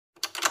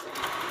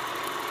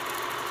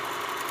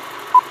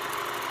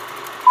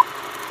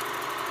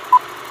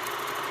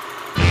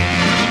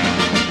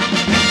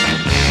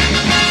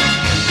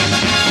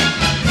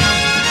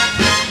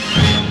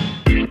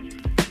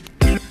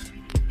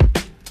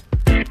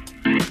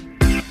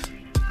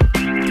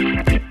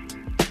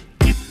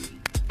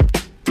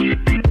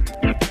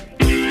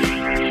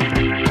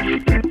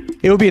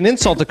would be an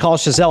insult to call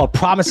Chazelle a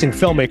promising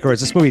filmmaker, as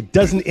this movie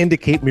doesn't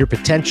indicate mere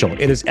potential.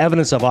 It is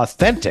evidence of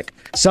authentic,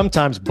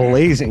 sometimes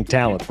blazing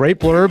talent. Great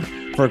blurb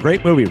for a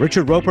great movie.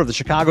 Richard Roper of the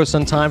Chicago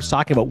Sun-Times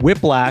talking about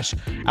Whiplash,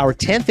 our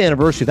 10th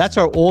anniversary. That's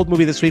our old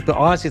movie this week, but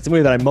honestly, it's the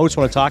movie that I most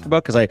want to talk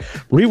about because I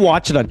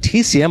rewatched it on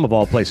TCM of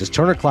all places,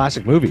 Turner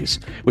Classic Movies,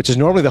 which is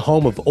normally the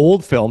home of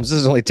old films. This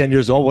is only 10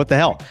 years old. What the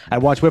hell? I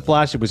watched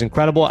Whiplash. It was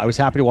incredible. I was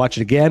happy to watch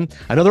it again.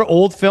 Another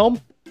old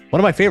film. One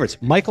of my favorites,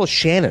 Michael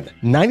Shannon.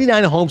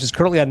 99 Homes is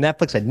currently on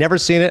Netflix. I'd never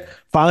seen it.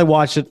 Finally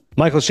watched it.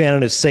 Michael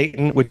Shannon is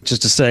Satan, which is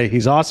to say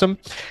he's awesome.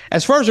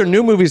 As far as our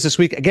new movies this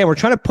week, again, we're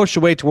trying to push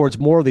away towards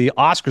more of the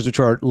Oscars, which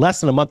are less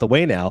than a month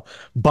away now.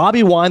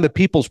 Bobby Wine, The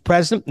People's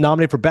President,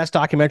 nominated for Best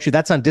Documentary.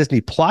 That's on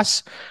Disney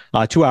Plus,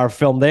 2-hour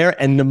film there.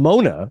 And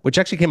Nimona, which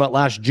actually came out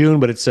last June,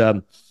 but it's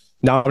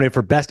nominated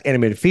for Best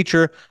Animated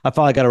Feature. I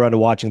finally got around to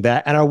watching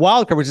that. And our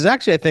wild card, which is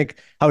actually, I think,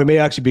 how we may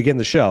actually begin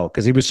the show,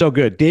 because he was so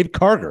good. Dave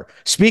Carter.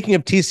 Speaking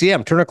of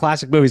TCM, Turner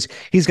Classic Movies,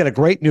 he's got a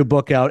great new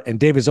book out, and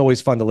Dave is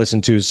always fun to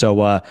listen to. So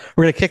we're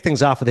going to kick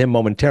things off with him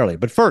momentarily.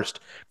 But first,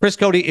 Chris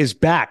Cody is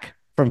back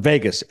from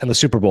Vegas and the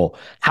Super Bowl.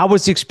 How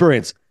was the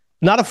experience?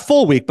 Not a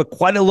full week, but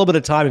quite a little bit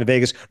of time in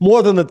Vegas,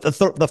 more than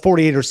the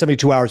 48 or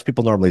 72 hours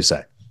people normally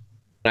say.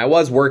 I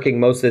was working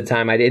most of the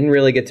time. I didn't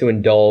really get to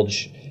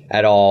indulge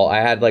at all.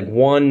 I had like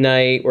one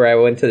night where I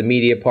went to the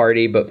media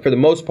party, but for the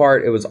most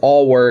part, it was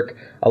all work.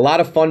 A lot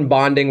of fun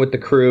bonding with the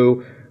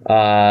crew.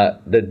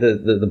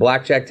 The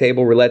blackjack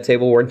table, roulette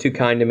table weren't too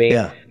kind to me.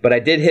 Yeah. But I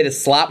did hit a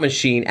slot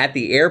machine at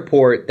the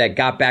airport that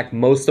got back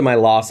most of my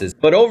losses.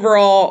 But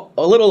overall,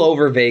 a little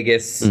over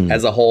Vegas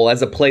as a whole,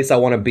 as a place I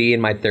want to be in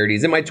my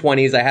 30s. In my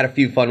 20s, I had a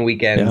few fun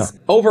weekends. Yeah.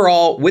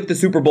 Overall, with the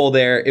Super Bowl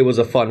there, it was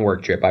a fun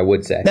work trip, I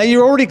would say. Now,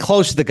 you're already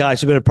close to the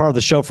guys who've been a part of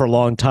the show for a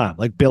long time,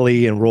 like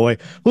Billy and Roy.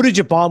 Who did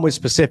you bond with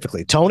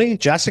specifically? Tony,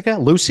 Jessica,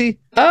 Lucy?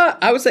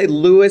 I would say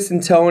Lewis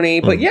and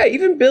Tony. But yeah,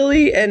 even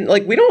Billy. And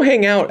like, we don't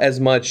hang out as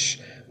much.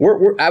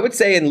 I would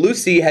say, and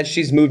Lucy, as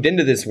she's moved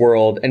into this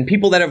world, and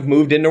people that have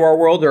moved into our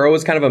world are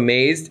always kind of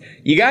amazed.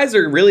 You guys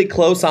are really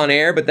close on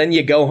air, but then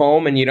you go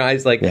home and,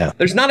 it's like,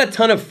 there's not a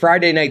ton of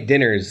Friday night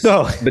dinners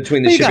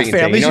between the shipping and families,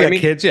 thing. You know what I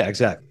mean? Kids, yeah,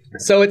 exactly.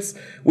 So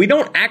we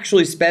don't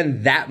actually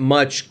spend that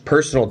much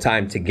personal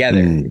time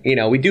together.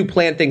 We do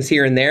plan things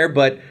here and there,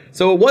 but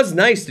so it was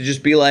nice to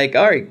just be like,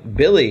 all right,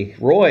 Billy,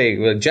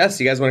 Roy, Jess,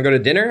 you guys want to go to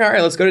dinner? All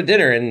right, let's go to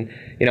dinner. And,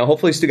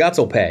 hopefully Stugatz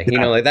will pay,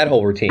 like that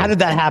whole routine. How did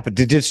that happen?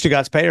 Did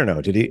Stugatz pay or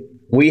no? Did he?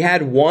 We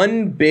had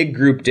one big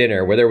group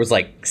dinner where there was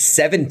like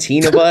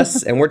 17 of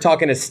us and we're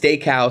talking a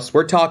steakhouse.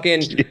 We're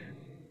talking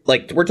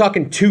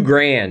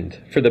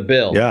 $2,000 for the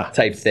bill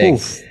type thing.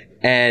 Oof.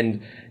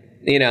 And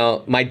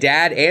my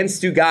dad and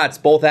Stugatz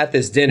both at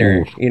this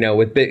dinner,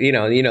 with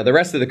the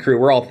rest of the crew,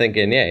 we're all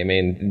thinking,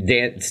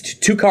 Dan,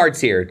 2 cards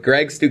here.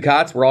 Greg,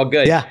 Stugatz, we're all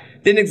good. Yeah.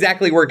 Didn't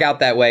exactly work out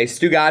that way.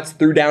 Stugatz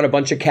threw down a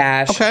bunch of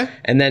cash. Okay.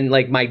 And then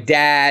like my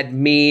dad,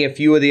 me, a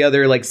few of the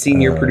other like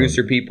senior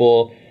producer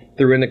people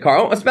threw in the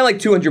car. I spent like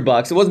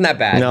 $200. It wasn't that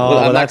bad. No,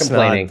 I'm not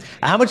complaining.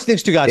 How much do you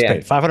think Stugatz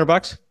paid?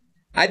 $500?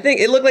 I think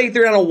it looked like he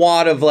threw down a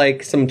wad of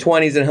like some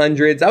 20s and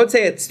 100s. I would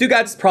say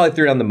Stugatz probably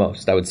threw down the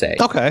most, I would say.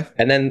 Okay.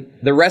 And then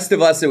the rest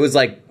of us, it was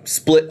like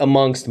split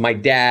amongst my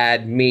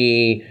dad,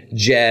 me,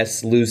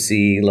 Jess,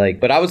 Lucy.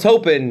 But I was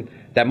hoping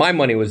that my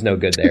money was no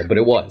good there, but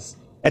it was.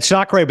 It's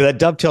not great, but that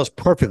dovetails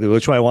perfectly,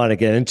 which I wanted to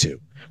get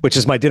into, which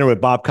is my dinner with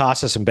Bob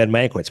Costas and Ben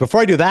Mankiewicz. Before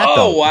I do that,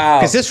 wow,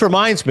 because this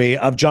reminds me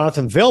of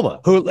Jonathan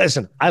Vilma, who,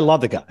 listen, I love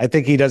the guy. I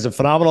think he does a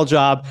phenomenal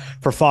job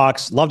for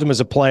Fox. Loved him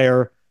as a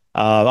player.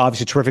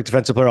 Obviously, terrific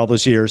defensive player all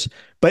those years.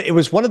 But it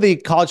was one of the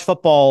college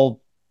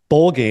football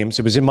bowl games.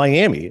 It was in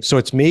Miami. So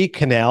it's me,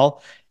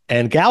 Cannell,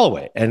 and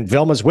Galloway. And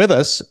Vilma's with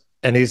us.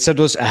 And he said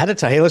to us ahead of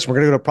time, hey, listen,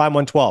 we're going to go to Prime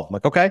 112. I'm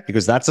like, okay. He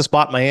goes, that's the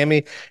spot in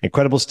Miami.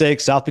 Incredible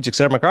steaks, South Beach, et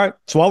cetera. I'm like, all right.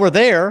 So while we're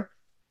there,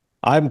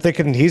 I'm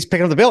thinking he's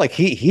picking up the bill. Like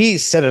he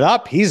set it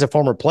up. He's a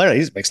former player.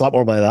 He makes a lot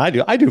more money than I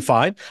do. I do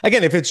fine.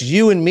 Again, if it's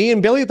you and me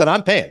and Billy, then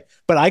I'm paying.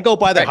 But I go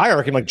by the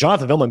hierarchy. I'm like,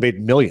 Jonathan Vilma made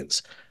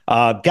millions.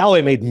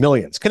 Galloway made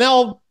millions.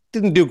 Cannell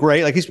didn't do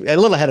great. Like he's a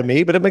little ahead of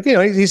me, but I'm like,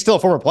 he's still a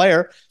former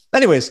player.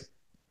 Anyways,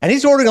 and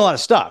he's ordering a lot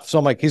of stuff. So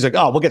I'm like, he's like,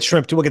 oh, we'll get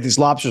shrimp too. We'll get these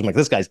lobsters. I'm like,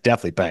 this guy's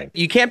definitely paying.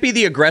 You can't be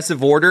the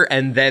aggressive order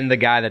and then the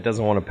guy that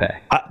doesn't want to pay.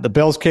 The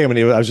bills came and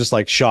I was just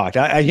like shocked.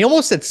 He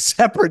almost said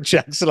separate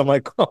checks. And I'm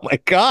like, oh my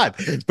God.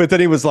 But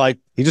then he was like,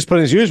 he just put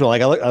in his usual.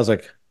 Like I was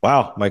like,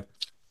 wow, my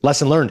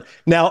lesson learned.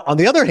 Now, on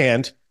the other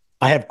hand,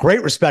 I have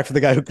great respect for the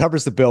guy who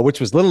covers the bill, which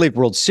was Little League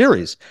World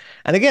Series.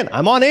 And again,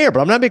 I'm on air, but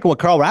I'm not making what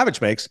Carl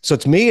Ravitch makes. So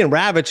it's me and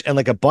Ravitch and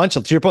like a bunch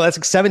of, to your point, that's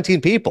like 17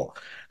 people.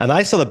 And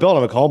I saw the bill and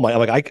I'm like, oh my, I'm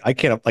like, I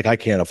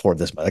can't afford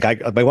this. Like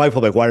my wife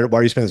will be like, why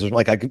are you spending this?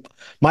 Like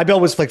my bill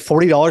was like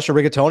 $40 for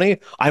rigatoni.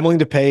 I'm willing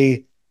to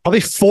pay probably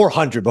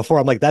 $400 before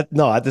I'm like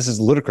this is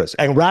ludicrous.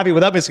 And Ravi,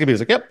 without missing a beat,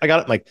 was like, yep, I got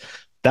it. I'm like,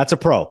 that's a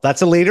pro.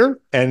 That's a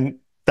leader. And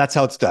that's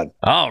how it's done.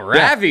 Oh,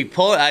 Ravi,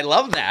 I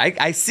love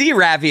that. I see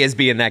Ravi as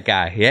being that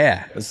guy.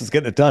 Yeah. This is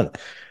getting it done.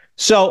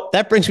 So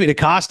that brings me to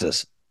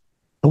Costas.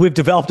 We've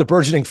developed a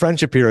burgeoning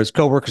friendship here as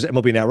co-workers at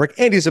MLB Network,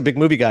 and he's a big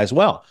movie guy as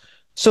well.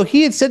 So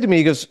he had said to me,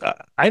 he goes,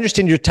 I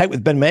understand you're tight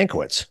with Ben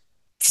Mankiewicz.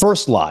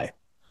 First lie.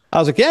 I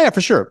was like, yeah,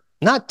 for sure.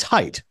 Not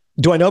tight.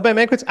 Do I know Ben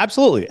Mankiewicz?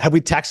 Absolutely. Have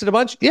we texted a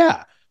bunch?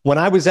 Yeah. When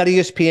I was at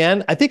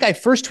ESPN, I think I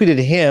first tweeted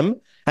him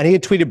and he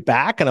had tweeted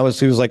back and he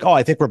was like, oh,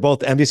 I think we're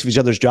both envious of each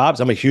other's jobs.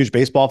 I'm a huge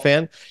baseball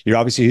fan. You're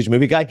obviously a huge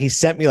movie guy. He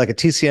sent me like a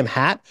TCM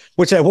hat,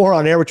 which I wore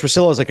on air, which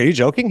Priscilla was like, are you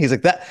joking? He's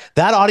like, that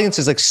audience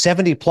is like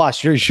 70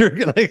 plus. You're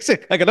gonna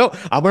I go, no,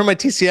 I'm wearing my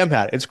TCM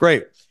hat. It's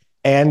great.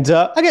 And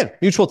again,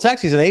 mutual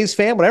text. He's an A's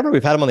fan, whatever.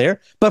 We've had him on the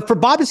air. But for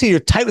Bob to say you're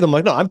tight with him, I'm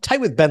like, no, I'm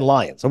tight with Ben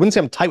Lyons. I wouldn't say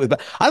I'm tight with Ben.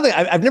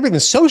 I've never even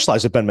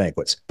socialized with Ben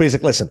Mankiewicz. But he's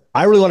like, listen,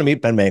 I really want to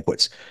meet Ben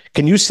Mankiewicz.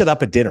 Can you set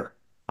up a dinner?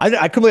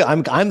 I couldn't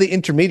believe I'm the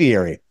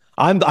intermediary.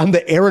 I'm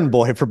the errand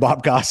boy for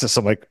Bob Costas.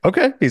 I'm like,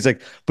 okay. He's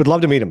like, would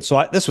love to meet him.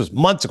 So this was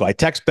months ago. I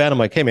text Ben. I'm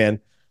like, hey, man,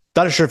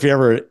 not sure if you're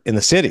ever in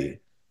the city,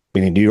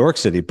 meaning New York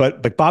City,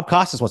 but Bob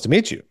Costas wants to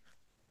meet you.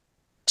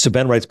 So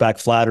Ben writes back,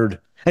 flattered.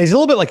 And he's a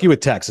little bit like you with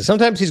Texas.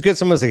 Sometimes he's good.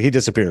 Sometimes he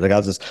disappears. Like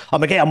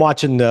I'm like, hey, I'm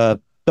watching The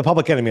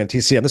Public Enemy on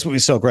TCM. This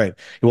movie's so great.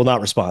 He will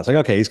not respond. It's like,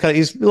 okay,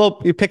 he's a little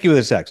picky with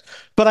his text.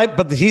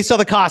 But he saw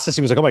the Costas.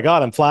 He was like, oh my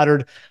God, I'm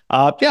flattered.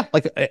 Yeah,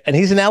 and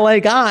he's an LA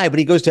guy, but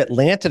he goes to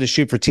Atlanta to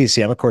shoot for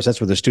TCM. Of course,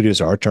 that's where the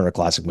studios are, Turner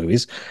Classic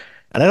Movies.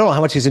 And I don't know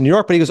how much he's in New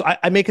York, but he goes,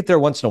 I make it there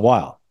once in a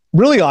while.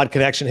 Really odd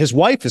connection. His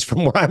wife is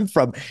from where I'm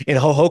from in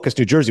Hohokus,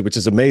 New Jersey, which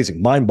is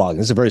amazing, mind-boggling.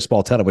 This is a very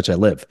small town in which I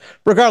live.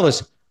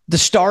 Regardless, the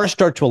stars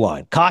start to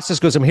align. Costas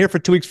goes, I'm here for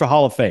 2 weeks for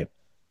Hall of Fame.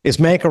 Is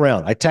Mank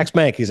around? I text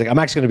Mank. He's like, I'm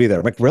actually going to be there.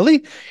 I'm like,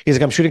 really? He's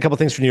like, I'm shooting a couple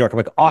things for New York. I'm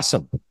like,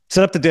 awesome.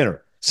 Set up the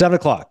dinner, 7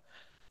 o'clock.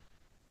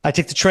 I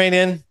take the train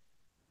in.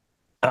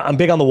 I'm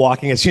big on the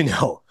walking, as you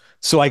know.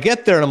 So I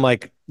get there and I'm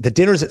like, the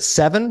dinner's at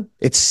 7.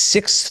 It's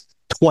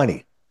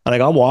 6:20. And I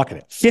go, I'm walking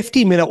it.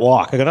 50-minute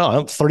walk. I go, no,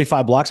 I'm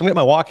 35 blocks. I'm getting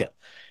my walk in. And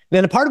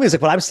then a part of me is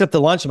like, when I'm stepped to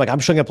lunch, I'm like, I'm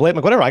showing up late. I'm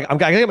like, whatever. I'm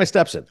going to get my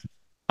steps in.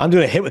 I'm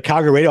doing a hit with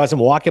Calgary Radio as I'm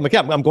walking. I'm like,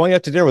 yeah, I'm going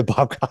out to dinner with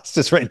Bob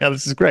Costas right now.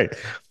 This is great.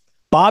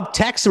 Bob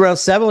texts around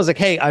 7, was like,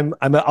 hey,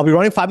 I'll be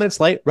running 5 minutes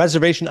late.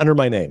 Reservation under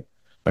my name. I'm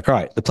like, all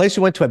right. The place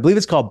we went to, I believe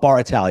it's called Bar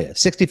Italia,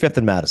 65th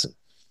and Madison.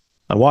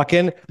 I walk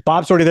in.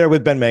 Bob's already there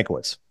with Ben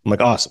Mankiewicz. I'm like,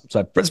 awesome.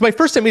 So it's my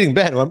first time meeting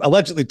Ben, who I'm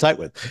allegedly tight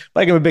with.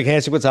 I give him a big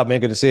handshake. What's up, man?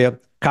 Good to see you.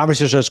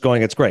 Conversation just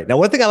going. It's great. Now,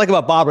 one thing I like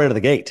about Bob right out of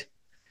the gate,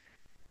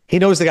 he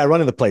knows the guy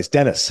running the place,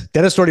 Dennis.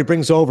 Dennis already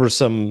brings over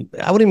some,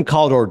 I wouldn't even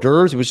call it hors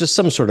d'oeuvres. It was just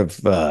some sort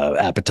of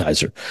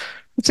appetizer.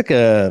 It's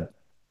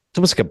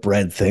almost like a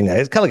bread thing.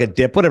 It's kind of like a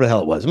dip, whatever the hell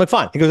it was. I'm like,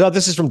 fine. He goes, oh,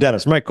 this is from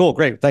Dennis. I'm like, cool,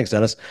 great. Thanks,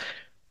 Dennis.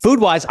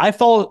 Food-wise, I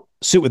follow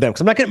suit with them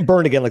because I'm not getting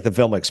burned again like the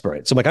film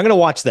experience. So I'm like, I'm going to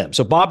watch them.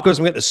 So Bob goes,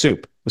 I'm getting the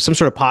soup with some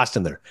sort of pasta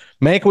in there.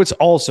 Mankiewicz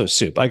also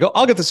soup. I go,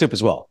 I'll get the soup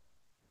as well.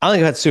 I don't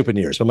think I've had soup in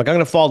years. But I'm like, I'm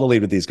going to follow the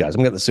lead with these guys.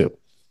 I'm getting the soup.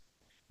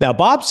 Now,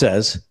 Bob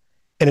says,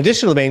 in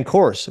addition to the main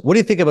course, what do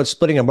you think about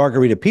splitting a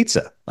margarita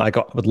pizza? I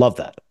go, I would love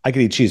that. I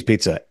could eat cheese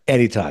pizza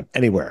anytime,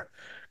 anywhere.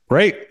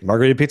 Great.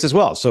 Margarita pizza as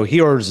well. So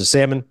he orders a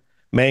salmon.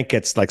 Mank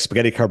gets like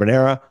spaghetti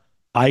carbonara.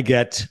 I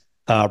get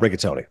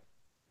rigatoni.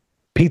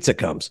 Pizza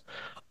comes.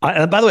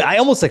 And by the way, I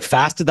almost like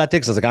fasted that day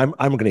because I was like,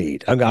 I'm going to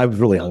eat. I was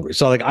really hungry.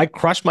 So like I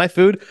crushed my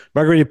food.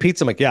 Margarita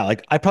pizza. I'm like, yeah,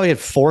 like I probably had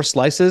 4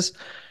 slices.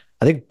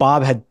 I think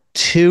Bob had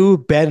 2.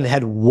 Ben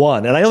had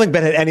 1. And I don't think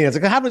Ben had any. I was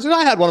like,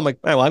 I had 1. I'm like,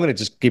 oh, well, I'm going to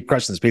just keep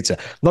crushing this pizza.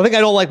 Nothing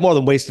I don't like more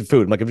than wasted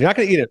food. I'm like, if you're not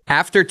going to eat it.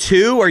 After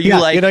 2, are you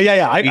like,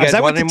 yeah.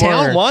 I went to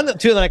town, more? 1,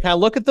 2, and then I kind of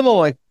look at them. I'm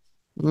like,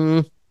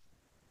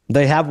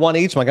 they have 1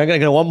 each. I'm like, I'm going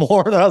to get 1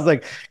 more. And I was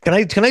like, can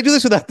I do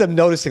this without them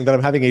noticing that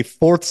I'm having a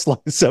 4th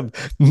slice of,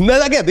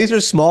 again, these are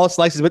small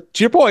slices, but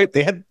to your point,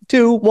 they had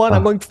 2, 1,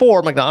 I'm going 4.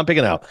 I'm like, no, I'm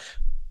picking out.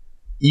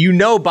 You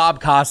know,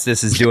 Bob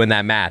Costas is doing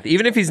that math.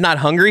 Even if he's not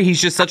hungry, he's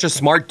just such a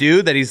smart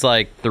dude that he's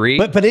like 3,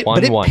 but it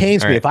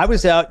pains me. Right. If I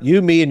was out,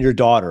 you, me, and your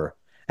daughter,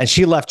 and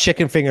she left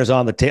chicken fingers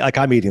on the table, like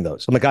I'm eating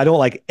those. I'm like, I don't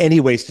like any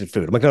wasted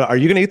food. I'm like, are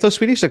you going to eat those,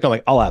 sweetie? She's like, no, I'm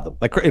like, I'll have them.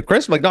 Like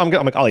Chris, I'm like, no, I'm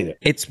like, I'll eat it.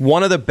 It's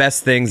one of the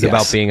best things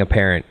about being a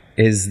parent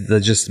is the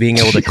just being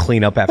able to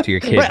clean up after your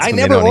kids. Right, I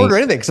never order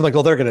anything because I'm like,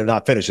 well, they're going to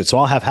not finish it. So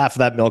I'll have half of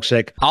that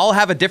milkshake. I'll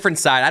have a different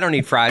side. I don't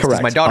need fries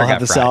because my daughter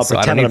got the fries. Salad, So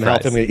I don't pretend need I'm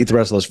fries. helping me eat the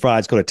rest of those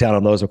fries, go to town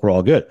on those, and we're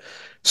all good.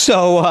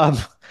 So,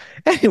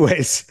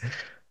 anyways,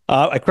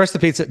 I crushed the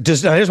pizza.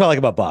 Here's what I like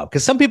about Bob.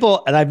 Because some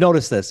people, and I've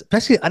noticed this,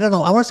 especially, I don't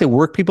know, I want to say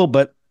work people,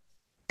 but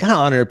kind of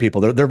honor people.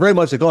 They're very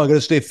much like, oh, I'm going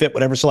to stay fit,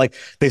 whatever. So like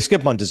they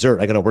skip on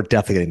dessert. I go, no, we're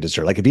definitely getting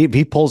dessert. Like if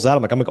he pulls that,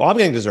 I'm like, oh, I'm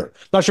getting dessert.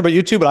 Not sure about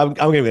you two, but I'm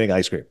going to be getting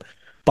ice cream.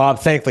 Bob,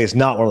 thankfully, is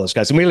not one of those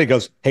guys. Immediately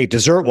goes, hey,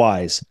 dessert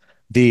wise,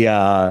 the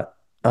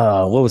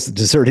what was the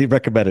dessert he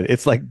recommended?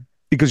 It's like,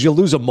 because you'll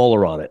lose a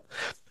molar on it.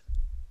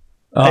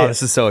 Oh,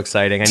 this is so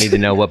exciting. I need to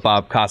know what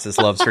Bob Costas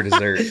loves for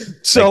dessert.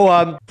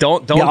 So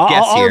don't guess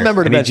I'll here.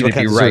 remember to mention what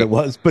kind of dessert right. it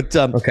was. But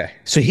okay.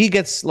 So he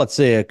gets, let's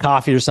say, a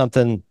coffee or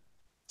something.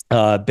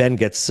 Ben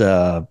gets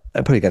I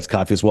probably gets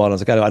coffee as well. And I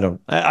was like,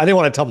 I didn't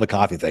want to tell him the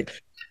coffee thing.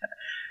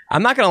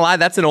 I'm not going to lie.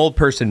 That's an old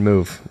person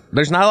move.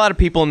 There's not a lot of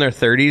people in their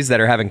 30s that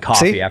are having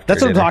coffee after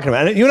that's what dinner. I'm talking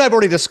about. And you and I have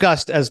already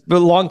discussed, as the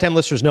longtime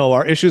listeners know,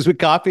 our issues with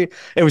coffee.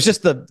 It was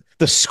just the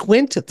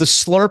squint, the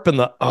slurp,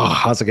 and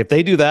I was like, if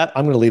they do that,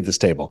 I'm going to leave this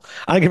table.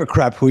 I don't give a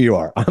crap who you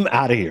are. I'm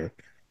out of here.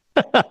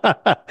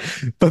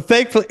 But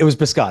thankfully, it was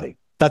biscotti.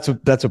 That's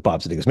what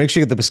Bob said. He goes, make sure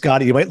you get the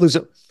biscotti. You might lose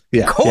it.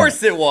 Yeah, Of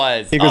course it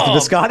was. He goes, the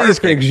biscotti is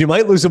great because you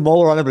might lose a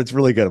molar on it, but it's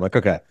really good. I'm like,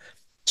 okay.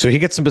 So he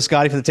gets some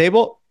biscotti for the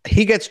table.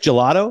 He gets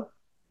gelato.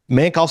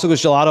 Mank also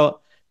goes gelato.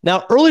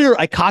 Now, earlier,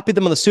 I copied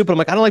them on the soup, but I'm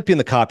like, I don't like being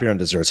the copier on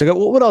desserts. So I go,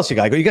 well, what else you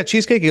got? I go, you got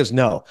cheesecake? He goes,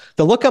 no.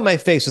 The look on my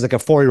face was like a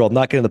 4-year-old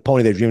not getting the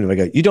pony they dreamed of. I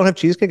go, you don't have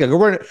cheesecake? I go,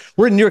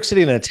 we're in New York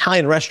City in an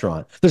Italian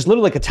restaurant. There's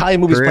literally like Italian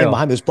movies playing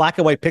behind me. There's black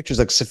and white pictures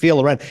like Sophia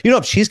Loren. You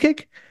don't have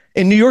cheesecake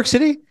in New York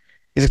City?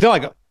 He's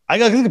like, no. I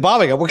go, look at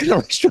Bob. I go, what kind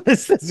of restaurant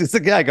is this? He's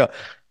like, yeah. I go,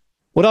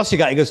 what else you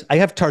got? He goes, I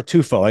have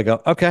tartufo. I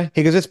go, okay.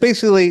 He goes, it's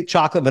basically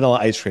chocolate vanilla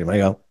ice cream. I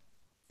go,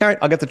 all right,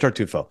 I'll get the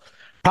tartufo.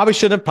 Probably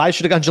should have gone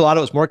gelato.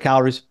 It was more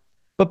calories.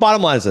 But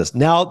bottom line is this.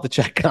 Now the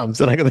check comes,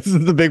 and I go, this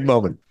is the big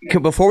moment.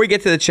 Before we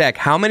get to the check,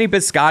 how many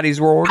biscottis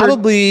were ordered?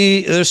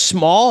 Probably they're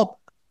small.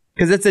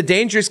 Because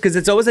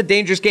it's always a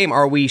dangerous game.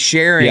 Are we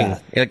sharing? Yeah.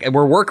 Like,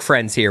 we're work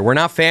friends here. We're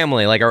not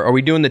family. Like, are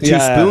we doing the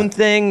two-spoon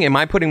thing? Am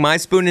I putting my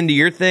spoon into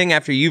your thing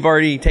after you've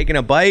already taken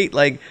a bite?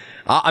 Like,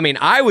 I mean,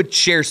 I would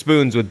share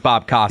spoons with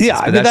Bob Costas,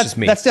 but that's just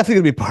me. That's definitely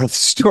going to be part of the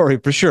story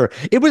for sure.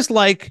 It was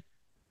like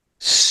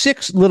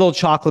 6 little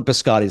chocolate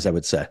biscottis, I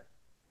would say.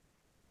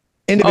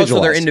 Oh, so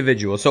they're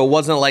individual. So it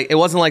wasn't like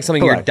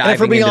something Correct. you're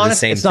diving into honest, the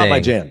same it's thing. It's not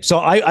my jam. So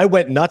I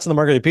went nuts on the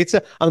margarita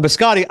pizza. On the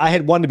biscotti, I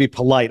had one to be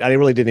polite. I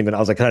really didn't even. I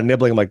was like kind of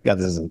nibbling. I'm like, yeah,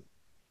 this isn't.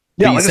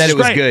 Yeah, you said it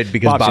was good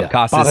because Bob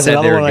Costas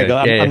said they were good.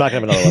 I'm not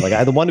gonna have another one. Like I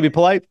had the one to be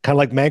polite, kind of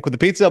like Mank with the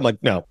pizza. I'm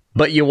like, no.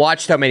 But you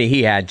watched how many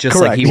he had, just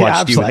Correct. like he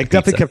watched you with the I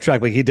definitely kept track,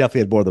 but he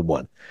definitely had more than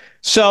one.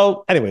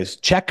 So, anyways,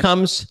 check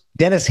comes.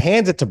 Dennis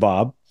hands it to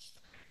Bob.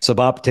 So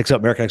Bob takes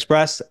out American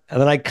Express,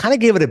 and then I kind of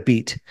gave it a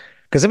beat.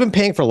 Because I've been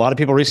paying for a lot of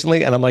people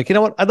recently, and I'm like, you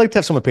know what? I'd like to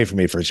have someone pay for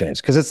me for a change.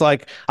 Because it's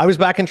like, I was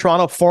back in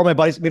Toronto, 4 of my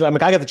buddies, I'm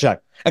like, I got the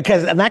check. And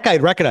that guy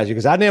had recognized you.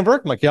 Because Adnan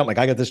work. I'm like, yeah, I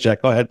got this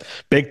check. Go ahead.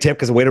 Big tip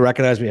because the way to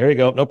recognize me. Here you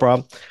go. No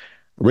problem.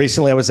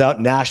 Recently, I was out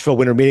in Nashville,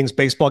 winter meetings,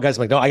 baseball guys.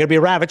 I'm like, no, I got to be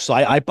a Ravage. So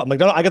I'm like,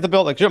 no, I got the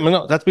bill. Like, sure,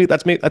 no, that's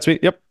me.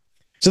 Yep.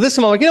 So this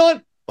time I'm like, you know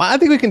what? I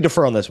think we can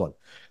defer on this one.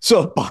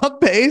 So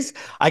Bob pays.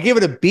 I give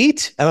it a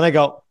beat. And then I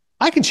go,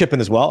 I can chip in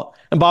as well.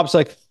 And Bob's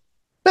like,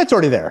 that's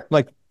already there. I'm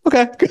like,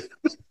 okay.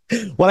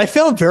 What I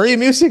found very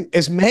amusing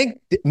is Mank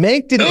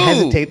didn't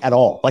hesitate at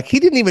all. Like he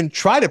didn't even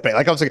try to pay.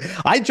 Like I was like,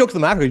 I joked to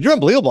him after, you're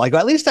unbelievable. Like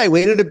at least I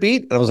waited a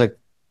beat. And I was like,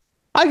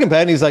 I can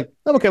pay. And he's like,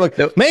 I'm okay. Like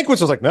Mank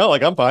was like, no,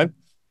 like I'm fine.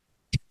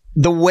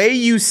 The way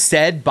you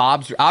said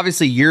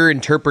obviously you're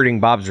interpreting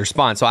Bob's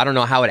response, so I don't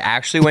know how it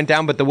actually went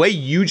down, but the way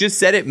you just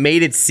said it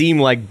made it seem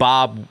like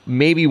Bob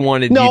maybe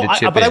wanted you to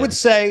chip in. But I would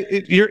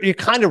say you're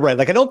kind of right.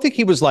 Like I don't think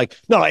he was like,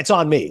 no, it's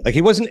on me. Like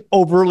he wasn't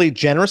overly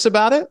generous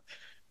about it,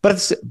 but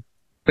it's.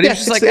 But yeah,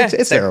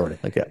 it's there already.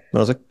 Like, yeah. And I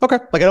was like, okay.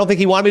 Like, I don't think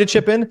he wanted me to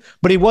chip in,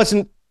 but he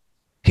wasn't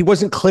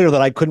clear that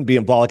I couldn't be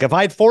involved. Like, if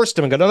I had forced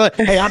him and go, no,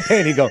 hey, I'm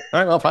paying, he'd go, all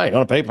right, well, fine, you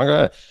want to pay?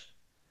 Fine.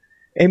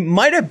 It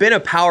might have been a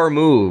power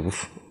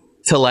move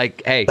to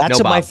like, hey, that's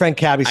what Bob, my friend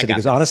Cabby said.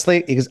 Because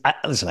honestly,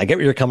 listen, I get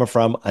where you're coming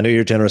from. I know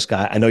you're a generous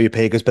guy. I know you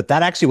pay. But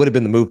that actually would have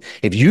been the move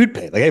if you'd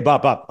pay. Like, hey,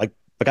 Bob, like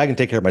I can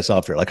take care of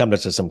myself here. Like I'm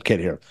just some kid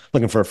here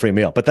looking for a free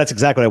meal. But that's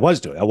exactly what I was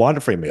doing. I wanted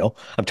a free meal.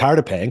 I'm tired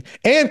of paying.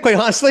 And quite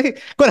honestly,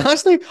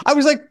 I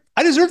was like,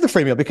 I deserve the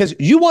free meal because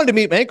you wanted to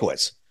meet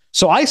Mankiewicz.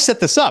 So I set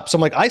this up. So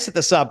I'm like, I set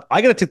this up.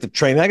 I got to take the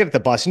train. I got to take the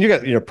bus, and you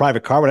got your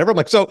private car, whatever. I'm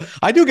like, so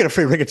I do get a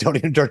free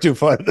rigatoni and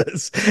tartufo out of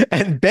this.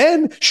 And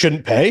Ben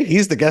shouldn't pay.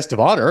 He's the guest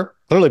of honor.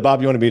 Clearly, Bob,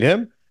 you want to meet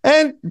him.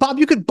 And Bob,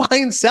 you could buy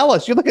and sell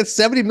us. You're like a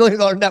 $70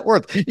 million net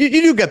worth. You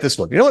do get this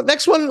one. You know what?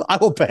 Next one, I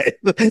will pay.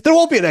 There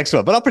won't be a next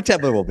one, but I'll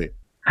pretend there will be.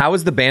 How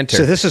was the banter?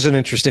 So this is an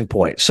interesting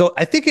point. So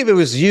I think if it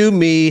was you,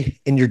 me,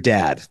 and your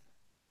dad,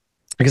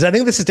 because I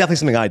think this is definitely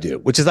something I do,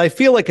 which is I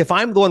feel like if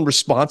I'm the one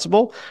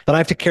responsible, then I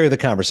have to carry the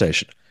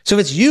conversation. So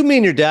if it's you, me,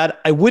 and your dad,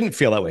 I wouldn't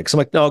feel that way because I'm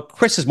like, no,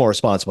 Chris is more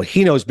responsible.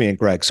 He knows me and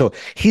Greg, so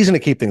he's going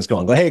to keep things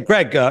going. Go, hey,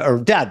 Greg or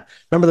Dad,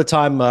 remember the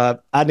time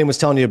Adnan was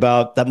telling you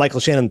about that Michael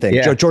Shannon thing?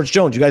 Yeah. George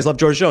Jones, you guys love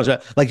George Jones.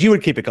 Right? Like you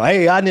would keep it going.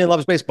 Hey, Adnan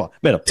loves baseball.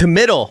 Middle. To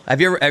middle.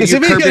 Have you Curbed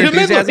Your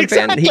Enthusiasm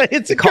fan?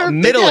 It's called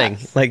middling.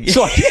 Yeah. Like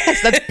so,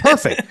 yes, that's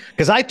perfect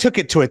because I took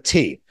it to a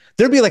T.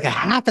 There'd be like a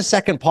half a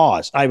second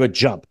pause. I would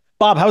jump.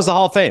 Bob, how's the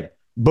Hall of Fame?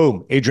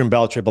 Boom, Adrian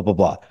Beltre, blah, blah,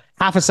 blah.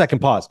 Half a second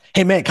pause.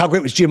 Hey, man, how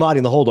great was Giamatti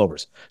in the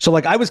holdovers? So,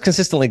 like, I was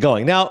consistently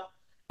going. Now,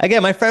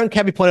 again, my friend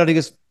Kevin pointed out, he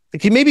goes,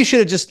 like, he maybe should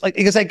have just, like,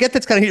 because I get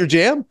that's kind of your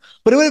jam,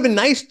 but it would have been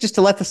nice just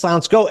to let the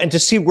silence go and to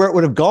see where it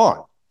would have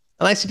gone.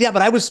 And I said, yeah,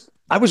 but I was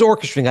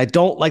orchestrating. I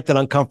don't like that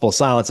uncomfortable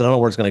silence, and I don't know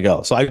where it's going to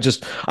go. So I was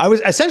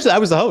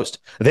the host.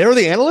 They were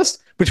the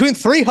analyst. Between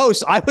 3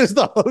 hosts, I was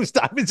the host.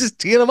 I was just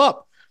teeing them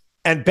up.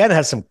 And Ben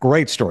has some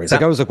great stories.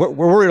 Like, I was like, where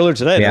were we earlier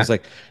today? And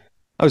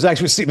I was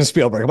actually with Steven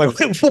Spielberg. I'm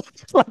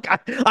like,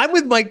 I'm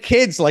with my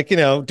kids, like, you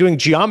know, doing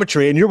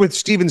geometry, and you're with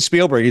Steven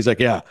Spielberg. He's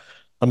like, yeah.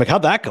 I'm like,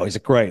 how'd that go? He's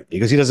like, great.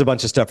 Because he does a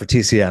bunch of stuff for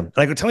TCM. And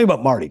I go, tell me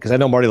about Marty, because I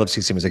know Marty loves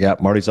TCM. He's like, yeah,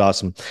 Marty's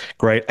awesome.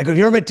 Great. I go,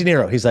 you ever met De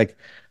Niro? He's like,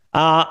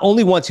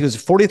 only once. He was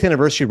 40th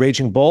anniversary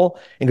Raging Bull.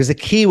 And because the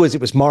key was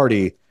it was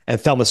Marty. and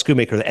Thelma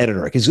Schoonmaker, the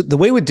editor. Because the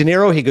way with De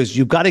Niro, he goes,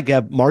 you got to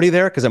get Marty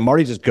there, because then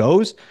Marty just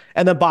goes,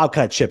 and then Bob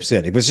kind of chips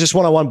in. If it's just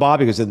one-on-one Bob,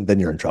 he goes, then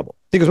you're in trouble.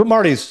 He goes, well,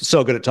 Marty's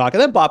so good at talking,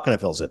 and then Bob kind of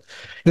fills in.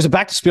 He goes,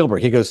 back to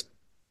Spielberg. He goes,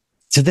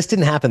 so this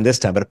didn't happen this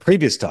time, but a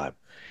previous time.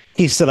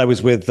 He said, I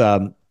was with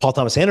Paul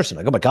Thomas Anderson.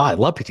 I go, oh my God, I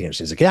love P.T.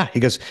 Anderson. He's like, yeah. He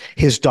goes,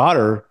 his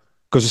daughter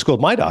goes to school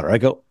with my daughter. I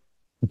go,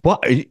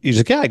 what? He's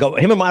like, yeah. I go,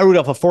 him and Maya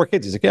Rudolph have 4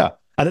 kids. He's like, yeah.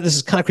 This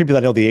is kind of creepy that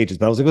I know the ages,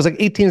 but I was like, it was like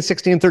 18,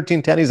 16,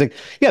 13, 10. He's like,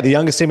 yeah, the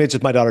youngest same age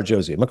as my daughter,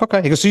 Josie. I'm like,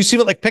 okay. He goes, so you see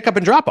it like pick up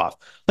and drop off.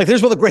 Like,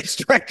 there's one of the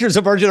greatest directors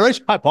of our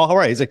generation. Hi, Paul, how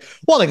are you? He's like,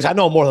 well, he goes, I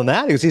know more than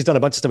that. He goes, he's done a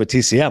bunch of stuff at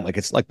TCM. Like,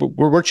 it's like,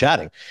 we're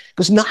chatting. He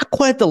goes, not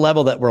quite at the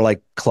level that we're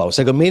like close.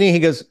 I go, meaning,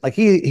 he goes, like,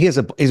 he's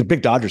a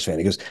big Dodgers fan.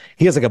 He goes,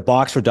 he has like a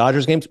box for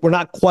Dodgers games. We're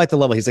not quite the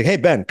level. He's like, hey,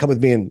 Ben, come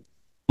with me and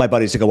my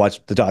buddies to go watch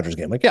the Dodgers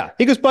game. I'm like, yeah.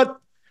 He goes,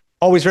 but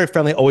always very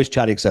friendly, always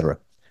chatty, etc.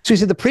 So he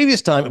said the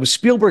previous time it was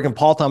Spielberg and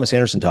Paul Thomas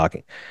Anderson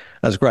talking.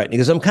 That was great. And he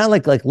goes, I'm kind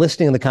of like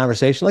listening in the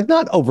conversation, like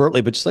not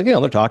overtly, but just like,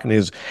 they're talking.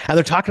 And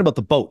they're talking about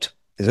the boat.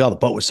 He's like, oh, the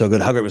boat was so good.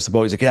 How great was the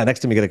boat? He's like, yeah,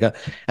 next time you get a gun.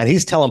 And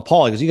he's telling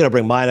Paul, he goes, you got to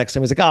bring Maya next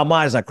time. He's like, oh,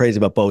 Maya's not crazy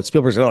about boats.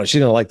 Spielberg's like, oh, she's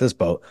going to like this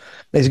boat.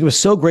 And he's like, it was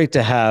so great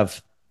to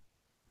have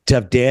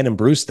Dan and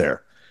Bruce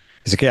there.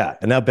 He's like, yeah.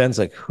 And now Ben's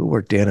like, who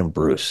are Dan and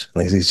Bruce?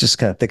 And he's just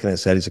kind of thinking in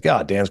his head. He's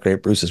like, oh, Dan's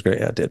great. Bruce is great.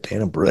 Yeah,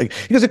 Dan and Bruce. Like,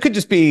 he goes, it could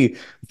just be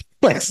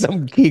like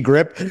some key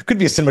grip. Could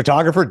be a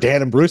cinematographer,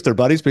 Dan and Bruce, they're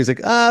buddies. But he's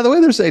like, the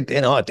way they're saying,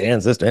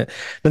 Dan's this, Dan.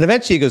 Then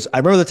eventually he goes, I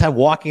remember the time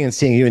walking and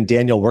seeing you and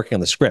Daniel working on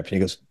the script. And he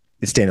goes,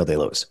 it's Daniel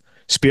Day-Lewis.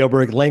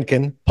 Spielberg,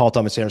 Lincoln, Paul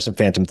Thomas Anderson,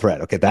 Phantom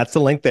Thread. Okay, that's the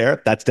link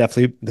there. That's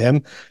definitely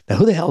him. Now,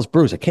 who the hell is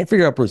Bruce? I can't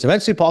figure out Bruce.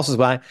 Eventually, Paul says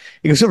by.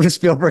 He goes over to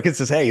Spielberg and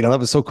says, hey, that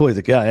was so cool. He's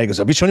like, yeah. He goes,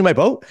 I'll be showing you my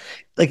boat.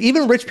 Like,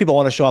 even rich people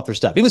want to show off their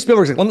stuff. Even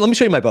Spielberg's like, let me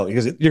show you my boat. He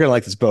goes, you're going to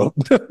like this boat.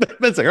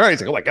 Ben's like, all right.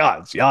 He's like, oh my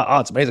God.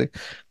 It's amazing.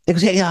 He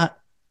goes, yeah.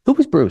 Who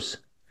was Bruce?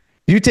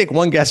 You take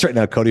one guess right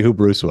now, Cody, who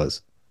Bruce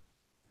was.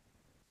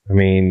 I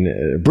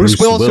mean, Bruce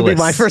Willis would be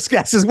my first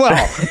guess as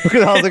well.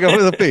 Because I was like, who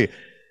would it be?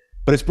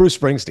 But it's Bruce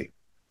Springsteen.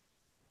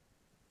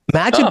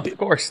 Imagine, of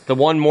course, the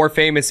one more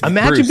famous.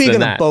 Imagine Bruce being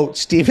in a boat,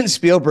 Steven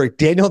Spielberg,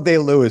 Daniel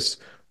Day-Lewis,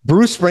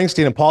 Bruce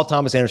Springsteen, and Paul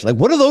Thomas Anderson.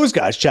 Like, what are those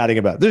guys chatting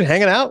about? They're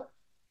hanging out,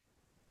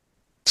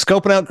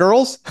 scoping out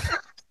girls,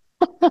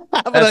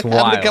 having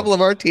a couple of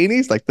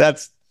martinis. Like,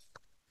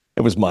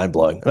 it was mind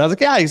blowing. And I was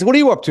like, yeah. He said, what are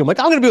you up to? I'm like,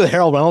 I'm going to be with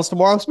Harold Reynolds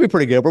tomorrow. It's going to be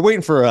pretty good. We're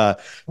waiting for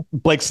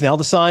Blake Snell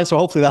to sign, so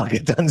hopefully that'll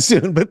get done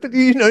soon. But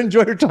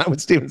enjoy your time with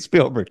Steven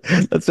Spielberg.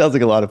 That sounds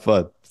like a lot of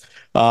fun.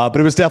 But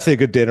it was definitely a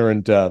good dinner,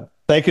 and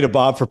thank you to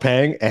Bob for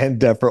paying and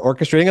for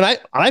orchestrating. And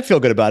I feel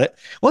good about it.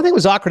 One thing that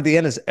was awkward at the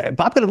end is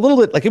Bob got a little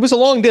bit, like, it was a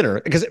long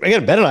dinner because,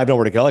 again, Ben and I have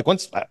nowhere to go. Like,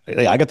 once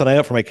I get the night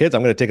out for my kids,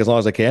 I'm going to take as long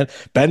as I can.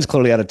 Ben's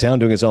clearly out of town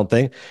doing his own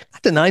thing.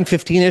 At the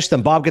 9:15-ish,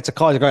 then Bob gets a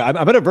call. He's like, all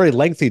right, I'm at a very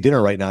lengthy dinner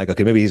right now. I go,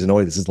 okay, maybe he's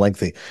annoyed. This is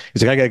lengthy.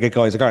 He's like, I got to get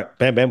going. He's like, all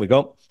right, bam, we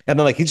go. And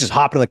then, like, he's just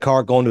hopping in the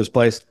car, going to his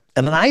place.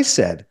 And then I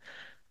said,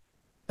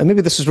 and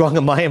maybe this is wrong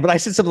on my end, but I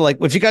said something like,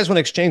 well, if you guys want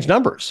to exchange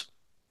numbers.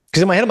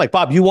 Because in my head, I'm like,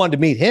 Bob, you wanted to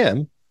meet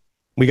him.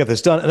 We got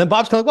this done. And then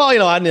Bob's kind of like,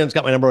 well, Adnan's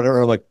got my number.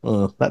 Whatever. I'm like,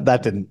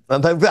 that didn't.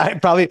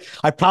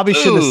 I probably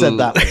shouldn't have said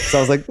that one. So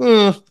I was like,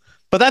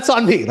 but that's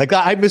on me. Like,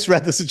 I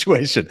misread the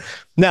situation.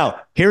 Now,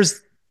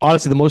 here's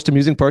honestly the most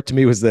amusing part to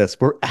me was this.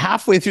 We're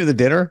halfway through the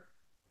dinner.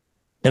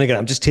 And again,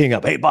 I'm just teeing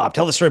up. Hey, Bob,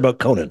 tell the story about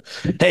Conan.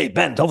 Hey,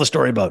 Ben, tell the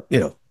story about,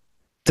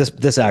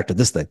 this actor,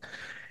 this thing.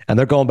 And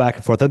they're going back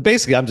and forth. And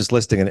basically, I'm just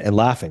listening and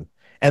laughing.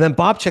 And then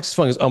Bob checks his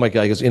phone and goes, oh my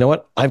God. He goes, you know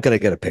what? I've got to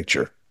get a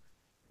picture.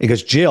 He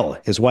goes, Jill,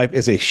 his wife,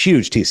 is a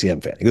huge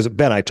TCM fan. He goes,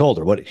 Ben, I told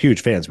her what huge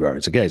fans we are.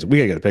 He's like, yeah, we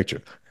got to get a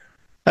picture.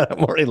 And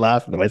I'm already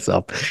laughing to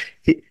myself.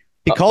 He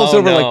calls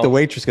over like the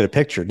waitress, get a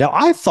picture. Now,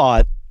 I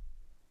thought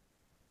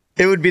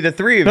it would be the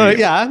three of you.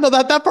 Yeah, no,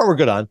 that part we're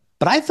good on.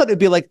 But I thought it'd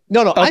be like,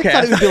 I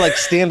thought it would be like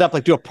stand up,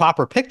 like do a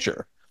proper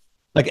picture.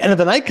 Like end of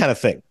the night kind of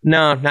thing.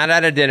 No, not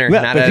at a dinner.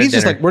 Yeah, but he's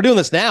just like, we're doing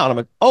this now. And I'm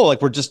like, oh,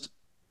 like we're just.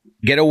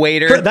 Get a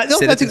waiter, sit at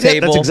the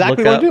table. That's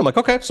exactly what I do. I'm like,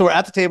 okay, so we're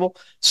at the table.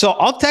 So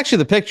I'll text you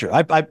the picture.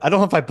 I don't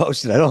know if I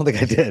posted it. I don't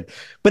think I did.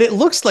 But it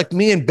looks like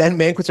me and Ben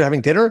Mankiewicz are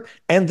having dinner,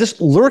 and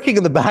just lurking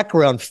in the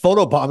background,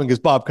 photobombing is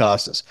Bob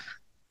Costas.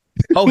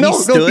 Oh, no,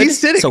 he's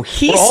sitting. So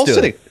we're all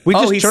sitting. We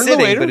just turned the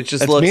waiter. But it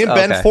just it's looks, me and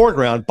Ben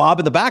foreground, Bob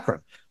in the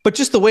background. But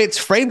just the way it's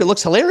framed, it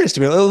looks hilarious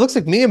to me. It looks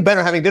like me and Ben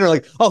are having dinner.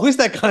 Like, oh, who's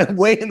that kind of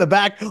way in the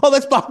back? Oh,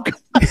 that's Bob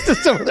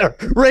Costas over there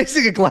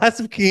raising a glass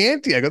of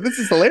Chianti. I go, this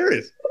is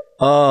hilarious.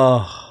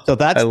 Oh, so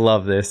I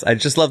love this. I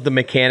just love the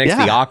mechanics,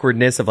 the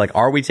awkwardness of like,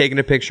 are we taking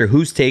a picture?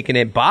 Who's taking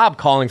it? Bob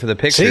calling for the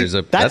pictures.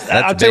 That's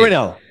I'll tell you right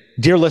now,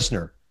 dear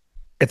listener,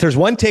 if there's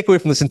one takeaway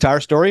from this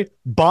entire story,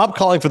 Bob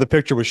calling for the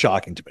picture was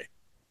shocking to me.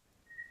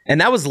 And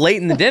that was late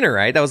in the dinner,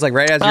 right? That was like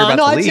right as you're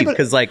about to leave.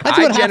 Because like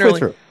I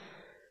generally,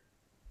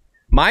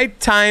 my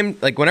time,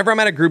 like whenever I'm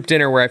at a group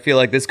dinner where I feel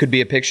like this could be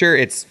a picture,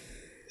 it's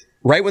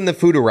right when the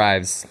food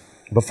arrives.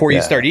 Before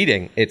you start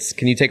eating, it's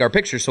can you take our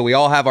picture? So we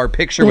all have our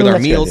picture with our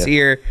meals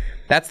here.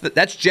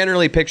 That's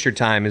generally picture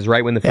time is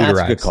right when the food arrives.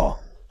 That's a good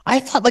call.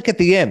 I thought like at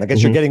the end, like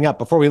as you're getting up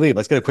before we leave,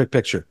 let's get a quick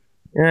picture.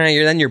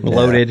 You're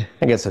bloated. Yeah,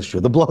 I guess that's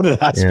true. The bloated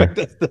aspect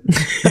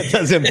that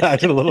does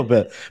impact it a little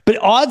bit. But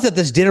odds that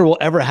this dinner will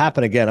ever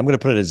happen again, I'm going to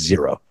put it at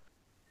 0.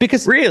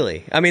 Because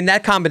really, I mean,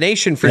 that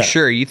combination for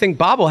sure. You think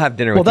Bob will have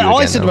dinner with you all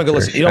again, I said to him, I go,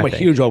 listen, I'm a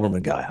huge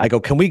Oberman guy. I go,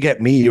 can we get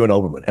me, you, and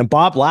Oberman? And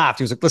Bob laughed.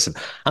 He was like, listen,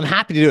 I'm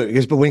happy to do it. He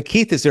goes, but when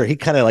Keith is there, he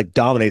kind of like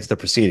dominates the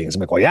proceedings. I'm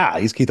like, well, yeah,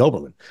 he's Keith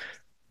Oberman.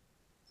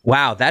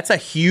 Wow, that's a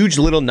huge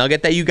little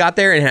nugget that you got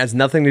there, and it has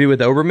nothing to do with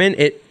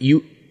Oberman.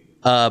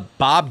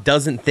 Bob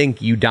doesn't think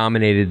you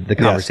dominated the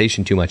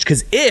conversation too much,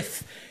 because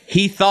if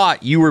he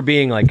thought you were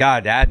being like,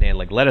 God, Adnan,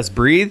 like, let us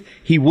breathe,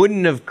 he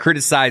wouldn't have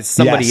criticized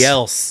somebody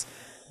else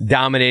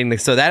dominating.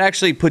 So that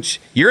actually puts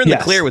you're in the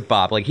clear with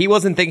Bob. Like, he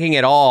wasn't thinking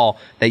at all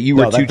that you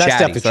were too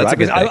chatty. So that's a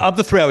good thing. Of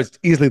the three, I was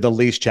easily the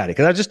least chatty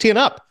because I was just teeing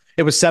up.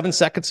 It was 7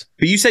 seconds.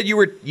 But you said you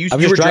were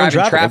driving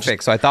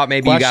traffic, so I thought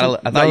maybe you got a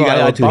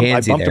little too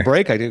handsy there. I bumped a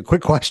break. I did a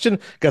quick question,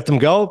 got them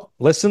go,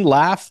 listen,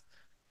 laugh.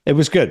 It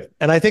was good.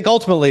 And I think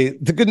ultimately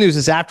the good news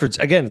is afterwards,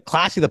 again,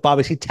 classy that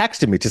Bobby, he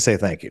texted me to say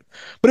thank you.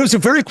 But it was a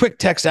very quick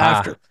text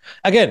after.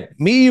 Again,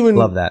 me, you, and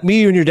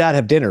your dad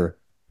have dinner.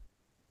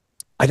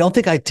 I don't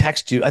think I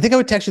text you. I think I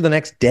would text you the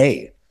next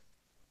day.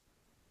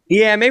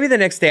 Yeah, maybe the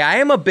next day. I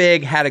am a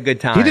big had a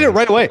good time. He did it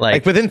right away,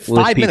 like within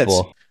 5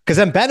 minutes. Because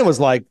then Ben was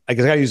like, I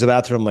got to use the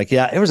bathroom. I'm like,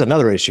 yeah, it was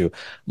another issue.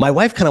 My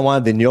wife kind of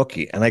wanted the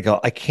gnocchi. And I go,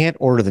 I can't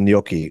order the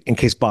gnocchi in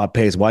case Bob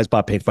pays. Why is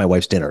Bob paying for my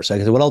wife's dinner? So I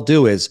said, what I'll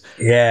do is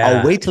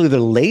I'll wait till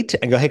they're late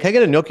and go, hey, can I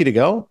get a gnocchi to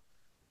go?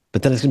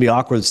 But then it's going to be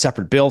awkward,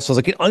 separate bill. So I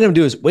was like, all I'm going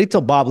to do is wait till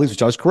Bob leaves,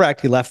 which I was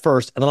correct. He left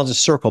first. And then I'll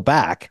just circle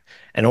back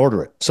and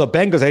order it. So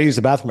Ben goes, I use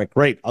the bathroom. I'm like,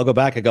 great. I'll go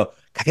back. I go,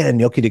 can I get a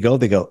gnocchi to go?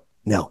 They go,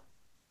 no.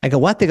 I go,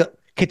 what? They go,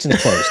 kitchen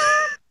is closed.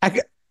 I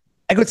go,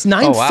 it's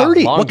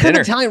 9:30. What kind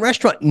of Italian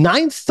restaurant?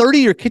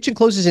 9:30, your kitchen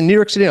closes in New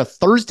York City on a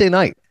Thursday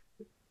night.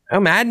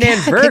 I'm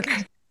Adnan Verk.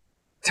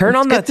 Turn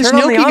on the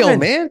oven,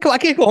 man. I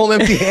can't go home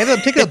empty-handed.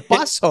 I'm taking a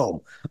bus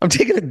home. I'm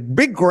taking a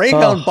big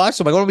Greyhound bus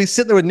home. I'm going to be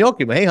sitting there with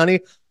gnocchi. But hey, honey,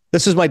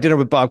 this is my dinner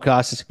with Bob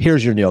Costas.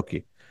 Here's your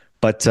gnocchi.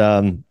 But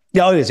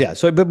it is. Yeah.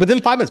 So, but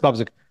within 5 minutes, Bob was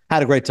like,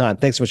 had a great time.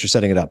 Thanks so much for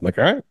setting it up. I'm like,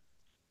 all right.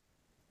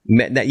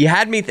 You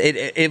had me.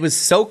 It was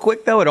so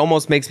quick though. It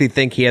almost makes me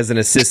think he has an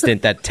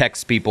assistant that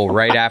texts people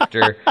right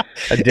after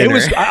a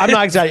dinner. I'm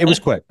not exaggerating. It was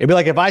quick. It'd be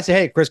like if I say,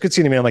 "Hey, Chris, good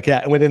seeing you, man." I'm like,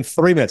 "Yeah," and within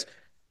 3 minutes,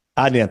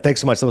 Adnan, thanks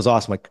so much. That was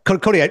awesome. Like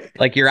Cody,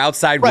 like you're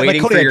outside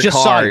waiting for your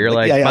car. You're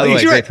like, by the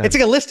way, it's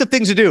like a list of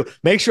things to do.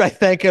 Make sure I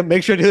thank him.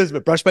 Make sure I do this.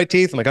 But brush my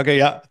teeth. I'm like, okay,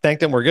 yeah,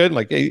 thanked him. We're good. I'm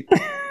like, hey,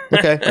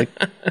 okay.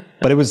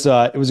 But it was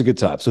a good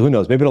time. So who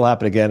knows? Maybe it'll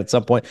happen again at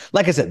some point.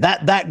 Like I said,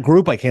 that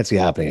group I can't see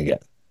happening again.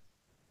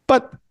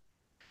 But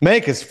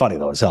Mank is funny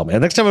though as hell,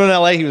 man. Next time I'm in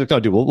LA, he was like, "No,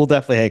 dude, we'll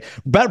definitely hang."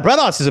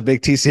 Bredos is a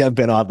big TCM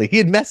Ben oddly. He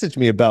had messaged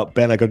me about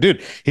Ben. I go,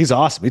 "Dude, he's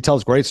awesome. He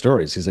tells great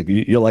stories." He's like,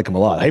 "You'll like him a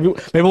lot." Maybe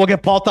we'll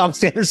get Paul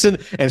Thomas Anderson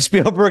and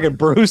Spielberg and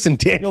Bruce and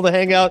Daniel to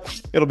hang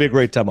out. It'll be a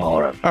great time all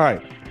around. All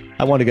right.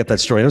 I wanted to get that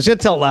story. I was going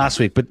to tell it last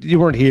week, but you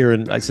weren't here,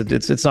 and I said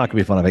it's not going to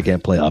be fun if I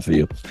can't play off of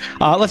you.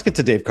 Let's get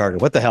to Dave Carter.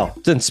 What the hell?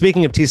 And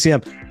speaking of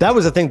TCM, that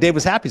was the thing Dave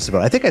was happiest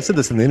about. I think I said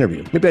this in the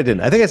interview. Maybe I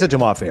didn't. I think I said to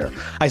him off air.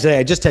 I said,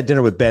 I just had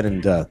dinner with Ben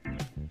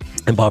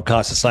and Bob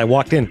Costas. I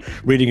walked in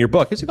reading your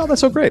book. He's like, "Oh, that's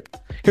so great."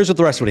 Here's what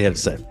the rest of what he had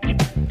to say.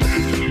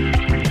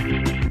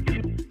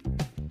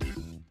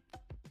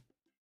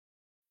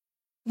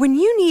 When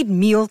you need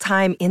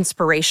mealtime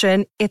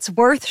inspiration, it's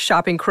worth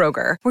shopping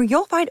Kroger, where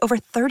you'll find over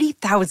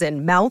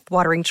 30,000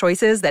 mouth-watering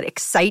choices that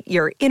excite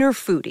your inner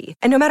foodie.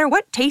 And no matter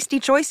what tasty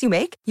choice you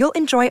make, you'll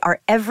enjoy our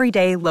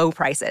everyday low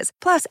prices,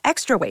 plus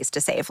extra ways to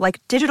save,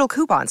 like digital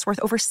coupons worth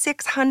over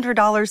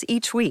 $600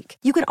 each week.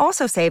 You can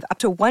also save up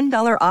to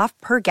 $1 off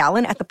per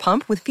gallon at the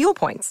pump with fuel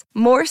points.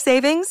 More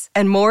savings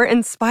and more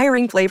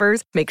inspiring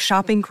flavors make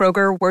shopping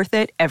Kroger worth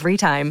it every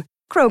time.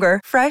 Kroger,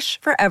 fresh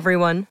for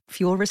everyone.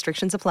 Fuel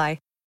restrictions apply.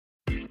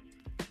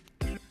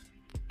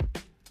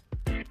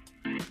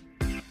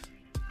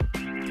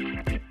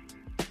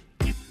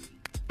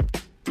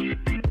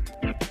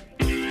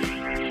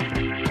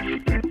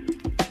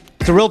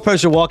 It's a real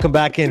pleasure to welcome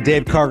back in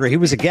Dave Carter. He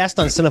was a guest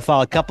on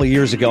CINEPHILE a couple of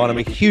years ago, and I'm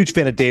a huge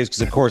fan of Dave's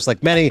because, of course,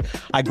 like many,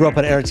 I grew up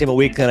on Entertainment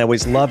Weekly, and I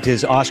always loved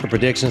his Oscar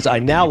predictions. I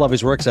now love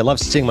his work because I love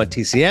seeing him on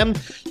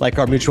TCM, like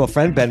our mutual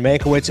friend, Ben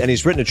Mankiewicz, and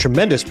he's written a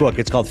tremendous book.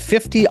 It's called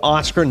 50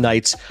 Oscar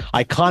Nights,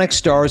 Iconic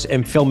Stars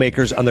and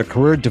Filmmakers on Their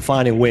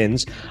Career-Defining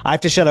Wins. I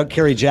have to shout out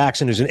Kerry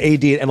Jackson, who's an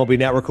AD at MLB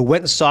Network, who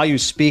went and saw you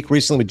speak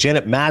recently with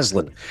Janet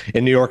Maslin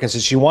in New York and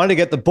said she wanted to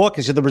get the book,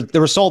 and said they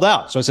were sold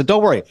out. So I said,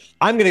 don't worry,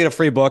 I'm going to get a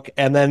free book,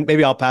 and then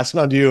maybe I'll pass it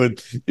on to you,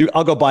 and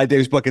I'll go buy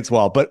Dave's book as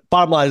well. But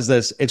bottom line is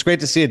this. It's great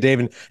to see you, Dave,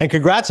 and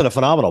congrats on a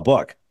phenomenal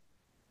book.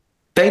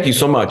 Thank you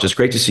so much. It's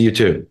great to see you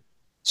too.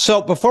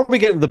 So before we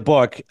get into the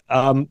book,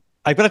 I've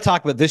got to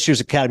talk about this year's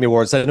Academy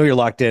Awards. I know you're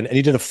locked in, and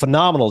you did a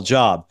phenomenal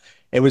job.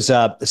 It was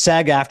the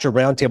SAG-AFTRA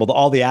roundtable,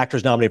 all the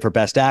actors nominated for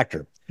Best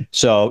Actor.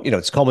 So,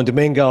 it's Coleman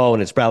Domingo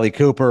and it's Bradley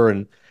Cooper.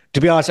 And to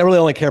be honest, I really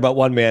only care about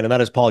one man, and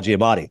that is Paul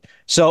Giamatti.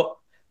 So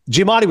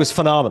Giamatti was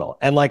phenomenal.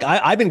 And like,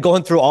 I've been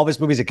going through all of his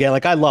movies again.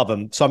 Like, I love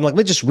him. So I'm like, let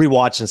me just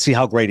rewatch and see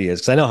how great he is,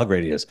 because I know how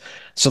great he is.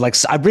 So like,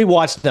 I've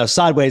rewatched now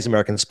Sideways,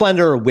 American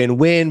Splendor, Win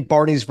Win,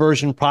 Barney's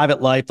Version,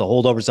 Private Life, The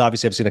Holdovers,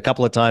 obviously I've seen a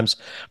couple of times.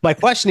 My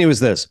question to you is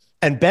this,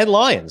 and Ben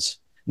Lyons,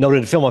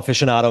 noted film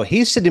aficionado,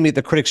 he said to me at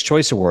the Critics'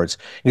 Choice Awards,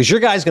 he goes, your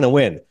guy's going to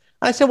win.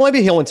 I said, well,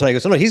 maybe he'll win tonight. He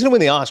goes, no, he's going to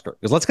win the Oscar.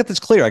 He goes, let's get this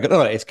clear. I go,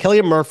 no, it's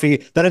Cillian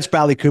Murphy, then it's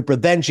Bradley Cooper,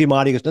 then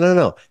Giamatti. He goes,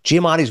 no.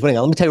 Giamatti's winning.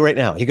 Let me tell you right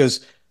now. He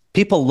goes,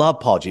 people love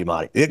Paul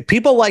Giamatti.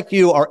 People like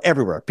you are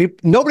everywhere.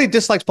 Nobody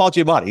dislikes Paul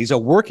Giamatti. He's a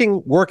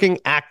working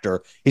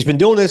actor. He's been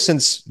doing this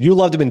since you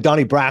loved him in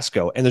Donnie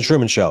Brasco and The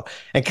Truman Show.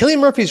 And Cillian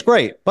Murphy's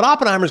great, but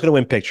Oppenheimer's going to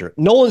win picture.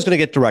 Nolan's going to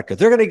get director.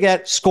 They're going to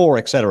get score,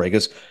 etc. He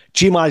goes,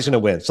 Giamatti's going to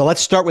win. So let's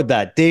start with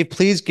that. Dave,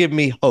 please give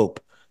me hope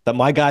that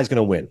my guy's going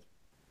to win.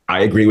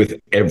 I agree with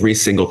every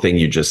single thing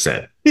you just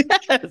said.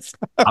 Yes.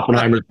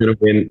 Oppenheimer's going to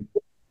win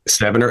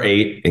 7 or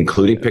 8,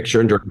 including picture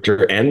and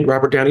director, and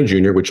Robert Downey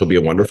Jr., which will be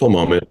a wonderful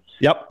moment.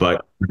 Yep.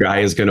 But the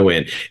guy is going to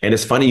win. And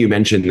it's funny you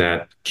mentioned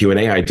that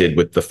Q&A I did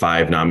with the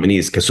 5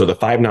 nominees, because so the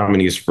 5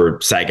 nominees for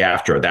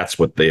SAG-AFTRA, that's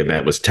what the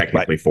event was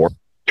technically for,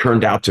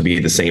 turned out to be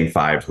the same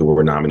 5 who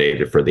were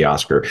nominated for the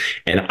Oscar.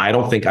 And I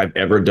don't think I've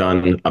ever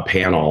done a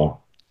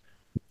panel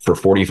for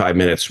 45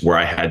 minutes where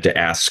I had to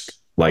ask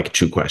like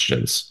 2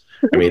 questions.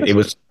 I mean, it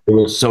was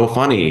so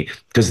funny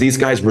because these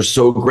guys were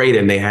so great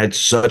and they had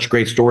such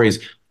great stories.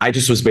 I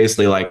just was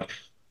basically like,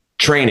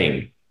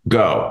 training,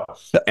 go.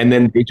 And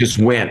then they just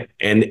went,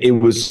 and it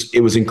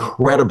was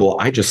incredible.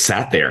 I just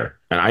sat there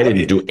and I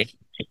didn't do anything.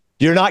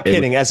 You're not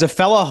kidding. As a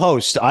fellow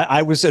host,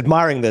 I was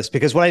admiring this,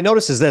 because what I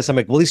noticed is this. I'm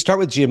like, well, let's start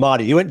with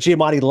Giamatti. You went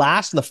Giamatti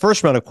last in the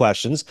first round of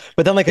questions,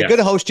 but then like a good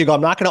host, you go, I'm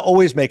not going to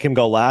always make him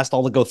go last.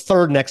 I'll go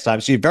third next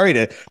time. So you varied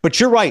it. But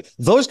you're right.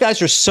 Those guys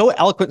are so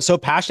eloquent, so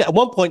passionate. At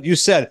one point you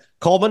said,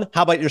 Coleman,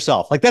 how about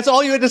yourself? Like, that's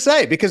all you had to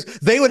say, because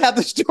they would have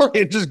the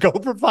story and just go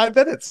for 5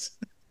 minutes.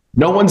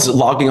 No one's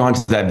logging on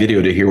to that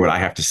video to hear what I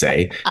have to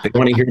say. They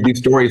want to hear these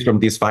stories from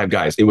these 5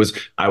 guys.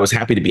 I was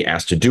happy to be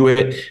asked to do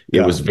it.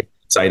 It was very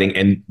exciting.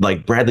 And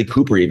like Bradley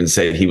Cooper even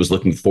said he was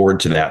looking forward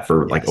to that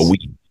for like a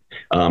week.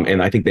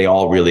 And I think they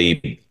all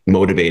really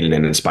motivated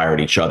and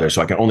inspired each other.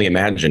 So I can only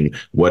imagine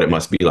what it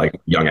must be like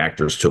young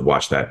actors to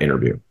watch that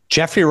interview.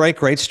 Jeffrey Wright,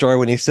 great story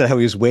when he said how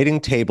he was waiting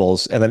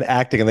tables and then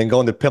acting and then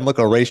going to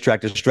Pimlico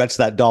racetrack to stretch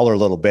that dollar a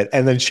little bit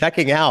and then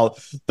checking out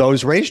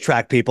those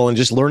racetrack people and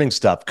just learning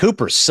stuff.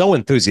 Cooper's so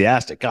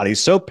enthusiastic. God,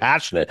 he's so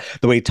passionate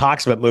the way he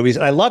talks about movies.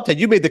 And I loved that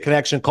you made the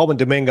connection, Coleman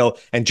Domingo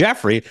and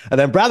Jeffrey. And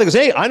then Bradley goes,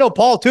 hey, I know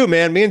Paul too,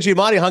 man. Me and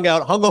Giamatti hung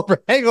out,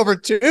 hangover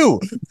too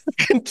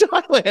in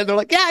Thailand. They're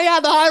like, yeah,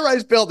 the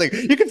high-rise building.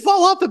 You can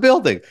fall off the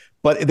building.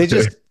 But they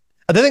just,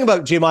 the thing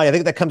about Giamatti, I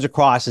think that comes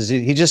across is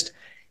he's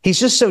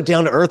just so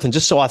down to earth and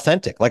just so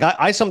authentic. Like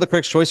I saw the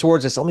Critics' Choice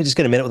Awards. I said, let me just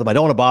get a minute with him. I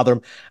don't want to bother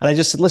him. And I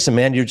just said, listen,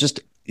 man, you're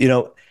just,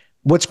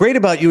 what's great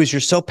about you is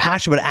you're so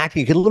passionate about acting.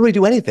 You can literally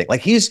do anything.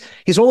 Like he's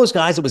one of those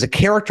guys that was a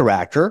character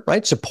actor,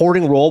 right?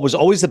 Supporting role was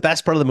always the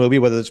best part of the movie,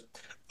 whether it's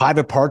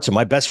Private Parts or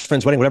My Best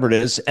Friend's Wedding, whatever it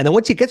is. And then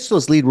once he gets to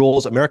those lead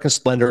roles, American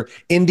Splendor,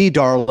 Indie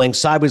Darling,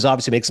 Sideways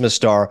obviously makes him a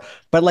star.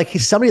 But like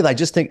he's somebody that I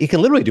just think he can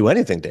literally do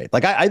anything, Dave.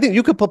 Like I think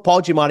you could put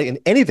Paul Giamatti in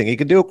anything. He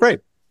could do it great.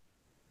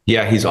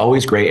 Yeah, he's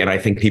always great. And I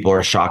think people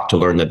are shocked to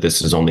learn that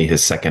this is only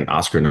his 2nd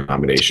Oscar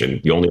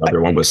nomination. The only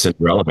other one was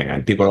Cinderella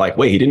Man. People are like,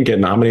 wait, he didn't get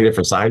nominated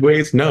for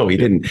Sideways? No, he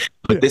didn't.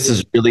 But this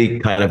is really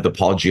kind of the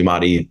Paul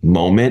Giamatti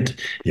moment.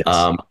 Yes.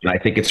 And I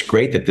think it's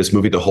great that this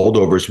movie, The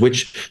Holdovers,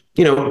 which,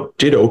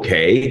 did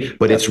okay,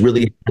 but it's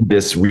really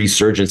this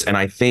resurgence. And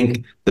I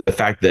think the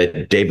fact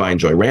that Davine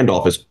Joy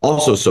Randolph is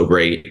also so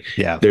great,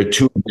 the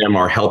 2 of them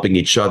are helping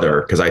each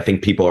other, because I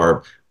think people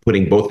are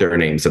putting both their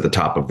names at the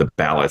top of the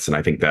ballots. And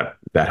I think that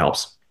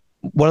helps.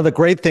 One of the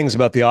great things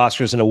about the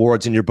Oscars and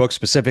awards in your book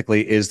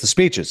specifically is the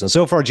speeches. And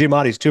so far,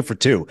 Giamatti's 2 for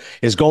 2.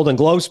 His Golden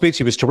Globe speech,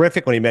 he was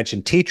terrific when he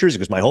mentioned teachers,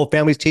 because my whole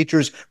family's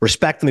teachers,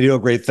 respect them, they do a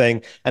great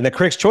thing. And the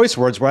Critics' Choice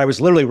Awards, where I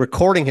was literally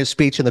recording his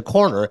speech in the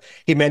corner,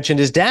 he mentioned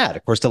his dad,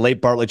 of course, the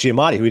late Bartlett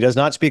Giamatti, who he does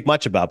not speak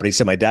much about, but he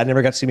said, my dad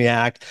never got to see me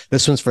act.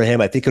 This one's for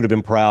him. I think he would have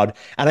been proud.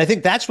 And I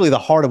think that's really the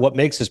heart of what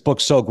makes this book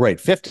so great.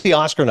 50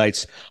 Oscar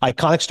nights,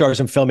 iconic stars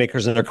and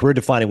filmmakers and their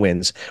career-defining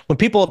wins. When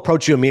people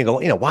approach you and me and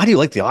go, why do you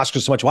like the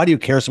Oscars so much? Why do you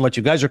care so much?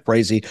 You guys are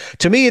crazy.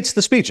 To me, it's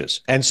the speeches.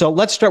 And so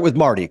let's start with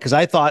Marty, because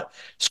I thought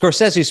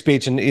Scorsese's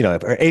speech, and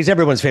he's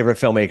everyone's favorite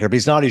filmmaker, but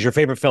he's not, he's your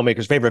favorite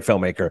filmmaker's favorite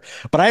filmmaker.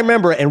 But I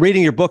remember, and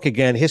reading your book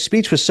again, his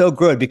speech was so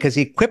good because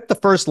he quipped the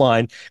first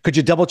line, could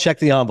you double check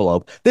the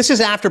envelope? This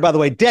is after, by the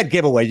way, dead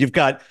giveaway. You've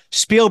got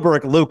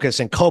Spielberg, Lucas,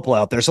 and Coppola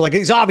out there. So like,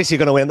 he's obviously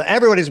going to win.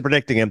 Everybody's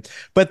predicting him.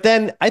 But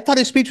then I thought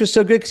his speech was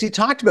so good because he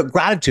talked about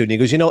gratitude. And he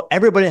goes,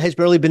 everybody has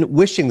barely been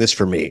wishing this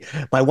for me.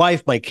 My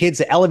wife, my kids,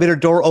 the elevator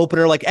door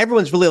opener, like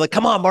everyone's really like,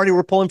 come on, Marty,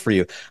 we're pulling for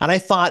you. And I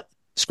thought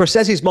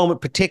Scorsese's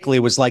moment particularly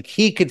was like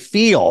he could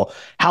feel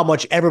how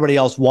much everybody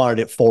else wanted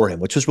it for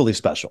him, which was really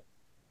special.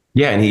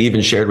 Yeah, and he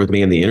even shared with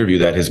me in the interview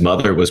that his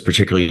mother was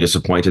particularly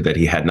disappointed that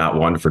he had not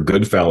won for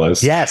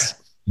Goodfellas. Yes.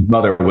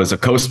 mother was a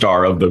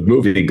co-star of the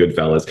movie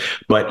Goodfellas.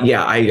 But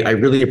yeah, I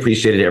really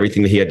appreciated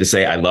everything that he had to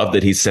say. I love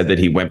that he said that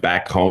he went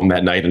back home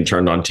that night and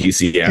turned on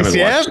TCM and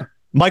watched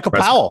Michael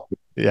Powell.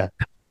 Yeah.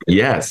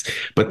 Yes,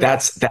 but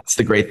that's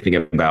the great thing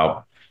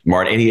about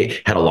Martin. And he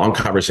had a long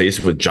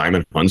conversation with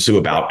Jaimin Hunsu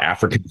about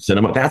African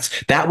cinema.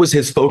 That was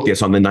his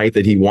focus on the night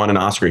that he won an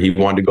Oscar. He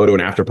wanted to go to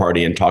an after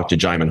party and talk to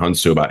Jaimin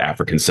Hunsu about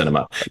African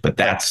cinema. But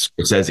that's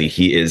Scorsese.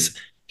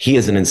 He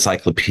is an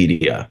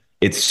encyclopedia.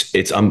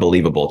 It's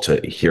unbelievable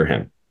to hear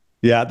him.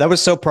 Yeah, that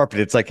was so perfect.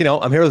 It's like,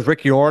 I'm here with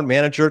Rick Yorn,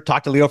 manager,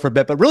 talk to Leo for a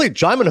bit, but really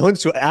Jaimin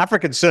Hunsu,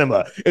 African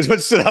cinema is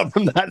what stood out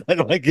from that.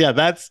 I'm like, yeah,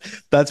 that's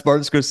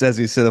Martin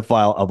Scorsese,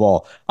 cinephile of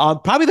all.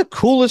 Probably the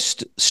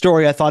coolest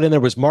story I thought in there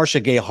was Marcia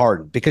Gay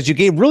Harden, because you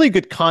gave really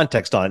good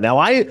context on it. Now,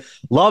 I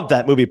love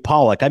that movie,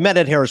 Pollock. I met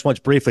Ed Harris once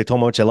briefly, told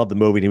him how much I loved the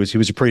movie, and he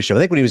was appreciative. I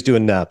think when he was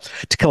doing To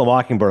Kill a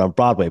Mockingbird on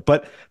Broadway.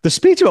 But the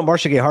speech about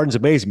Marcia Gay Harden is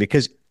amazing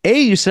because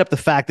you set up the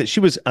fact that she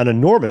was an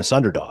enormous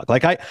underdog.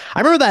 Like I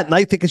remember that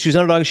night thinking she was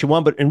an underdog and she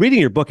won, but in reading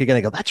your book again, I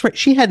go, that's right.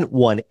 She hadn't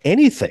won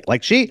anything.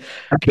 Like Kate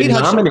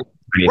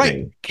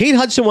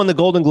Hudson won the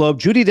Golden Globe,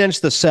 Judi Dench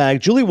the SAG,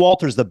 Julie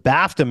Walters the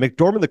BAFTA,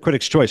 McDormand the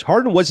Critics' Choice.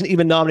 Harden wasn't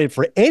even nominated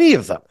for any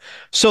of them.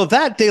 So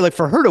that day, like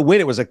for her to win,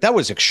 it was like, that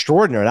was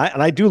extraordinary.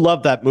 And I do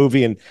love that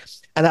movie. And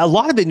a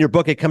lot of it in your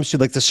book, it comes to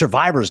like the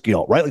survivor's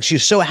guilt, right? Like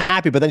she's so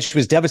happy, but then she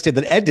was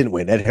devastated that Ed didn't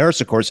win. Ed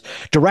Harris, of course,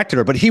 directed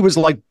her, but he was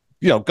like,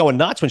 going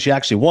nuts when she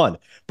actually won.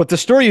 But the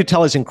story you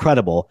tell is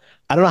incredible.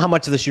 I don't know how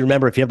much of this you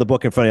remember. If you have the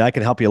book in front of you, I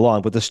can help you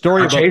along. But the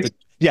story about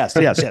yes.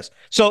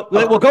 So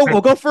we'll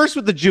go first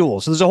with the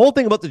jewels. So there's a whole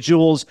thing about the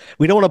jewels.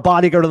 We don't want a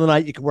bodyguard on the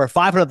night. You can wear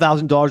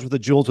 $500,000 worth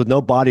of jewels with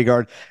no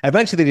bodyguard.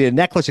 Eventually, they need a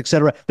necklace,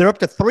 etc. They're up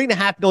to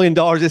 $3.5 million.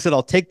 They said,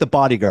 "I'll take the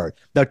bodyguard."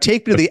 Now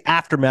take me to the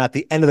aftermath,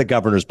 the end of the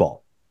governor's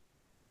ball.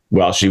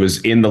 Well, she was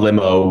in the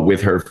limo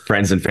with her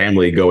friends and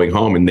family going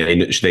home, and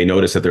they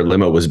noticed that their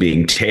limo was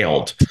being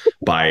tailed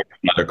by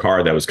another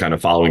car that was kind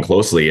of following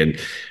closely. And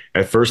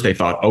at first they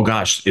thought, oh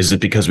gosh, is it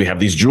because we have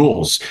these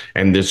jewels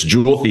and this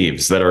jewel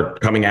thieves that are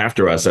coming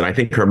after us? And I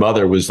think her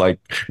mother was like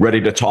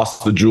ready to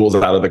toss the jewels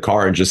out of the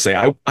car and just say,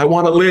 I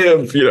want to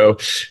live,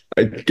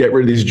 get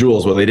rid of these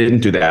jewels. Well, they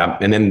didn't do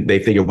that. And then they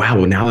figured, wow,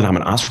 well, now that I'm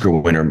an Oscar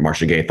winner,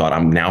 Marcia Gay thought,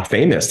 I'm now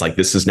famous. Like,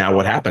 this is now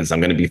what happens. I'm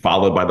going to be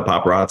followed by the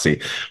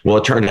paparazzi. Well,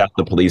 it turned out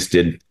the police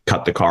did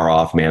cut the car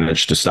off,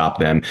 managed to stop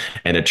them.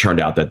 And it turned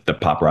out that the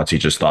paparazzi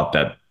just thought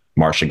that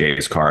Marcia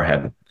Gay's car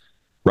had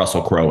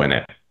Russell Crowe in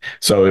it.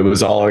 So it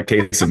was all a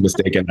case of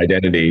mistaken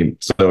identity.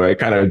 So it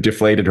kind of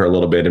deflated her a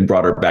little bit and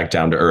brought her back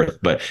down to earth.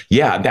 But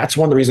yeah, that's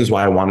one of the reasons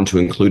why I wanted to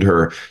include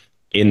her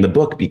in the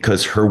book,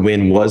 because her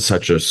win was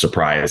such a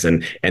surprise.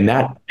 And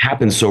that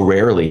happens so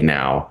rarely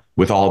now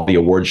with all of the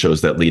award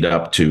shows that lead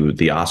up to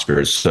the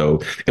Oscars.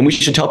 So, and we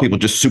should tell people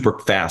just super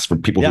fast for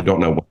people who don't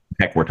know what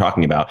the heck we're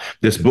talking about.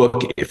 This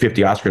book,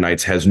 50 Oscar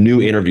Nights, has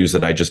new interviews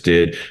that I just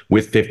did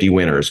with 50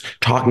 winners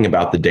talking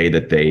about the day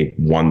that they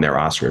won their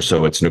Oscars.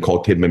 So it's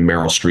Nicole Kidman,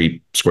 Meryl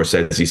Streep,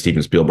 Scorsese,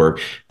 Steven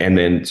Spielberg, and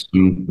then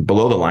some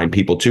below the line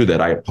people too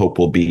that I hope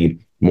will be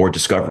more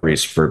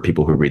discoveries for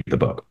people who read the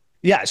book.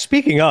 Yeah,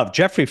 speaking of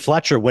Jeffrey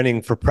Fletcher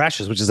winning for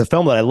Precious, which is a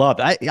film that I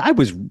loved, I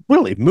was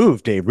really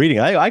moved, Dave,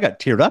 reading. I got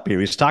teared up here.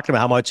 He was talking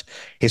about how much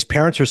his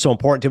parents were so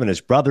important to him and his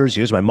brothers.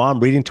 He was my mom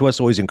reading to us,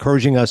 always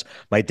encouraging us.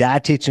 My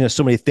dad teaching us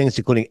so many things,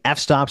 including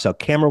f-stops, how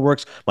camera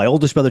works. My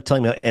oldest brother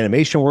telling me how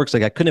animation works.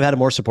 Like, I couldn't have had a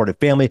more supportive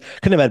family,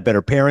 couldn't have had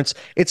better parents.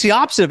 It's the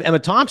opposite of Emma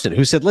Thompson,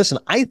 who said, listen,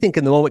 I think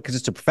in the moment, because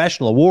it's a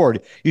professional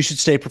award, you should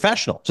stay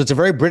professional. So it's a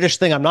very British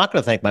thing. I'm not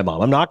going to thank my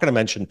mom. I'm not going to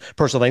mention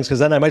personal things because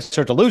then I might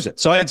start to lose it.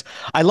 So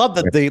I love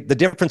that the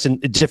difference in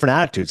different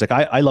attitudes. Like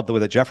I love the way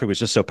that Jeffrey was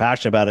just so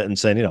passionate about it and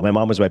saying, my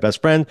mom was my best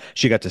friend.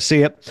 She got to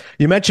see it.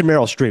 You mentioned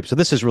Meryl Streep. So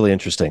this is really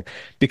interesting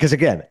because,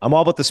 again, I'm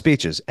all about the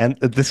speeches. And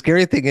the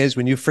scary thing is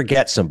when you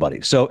forget somebody.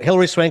 So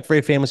Hilary Swank,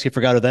 very famously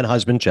forgot her then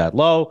husband, Chad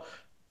Lowe.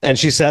 And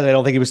she said, I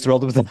don't think he was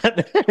thrilled with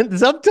that. And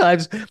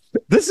sometimes,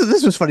 this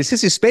was funny.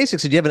 Sissy Spacek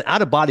said, you have an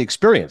out-of-body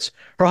experience.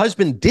 Her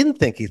husband didn't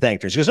think he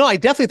thanked her. She goes, no, I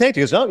definitely thanked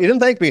you. He goes, no, you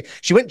didn't thank me.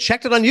 She went and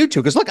checked it on YouTube.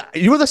 Because look,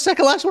 you were the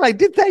second last one. I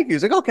did thank you.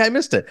 He's like, okay, I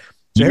missed it.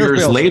 So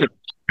years later,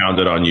 found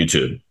it on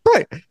YouTube.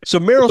 Right. So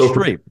Meryl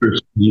Streep.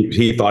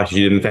 He thought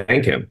she didn't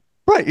thank him.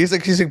 Right. He's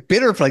like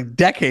bitter for like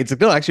decades.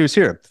 Like, no, actually, he was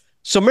here.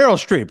 So Meryl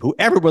Streep, who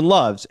everyone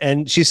loves,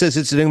 and she says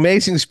it's an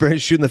amazing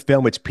experience shooting the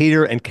film. It's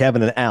Peter and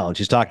Kevin and Alan.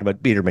 She's talking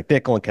about Peter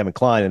McNichol and Kevin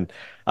Kline and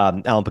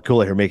Alan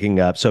Pakula here making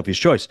Sophie's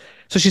Choice.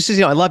 So she says,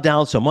 I loved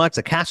Alan so much.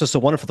 The cast was so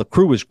wonderful. The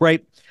crew was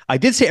great. I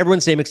did say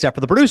everyone's name except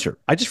for the producer.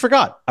 I just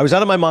forgot. I was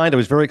out of my mind. I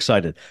was very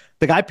excited.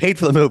 The guy paid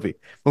for the movie.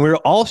 When we were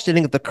all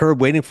standing at the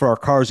curb waiting for our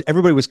cars,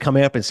 everybody was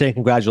coming up and saying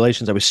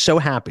congratulations. I was so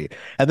happy.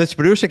 And this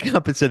producer came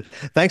up and said,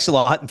 thanks a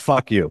lot and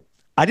fuck you.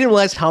 I didn't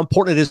realize how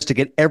important it is to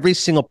get every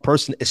single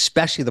person,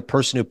 especially the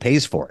person who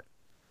pays for it.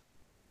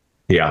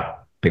 Yeah, I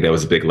think that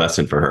was a big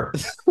lesson for her.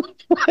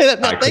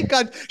 Thank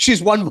God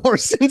she's won more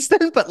since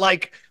then. But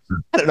like,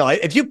 I don't know.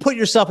 If you put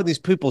yourself in these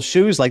people's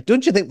shoes, like,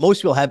 don't you think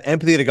most people have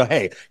empathy to go,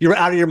 hey, you're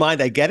out of your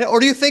mind. I get it. Or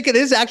do you think it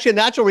is actually a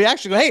natural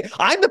reaction? Go, hey,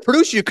 I'm the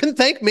producer. You couldn't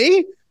thank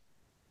me.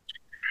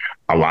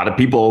 a lot of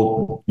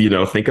people,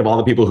 think of all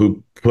the people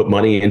who put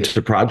money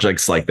into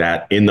projects like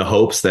that in the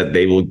hopes that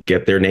they will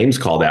get their names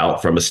called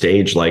out from a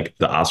stage like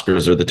the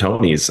Oscars or the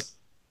Tonys.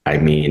 I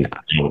mean,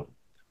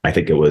 I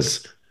think it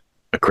was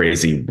a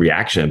crazy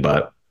reaction,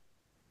 but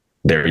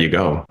there you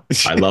go.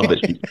 I love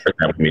that you shared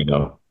that with me,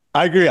 though.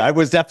 I agree. I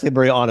was definitely a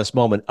very honest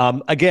moment.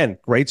 Again,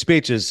 great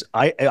speeches.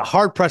 I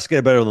hard pressed to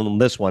get better than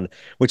this one,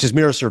 which is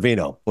Mira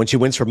Sorvino when she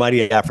wins for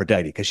Mighty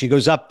Aphrodite, because she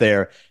goes up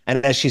there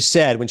and, as she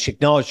said, when she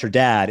acknowledged her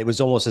dad, it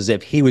was almost as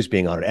if he was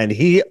being honored, and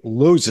he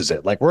loses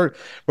it. Like we're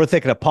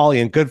thinking of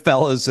Paulie and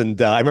Goodfellas, and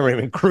I remember him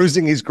in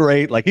Cruising. He's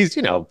great. Like he's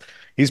Paul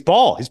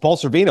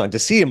Sorvino, and to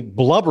see him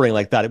blubbering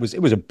like that, it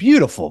was a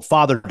beautiful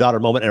father-daughter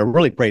moment and a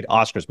really great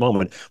Oscars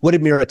moment. What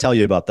did Mira tell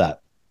you about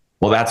that?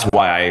 Well, that's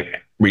why I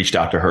reached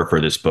out to her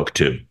for this book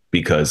too,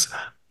 because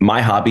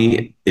my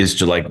hobby is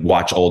to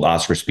watch old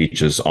Oscar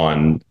speeches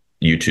on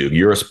YouTube.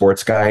 You're a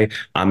sports guy.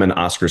 I'm an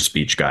Oscar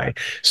speech guy.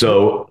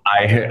 So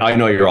I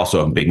know you're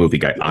also a big movie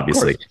guy,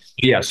 obviously.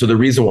 Yeah. So the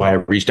reason why I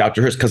reached out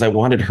to her is because I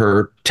wanted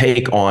her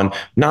take on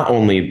not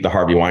only the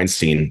Harvey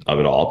Weinstein of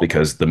it all,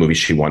 because the movie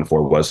she won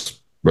for was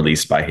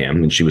released by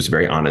him, and she was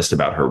very honest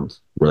about her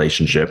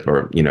relationship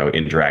or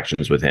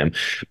interactions with him,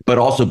 but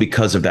also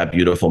because of that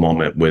beautiful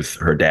moment with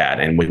her dad.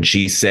 And when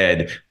she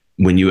said,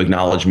 when you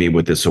acknowledge me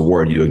with this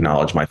award, you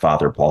acknowledge my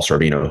father, Paul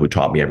Sorvino, who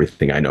taught me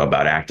everything I know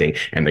about acting.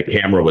 And the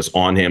camera was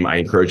on him. I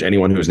encourage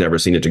anyone who's never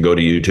seen it to go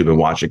to YouTube and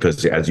watch it,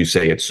 because, as you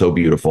say, it's so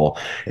beautiful.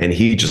 And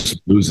he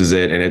just loses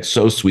it, and it's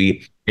so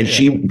sweet. And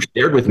she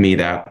shared with me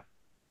that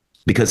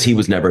because he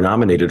was never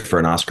nominated for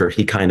an Oscar,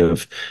 he kind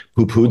of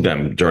poo-pooed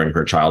them during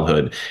her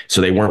childhood. So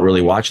they weren't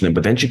really watching them.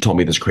 But then she told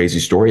me this crazy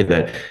story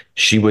that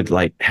he would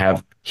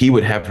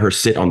have her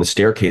sit on the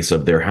staircase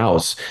of their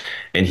house,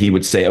 and he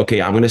would say, okay,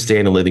 I'm going to stay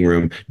in the living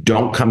room.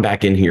 Don't come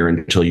back in here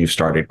until you've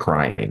started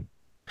crying.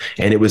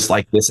 And it was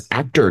like this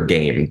actor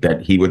game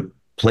that he would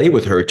play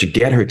with her to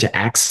get her to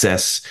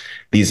access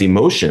these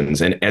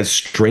emotions. And as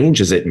strange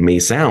as it may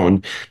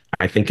sound,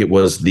 I think it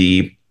was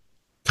the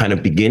kind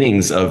of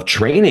beginnings of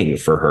training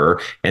for her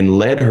and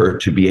led her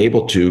to be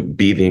able to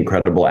be the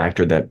incredible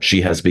actor that she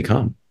has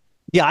become.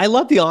 Yeah, I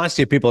love the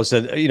honesty of people who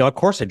said, of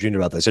course I dreamed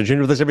about this. I dreamed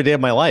about this every day of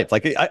my life.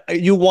 Like,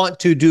 you want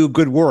to do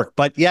good work.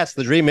 But yes,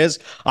 the dream is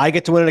I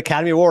get to win an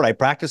Academy Award. I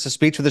practiced a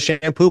speech with a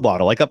shampoo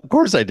bottle. Like, of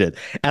course I did.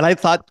 And I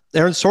thought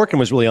Aaron Sorkin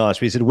was really honest.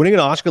 He said, winning an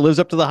Oscar lives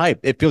up to the hype.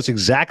 It feels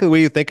exactly the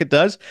way you think it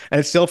does. And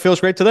it still feels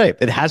great today.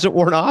 It hasn't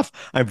worn off.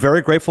 I'm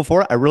very grateful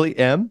for it. I really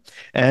am.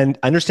 And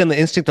I understand the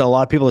instinct of a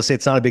lot of people to say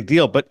it's not a big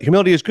deal. But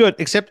humility is good,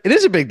 except it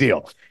is a big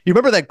deal. You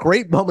remember that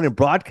great moment in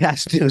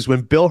broadcast news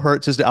when Bill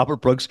Hurt says to Albert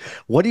Brooks,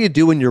 what do you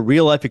do when your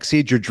real life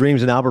exceeds your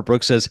dreams? And Albert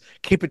Brooks says,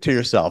 keep it to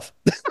yourself.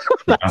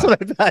 That's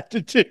what I've had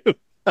to do.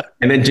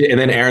 And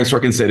then Aaron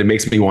Sorkin said, it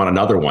makes me want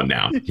another one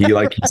now. He's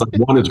like,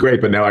 one is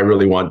great, but now I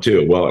really want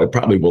two. Well, it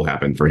probably will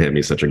happen for him.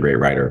 He's such a great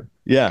writer.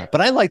 Yeah,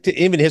 but I like to,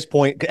 even his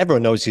point,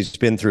 everyone knows he's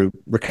been through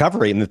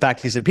recovery. And the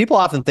fact he said, people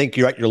often think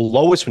you're at your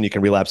lowest when you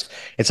can relapse.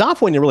 It's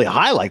often when you're really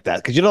high like that,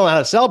 because you don't know how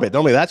to celebrate.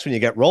 Normally that's when you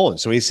get rolling.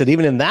 So he said,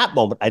 even in that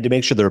moment, I had to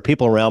make sure there were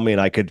people around me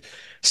and I could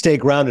stay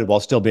grounded while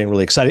still being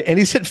really excited. And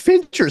he said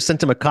Fincher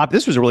sent him a copy.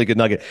 This was a really good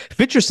nugget.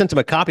 Fincher sent him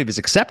a copy of his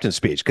acceptance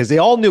speech, because they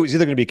all knew it was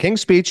either going to be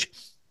King's Speech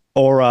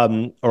or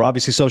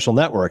obviously Social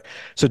Network.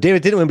 So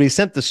David didn't win, but he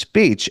sent the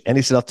speech, and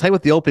he said, I'll tell you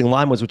what the opening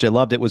line was, which I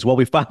loved. It was, well,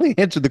 we finally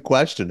answered the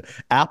question,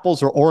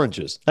 apples or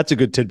oranges. That's a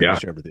good tidbit to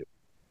share with you.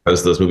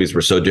 Those movies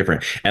were so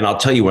different. And I'll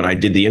tell you, when I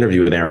did the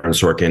interview with Aaron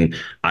Sorkin,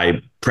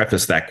 I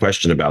prefaced that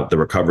question about the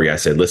recovery. I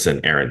said,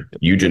 listen, Aaron,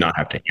 you do not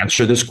have to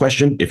answer this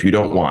question if you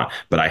don't want,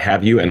 but I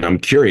have you, and I'm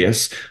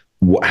curious,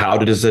 how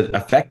does it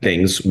affect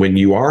things when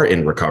you are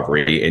in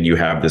recovery and you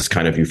have this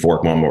kind of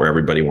euphoric moment where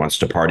everybody wants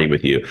to party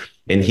with you?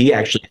 And he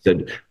actually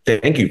said,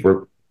 thank you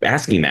for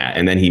asking that.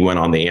 And then he went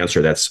on the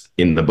answer that's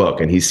in the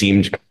book. And he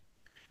seemed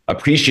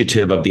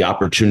appreciative of the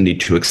opportunity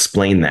to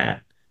explain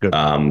that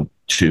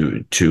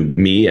to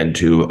me and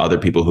to other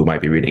people who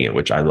might be reading it,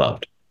 which I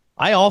loved.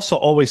 I also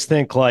always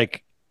think,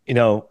 like,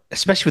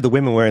 especially with the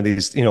women wearing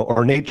these,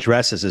 ornate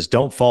dresses, is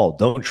don't fall,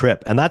 don't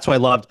trip. And that's why I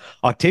loved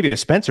Octavia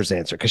Spencer's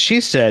answer, because she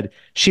said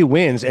she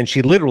wins and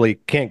she literally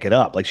can't get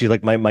up. Like, she's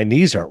like, my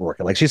knees aren't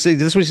working. Like, she said,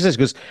 this is what she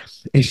says.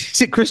 She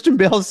said, Christian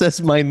Bale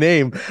says my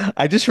name,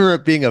 I just heard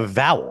it being a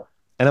vowel.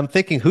 And I'm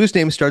thinking, whose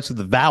name starts with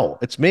the vowel?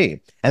 It's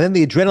me. And then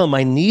the adrenaline,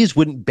 my knees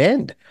wouldn't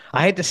bend.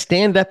 I had to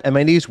stand up and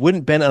my knees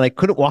wouldn't bend, and I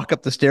couldn't walk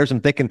up the stairs.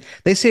 I'm thinking,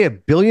 they say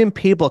 1 billion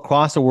people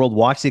across the world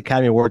watch the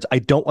Academy Awards. I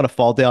don't want to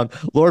fall down.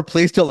 Lord,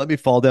 please don't let me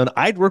fall down.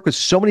 I'd worked with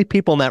so many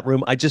people in that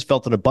room. I just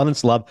felt an abundance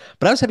of love,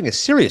 but I was having a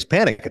serious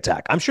panic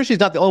attack. I'm sure she's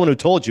not the only one who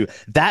told you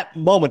that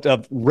moment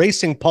of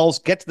racing pulse,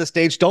 get to the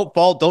stage, don't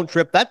fall, don't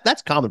trip.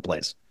 That's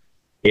commonplace.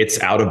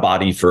 It's out of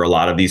body for a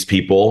lot of these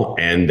people,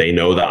 and they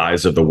know the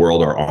eyes of the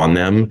world are on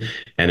them.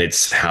 And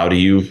it's, how do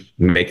you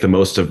make the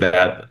most of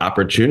that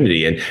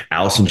opportunity? And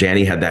Allison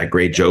Janney had that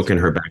great joke in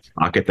her back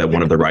pocket that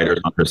one of the writers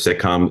on her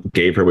sitcom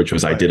gave her, which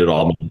was, I did it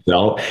all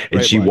myself.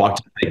 And she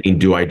walked thinking,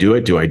 do I do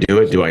it? Do I do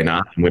it? Do I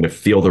not? I'm going to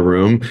feel the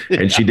room.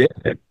 And she did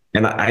it.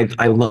 And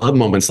I love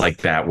moments like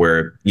that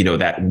where,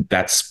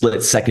 that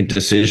split second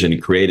decision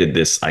created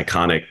this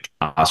iconic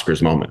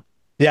Oscars moment.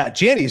 Yeah,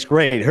 Janney's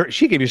great.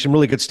 She gave you some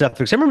really good stuff.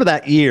 Because I remember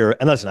that year,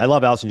 and listen, I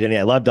love Allison Janney.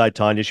 I love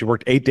Tanya. She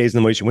worked 8 days in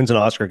the movie. She wins an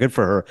Oscar. Good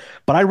for her.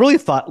 But I really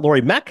thought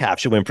Laurie Metcalf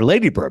should win for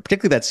Lady Bird,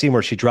 particularly that scene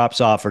where she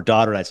drops off her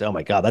daughter. And I said, oh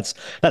my God,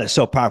 that is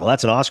so powerful.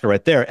 That's an Oscar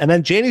right there. And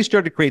then Janney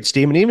started to create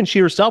steam, and even she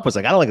herself was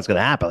like, I don't think it's going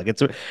to happen. Like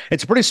it's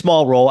a pretty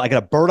small role. I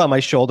got a bird on my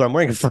shoulder. I'm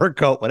wearing a fur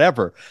coat,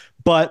 whatever.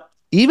 But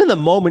even the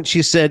moment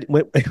she said,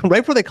 right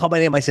before they called my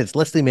name, I said, it's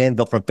Leslie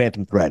Manville from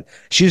Phantom Thread.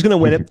 She's going to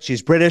win it.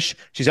 She's British.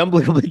 She's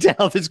unbelievably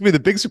talented. It's going to be the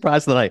big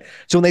surprise of the night.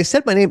 So when they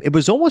said my name, it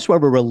was almost a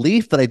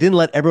relief that I didn't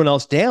let everyone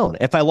else down.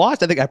 If I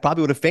lost, I think I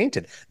probably would have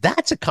fainted.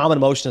 That's a common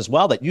emotion as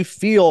well, that you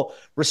feel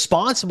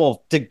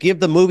responsible to give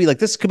the movie, like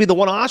this could be the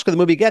one Oscar the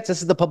movie gets.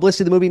 This is the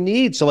publicity the movie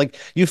needs. So like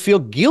you feel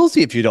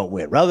guilty if you don't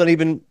win, rather than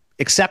even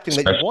accepting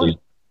that you won.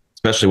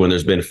 Especially when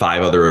there's been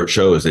 5 other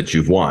shows that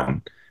you've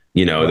won.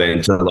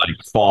 Then to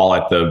like fall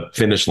at the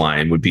finish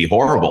line would be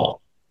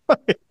horrible.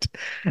 Right.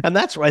 And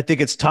that's where I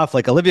think it's tough.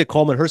 Like Olivia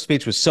Colman, her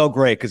speech was so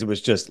great because it was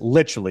just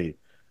literally,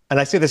 and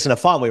I say this in a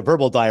fun way,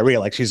 verbal diarrhea.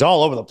 Like she's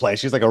all over the place.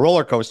 She's like a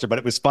roller coaster, but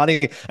it was funny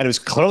and it was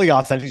clearly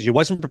authentic. She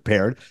wasn't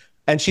prepared.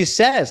 And she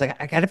says, like,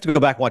 I have to go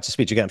back and watch the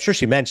speech again. I'm sure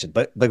she mentioned,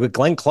 but like with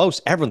Glenn Close,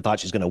 everyone thought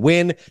she's going to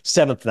win.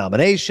 7th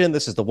nomination.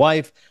 This is the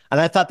wife.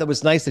 And I thought that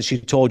was nice that she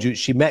told you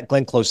she met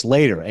Glenn Close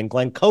later. And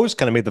Glenn Close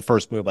kind of made the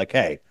first move like,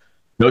 hey,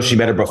 no, she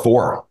met her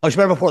before. Oh, she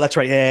met her before. That's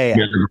right. Yeah.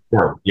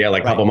 Yeah,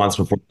 like a couple months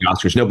before the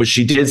Oscars. No, but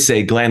she did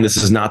say, Glenn, this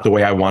is not the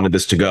way I wanted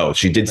this to go.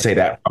 She did say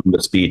that from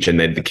the speech, and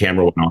then the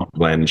camera went off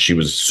Glenn, and she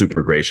was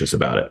super gracious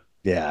about it.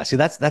 Yeah. See,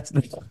 that's like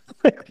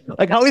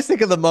I always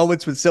think of the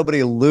moments when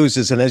somebody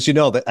loses, and as you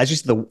know, as you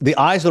said, the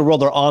eyes of the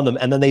world are on them,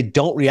 and then they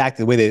don't react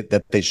the way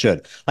that they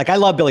should. Like I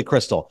love Billy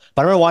Crystal,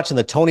 but I remember watching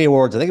the Tony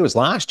Awards. I think it was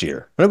last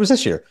year, or it was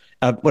this year,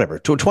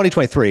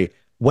 2023,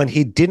 when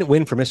he didn't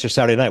win for Mr.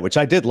 Saturday Night, which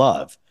I did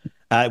love.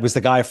 It was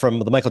the guy from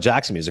the Michael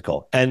Jackson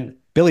musical. And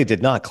Billy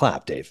did not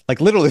clap, Dave.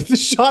 Like literally the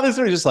shot is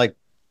just like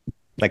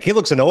he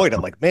looks annoyed. I'm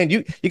like, man,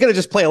 you got to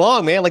just play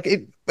along, man. Like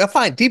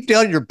fine, deep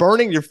down, you're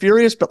burning, you're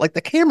furious, but like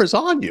the camera's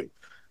on you.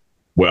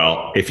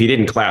 Well, if he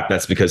didn't clap,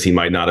 that's because he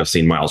might not have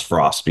seen Miles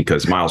Frost,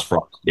 because Miles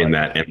Frost in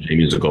that MJ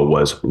musical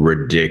was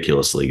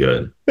ridiculously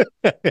good.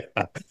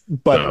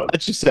 But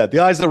as you said, the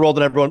eyes of the world,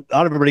 and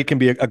not everybody can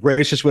be a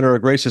gracious winner or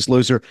a gracious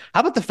loser. How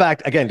about the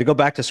fact, again, to go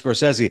back to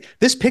Scorsese,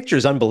 this picture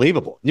is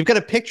unbelievable. You've got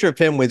a picture of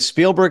him with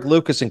Spielberg,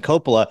 Lucas, and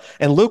Coppola,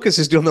 and Lucas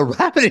is doing the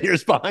rabbit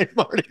ears behind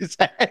Marty's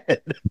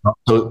head.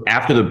 So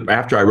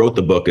after I wrote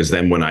the book is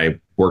then when I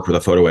worked with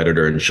a photo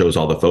editor and shows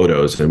all the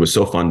photos. And it was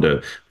so fun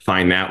to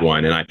find that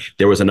one. And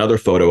there was another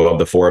photo of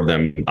the 4 of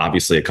them,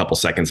 obviously a couple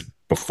seconds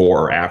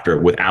before or after,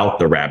 without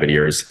the rabbit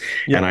ears.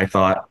 Yeah. And I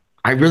thought,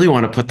 I really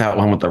want to put that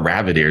one with the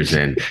rabbit ears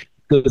in,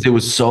 because it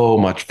was so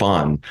much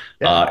fun.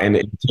 Yeah. And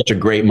it's such a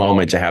great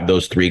moment to have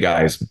those 3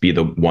 guys be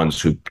the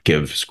ones who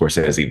give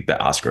Scorsese the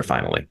Oscar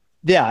finally.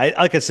 Yeah,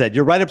 like I said,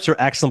 your write-ups are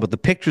excellent, but the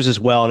pictures as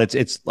well. And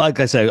it's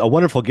like I said, a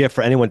wonderful gift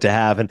for anyone to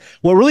have. And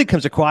what really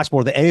comes across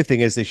more than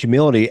anything is the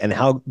humility and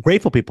how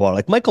grateful people are.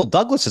 Like Michael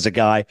Douglas is a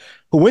guy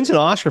who wins an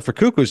Oscar for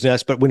Cuckoo's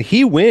Nest, but when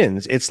he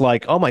wins, it's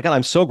like, oh my God,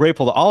 I'm so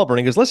grateful to Oliver. And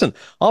he goes, listen,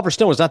 Oliver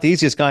Stone was not the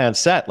easiest guy on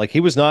set. Like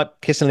he was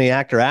not kissing the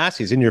actor ass.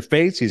 He's in your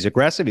face. He's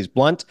aggressive. He's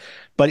blunt.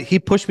 But he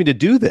pushed me to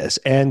do this.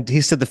 And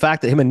he said the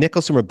fact that him and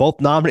Nicholson were both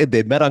nominated,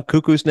 they met on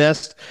Cuckoo's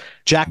Nest.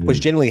 Jack was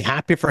genuinely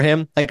happy for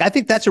him. Like, I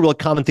think that's a real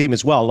common theme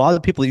as well. A lot of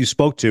the people that you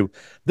spoke to,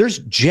 there's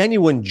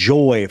genuine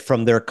joy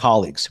from their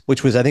colleagues,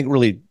 which was, I think,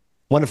 really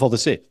wonderful to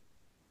see.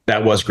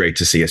 That was great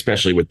to see,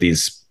 especially with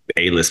these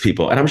A-list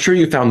people. And I'm sure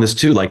you found this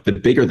too, like the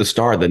bigger the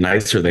star, the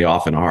nicer they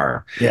often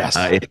are. Yes.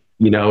 And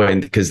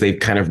because they've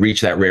kind of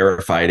reached that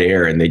rarefied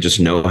air and they just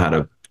know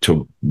how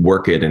to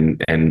work it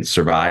and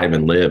survive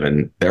and live.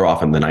 And they're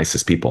often the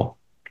nicest people.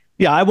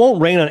 Yeah, I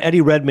won't rain on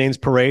Eddie Redmayne's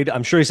parade.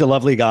 I'm sure he's a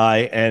lovely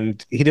guy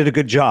and he did a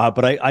good job,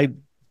 but I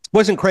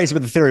wasn't crazy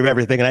with the theory of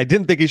everything and I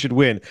didn't think he should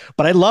win.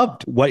 But I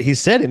loved what he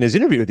said in his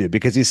interview with you,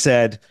 because he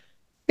said,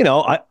 you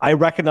know, I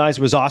recognize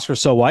it was Oscar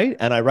So White,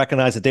 and I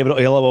recognize that David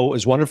Oyelowo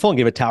was wonderful and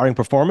gave a towering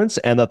performance,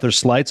 and that there's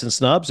slights and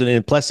snubs and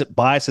implicit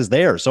biases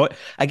there. So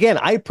again,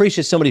 I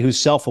appreciate somebody who's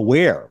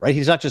self-aware, right?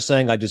 He's not just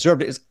saying I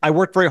deserved it. I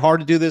worked very hard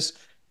to do this.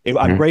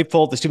 I'm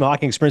grateful for the Stephen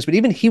Hawking experience, but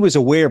even he was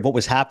aware of what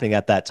was happening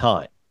at that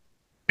time.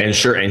 And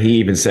sure, and he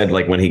even said,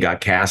 like, when he got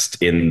cast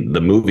in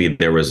the movie,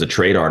 there was a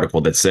trade article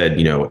that said,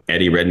 you know,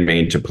 Eddie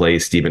Redmayne to play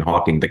Stephen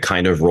Hawking, the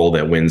kind of role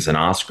that wins an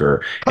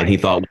Oscar. And he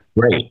thought,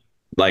 great,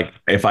 like,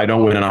 if I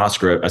don't win an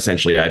Oscar,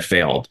 essentially I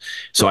failed.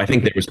 So I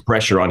think there was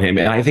pressure on him.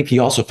 And I think he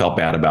also felt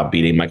bad about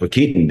beating Michael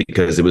Keaton,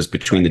 because it was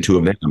between the two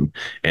of them.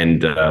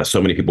 And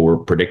so many people were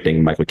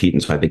predicting Michael Keaton.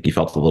 So I think he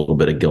felt a little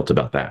bit of guilt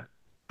about that.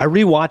 I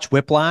rewatched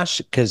Whiplash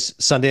because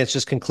Sundance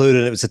just concluded,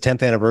 and it was the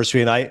 10th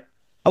anniversary. And I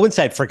wouldn't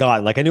say I'd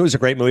forgotten. Like, I knew it was a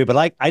great movie,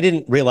 but I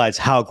didn't realize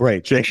how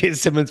great J.K.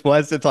 Simmons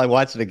was until I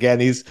watched it again.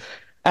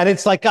 And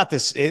it's like got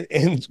this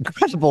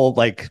incredible,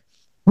 like,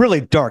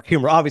 really dark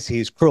humor. Obviously,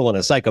 he's cruel and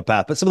a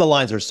psychopath, but some of the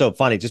lines are so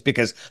funny just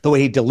because the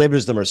way he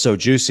delivers them are so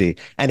juicy.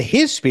 And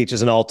his speech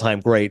is an all-time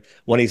great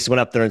when he went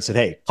up there and said,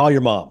 hey, call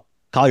your mom,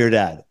 call your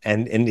dad.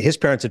 And his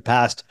parents had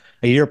passed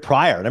a year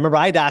prior. And I remember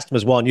I'd asked him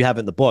as well, and you have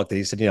it in the book, that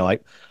he said,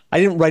 I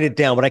didn't write it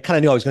down, but I kind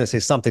of knew I was going to say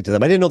something to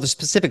them. I didn't know the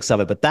specifics of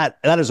it, but that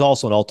is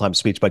also an all-time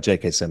speech by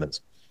J.K.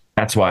 Simmons.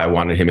 That's why I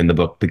wanted him in the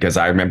book, because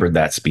I remembered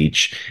that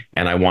speech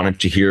and I wanted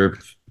to hear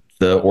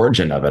the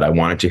origin of it. I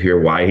wanted to hear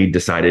why he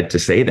decided to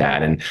say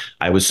that. And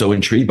I was so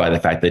intrigued by the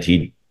fact that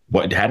he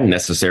hadn't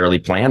necessarily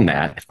planned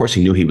that. Of course,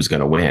 he knew he was going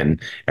to win.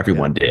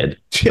 Everyone did.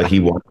 But he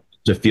wanted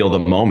to feel the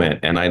moment.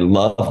 And I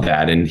love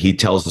that. And he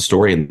tells the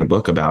story in the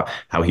book about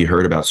how he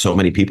heard about so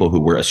many people who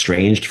were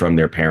estranged from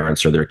their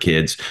parents or their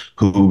kids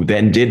who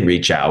then did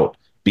reach out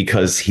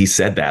because he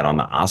said that on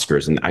the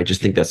Oscars. And I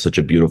just think that's such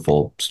a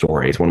beautiful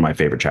story. It's one of my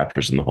favorite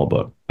chapters in the whole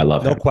book. I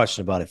love it. No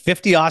question about it.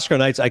 50 Oscar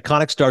nights,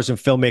 iconic stars and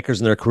filmmakers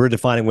and their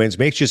career-defining wins.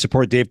 Make sure you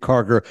support Dave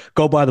Karger.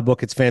 Go buy the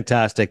book. It's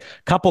fantastic.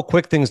 Couple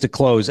quick things to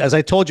close. As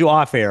I told you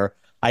off air,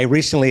 I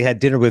recently had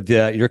dinner with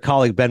your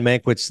colleague, Ben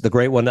Mankiewicz, the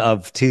great one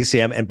of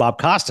TCM, and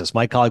Bob Costas,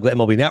 my colleague with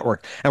MLB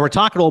Network. And we're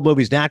talking old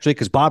movies naturally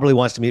because Bob really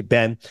wants to meet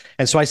Ben.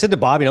 And so I said to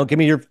Bob, give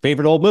me your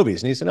favorite old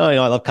movies. And he said, I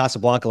love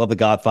Casablanca, I love The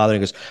Godfather.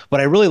 And he goes, what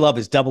I really love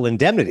is Double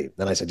Indemnity.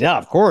 And I said, yeah,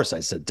 of course.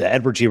 I said,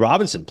 Edward G.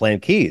 Robinson playing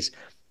keys.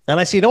 And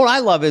I said, what I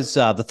love is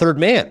The Third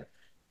Man.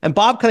 And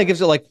Bob kind of gives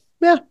it like,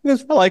 yeah, he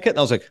goes, I like it. And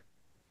I was like,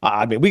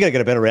 we got to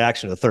get a better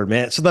reaction to The Third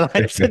Man. So then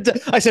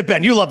I said,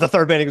 Ben, you love The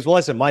Third Man. He goes, well,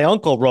 listen, my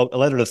uncle wrote A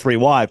Letter to Three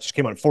Wives, which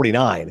came out in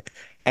 1949.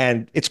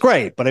 And it's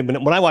great. But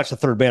when I watch The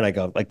Third Man, I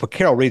go, like, what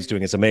Carol Reed's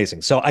doing is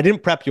amazing. So I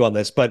didn't prep you on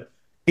this, but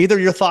either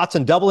your thoughts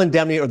on Double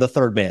Indemnity or The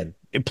Third Man.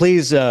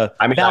 Please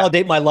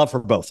validate my love for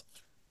both.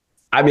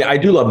 I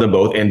do love them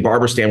both. And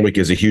Barbara Stanwyck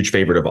is a huge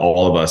favorite of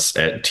all of us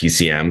at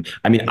TCM.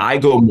 I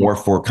go more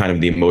for kind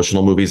of the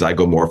emotional movies. I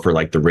go more for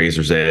like The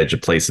Razor's Edge, A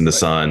Place in the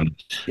Sun,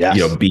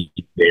 yes. Be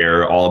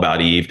There, All About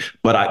Eve.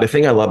 But the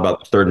thing I love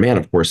about The Third Man,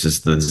 of course,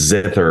 is the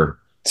zither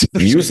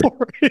music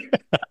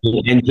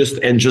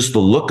and just the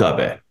look of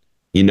it,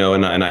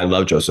 and I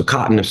love Joseph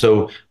Cotten.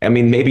 So,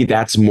 maybe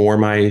that's more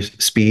my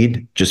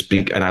speed,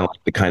 and I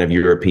like the kind of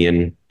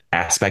European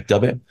aspect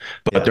of it,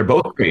 but they're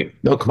both great.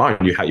 No, come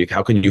on,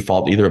 how can you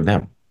fault either of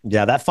them?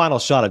 Yeah, that final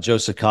shot of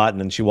Joseph Cotten,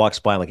 and she walks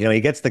by,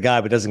 he gets the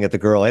guy but doesn't get the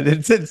girl, and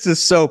it's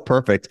just so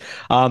perfect.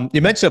 You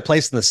mentioned A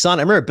Place in the Sun.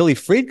 I remember Billy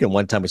Friedkin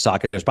one time we saw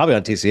it was probably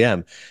on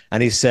TCM,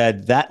 and he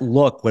said that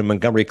look when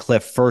Montgomery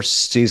Clift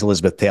first sees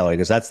Elizabeth Taylor,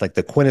 because that's like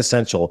the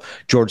quintessential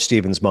George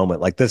Stevens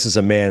moment. Like, this is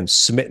a man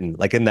smitten,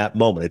 like in that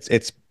moment.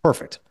 It's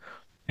perfect.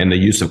 And the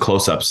use of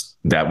close-ups,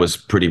 that was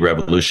pretty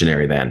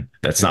revolutionary then.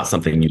 That's not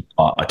something you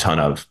saw a ton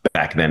of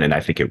back then. And I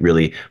think it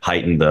really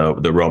heightened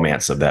the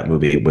romance of that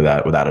movie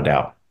without a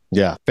doubt.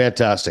 Yeah,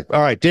 fantastic.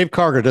 All right, Dave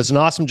Karger does an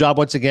awesome job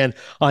once again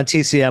on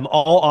TCM.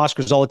 All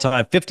Oscars all the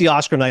time. 50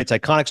 Oscar nights,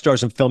 iconic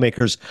stars and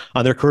filmmakers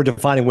on their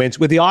career-defining wins.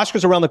 With the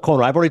Oscars around the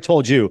corner, I've already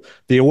told you,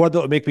 the award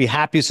that would make me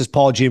happiest is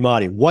Paul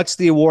Giamatti. What's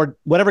the award,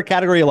 whatever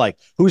category you like?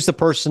 Who's the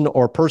person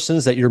or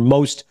persons that you're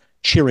most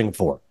cheering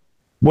for?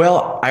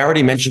 Well, I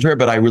already mentioned her,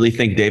 but I really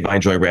think Dave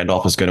Joy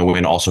Randolph is going to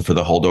win also for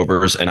The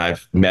Holdovers. And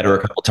I've met her a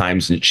couple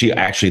times, and she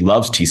actually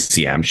loves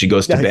TCM. She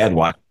goes to bed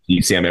watching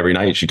TCM every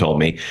night, she told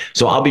me.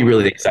 So I'll be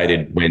really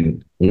excited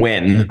when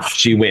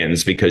she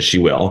wins, because she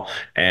will.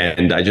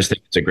 And I just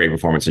think it's a great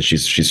performance, and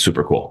she's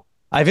super cool.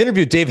 I've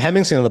interviewed Dave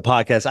Hemmingson on the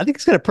podcast. I think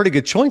he's got a pretty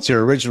good choice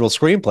here, original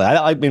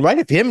screenplay. Right?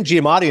 If him,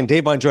 Giamatti, and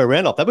Dave Joy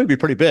Randolph, that would be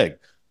pretty big.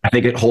 I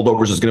think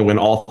Holdovers is going to win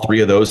all three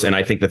of those. And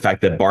I think the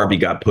fact that Barbie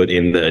got put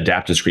in the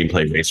adapted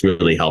screenplay race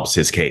really helps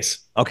his case.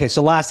 Okay,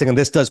 so last thing, and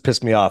this does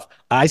piss me off.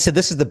 I said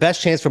this is the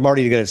best chance for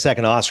Marty to get a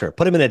second Oscar.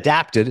 Put him in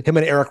adapted, him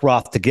and Eric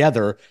Roth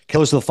together.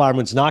 Killers of the Flower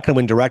Moon's not going to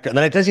win director. And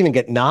then it doesn't even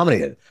get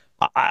nominated.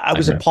 I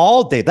was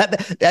appalled, Dave.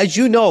 That, as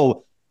you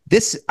know,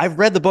 I've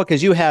read the book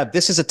as you have.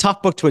 This is a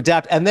tough book to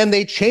adapt. And then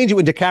they change it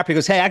when DiCaprio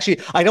goes, hey, actually,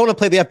 I don't want to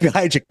play the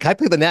FBI agent. Can I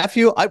play the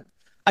nephew?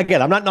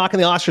 Again, I'm not knocking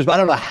the Oscars, but I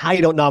don't know how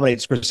you don't nominate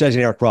Scorsese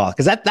and Eric Roth,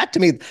 because that to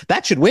me,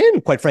 that should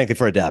win, quite frankly,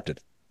 for adapted.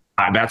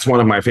 That's one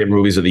of my favorite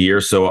movies of the year.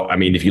 So,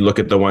 if you look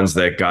at the ones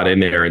that got in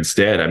there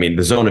instead,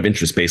 The Zone of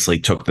Interest basically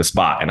took the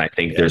spot. And I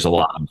think there's a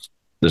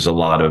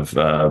lot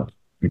of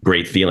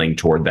great feeling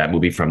toward that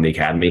movie from the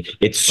Academy.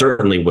 It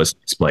certainly was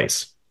its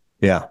place.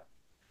 Yeah.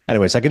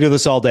 Anyways, I could do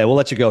this all day. We'll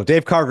let you go.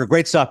 Dave Karger,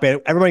 great stuff, man.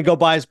 Everybody go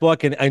buy his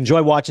book, and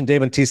enjoy watching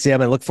Dave on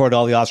TCM, and look forward to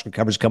all the Oscar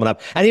coverage coming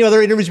up. Any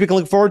other interviews we can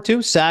look forward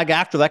to? SAG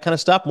after, that kind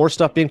of stuff? More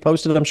stuff being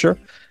posted, I'm sure.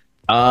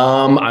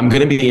 I'm going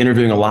to be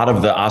interviewing a lot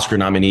of the Oscar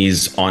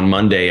nominees on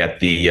Monday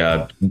at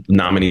the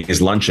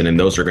nominees luncheon, and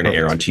those are going to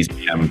air on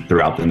TCM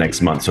throughout the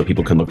next month, so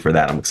people can look for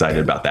that. I'm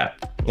excited about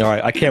that. All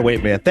right, I can't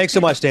wait, man. Thanks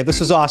so much, Dave.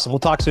 This is awesome. We'll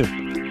talk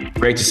soon.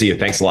 Great to see you.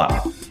 Thanks a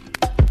lot.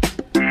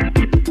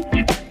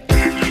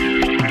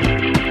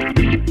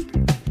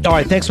 All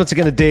right, thanks once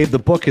again to Dave. The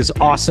book is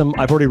awesome.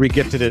 I've already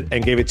regifted it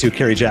and gave it to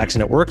Carrie Jackson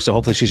at work, so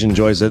hopefully she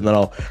enjoys it, and then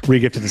I'll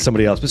regift it to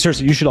somebody else. But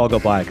seriously, you should all go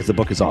buy it, because the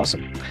book is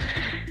awesome.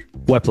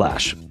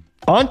 Whiplash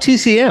on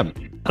TCM.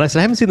 And I said,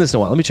 I haven't seen this in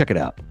a while. Let me check it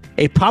out.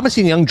 A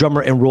promising young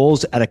drummer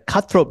enrolls at a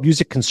cutthroat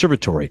music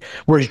conservatory,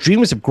 where his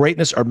dreams of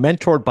greatness are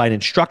mentored by an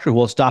instructor who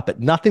will stop at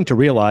nothing to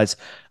realize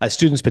a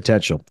student's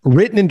potential.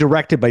 Written and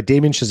directed by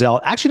Damien Chazelle.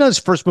 Actually, not his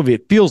first movie.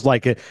 It feels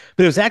like it,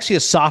 but it was actually a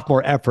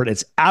sophomore effort.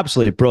 It's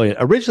absolutely brilliant.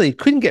 Originally, he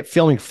couldn't get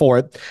filming for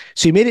it,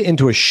 so he made it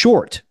into a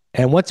short.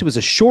 And once it was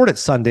a short at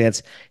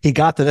Sundance, he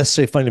got the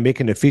necessary funding to make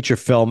it into a feature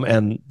film,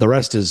 and the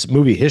rest is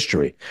movie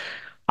history.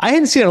 I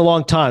hadn't seen it in a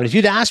long time. If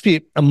you'd asked me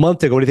a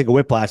month ago, what do you think of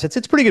Whiplash? It's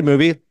a pretty good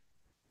movie.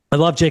 I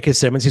love J.K.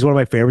 Simmons. He's one of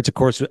my favorites, of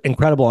course,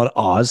 incredible on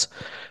Oz,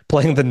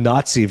 playing the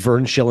Nazi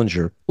Vern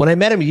Schillinger. When I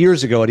met him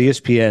years ago at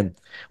ESPN,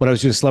 when I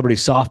was doing celebrity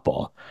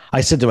softball,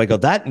 I said to him, I go,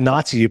 that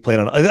Nazi you played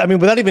on, I mean,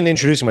 without even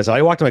introducing myself,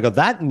 I walked to him, I go,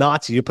 that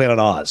Nazi you played on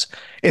Oz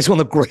is one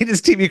of the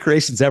greatest TV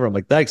creations ever. I'm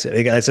like, thanks.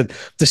 And I said,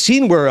 the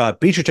scene where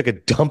Beecher took a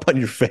dump on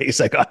your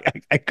face, I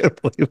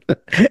couldn't believe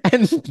it.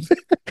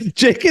 And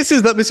J.K.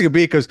 says not missing a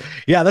beat because,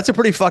 yeah, that's a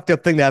pretty fucked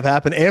up thing to have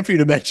happen and for you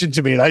to mention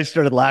to me. And I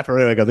started laughing.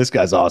 I go, this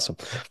guy's awesome.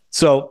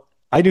 So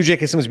I knew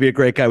J.K. Simmons would be a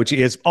great guy, which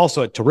he is.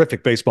 Also a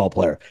terrific baseball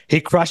player. He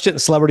crushed it in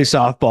celebrity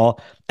softball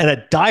and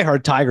a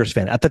diehard Tigers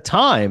fan. At the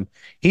time,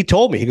 he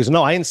told me, he goes,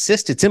 no, I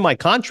insist it's in my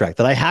contract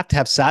that I have to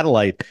have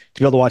satellite to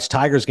be able to watch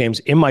Tigers games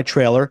in my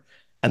trailer.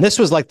 And this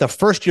was like the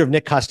first year of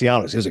Nick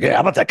Castellanos. He was like, hey,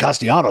 how about that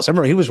Castellanos? I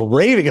remember he was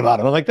raving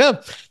about him. I'm like,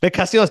 yeah, Nick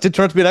Castellanos did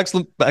turn out to be an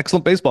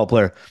excellent baseball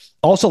player.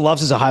 Also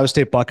loves his Ohio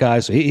State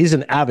Buckeyes. So he's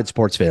an avid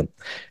sports fan.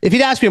 If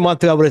you'd asked me a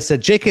month ago, I would have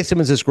said J.K.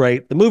 Simmons is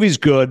great. The movie's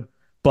good,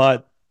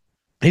 but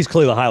he's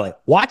clearly the highlight.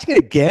 Watching it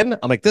again,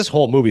 I'm like, this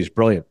whole movie is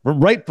brilliant.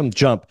 Right from the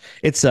jump,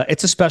 it's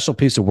a special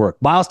piece of work.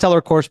 Miles Teller,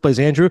 of course, plays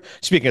Andrew.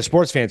 Speaking of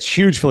sports fans,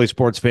 huge Philly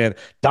sports fan,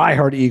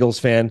 diehard Eagles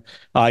fan.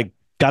 I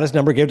got his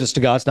number, gave it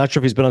to Stugatz. Not sure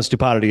if he's been on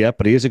Stupidity yet,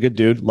 but he is a good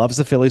dude. Loves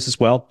the Phillies as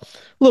well. A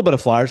little bit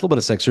of Flyers, a little bit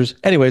of Sixers.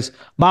 Anyways,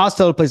 Miles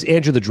Teller plays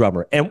Andrew the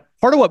drummer. And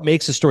part of what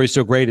makes the story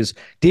so great is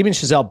Damien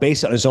Chazelle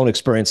based it on his own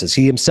experiences.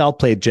 He himself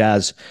played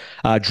jazz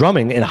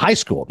drumming in high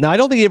school. Now, I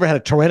don't think he ever had a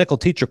tyrannical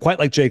teacher quite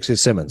like J.K.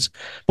 Simmons.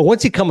 But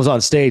once he comes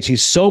on stage,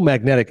 he's so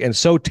magnetic and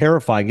so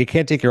terrifying, you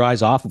can't take your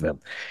eyes off of him.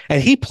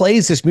 And he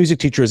plays this music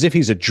teacher as if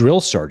he's a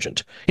drill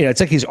sergeant. You know, it's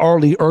like he's R.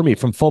 Lee Ermey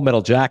from Full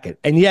Metal Jacket.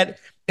 And yet,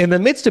 in the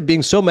midst of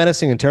being so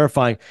menacing and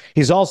terrifying,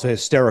 he's also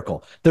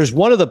hysterical. There's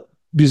one of the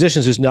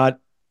musicians who's not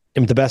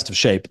in the best of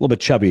shape, a little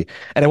bit chubby.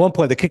 And at one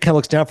point, the kid kind of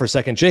looks down for a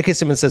second. J.K.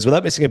 Simmons says,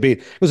 without missing a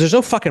beat, he goes, there's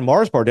no fucking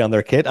Mars bar down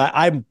there, kid.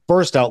 I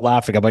burst out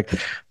laughing. I'm like,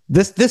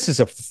 this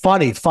is a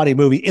funny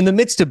movie in the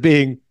midst of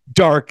being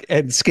dark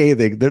and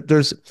scathing.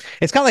 It's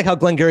kind of like how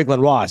Glenn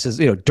Ross is,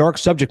 dark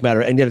subject matter,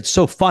 and yet it's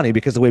so funny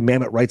because of the way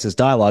Mamet writes his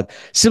dialogue.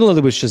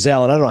 Similarly with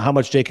Chazelle, and I don't know how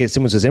much J.K.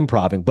 Simmons is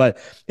improvising, but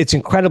it's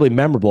incredibly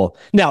memorable.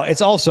 Now,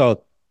 it's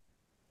also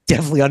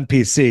definitely on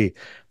PC.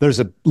 There's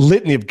a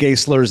litany of gay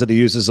slurs that he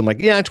uses. I'm like,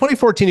 yeah, in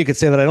 2014 you could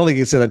say that. I don't think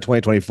you can say that in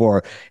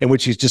 2024, in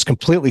which he's just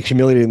completely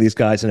humiliating these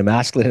guys and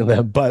emasculating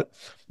them. But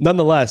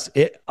nonetheless,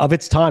 of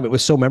its time, it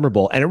was so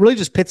memorable. And it really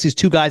just pits these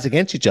two guys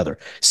against each other.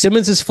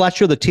 Simmons is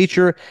Fletcher, the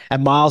teacher,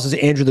 and Miles is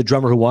Andrew, the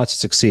drummer who wants to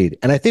succeed.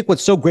 And I think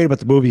what's so great about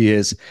the movie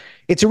is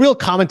it's a real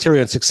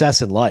commentary on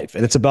success in life.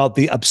 And it's about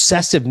the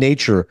obsessive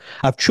nature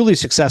of truly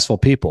successful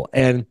people.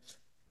 And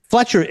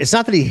Fletcher, it's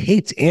not that he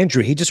hates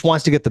Andrew. He just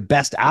wants to get the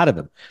best out of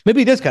him.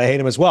 Maybe he does kind of hate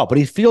him as well, but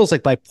he feels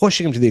like by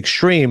pushing him to the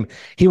extreme,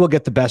 he will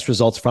get the best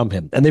results from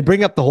him. And they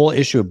bring up the whole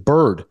issue of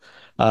Bird.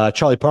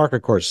 Charlie Parker,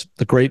 of course,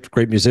 the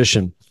great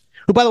musician,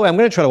 who, by the way, I'm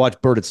going to try to watch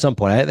Bird at some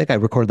point. I think I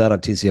recorded that on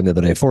TCM the other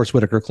day. Forrest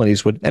Whitaker, Clint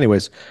Eastwood.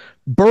 Anyways,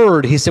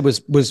 Bird, he said,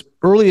 was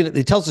early.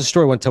 He tells the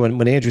story one time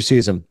when Andrew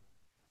sees him,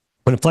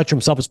 when Fletcher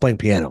himself was playing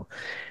piano.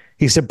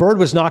 He said, Bird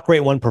was not great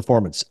in one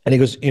performance. And he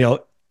goes,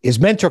 his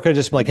mentor could have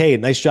just been like, hey,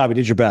 nice job, you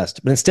did your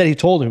best. But instead, he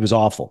told him he was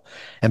awful.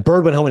 And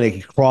Bird went home and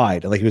he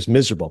cried, like he was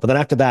miserable. But then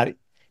after that,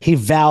 he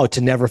vowed to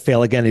never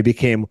fail again. He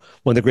became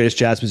one of the greatest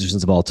jazz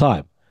musicians of all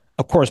time.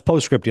 Of course,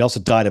 postscript, he also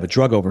died of a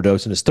drug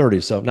overdose in his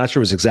 30s, so I'm not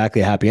sure it was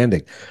exactly a happy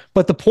ending.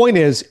 But the point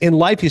is, in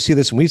life, you see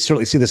this, and we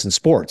certainly see this in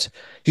sports.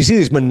 You see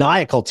these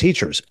maniacal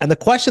teachers. And the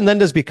question then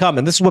does become,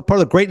 and this is what part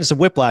of the greatness of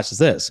Whiplash is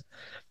this,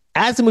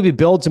 as the movie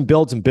builds and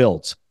builds and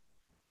builds,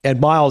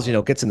 and Miles,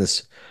 gets in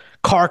this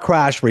car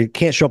crash where he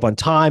can't show up on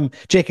time.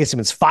 J.K.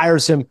 Simmons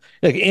fires him.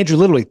 Like Andrew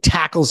literally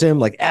tackles him,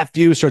 like F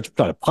you, starts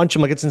trying to punch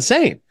him, like it's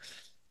insane.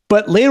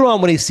 But later on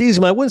when he sees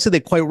him, I wouldn't say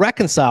they quite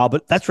reconcile,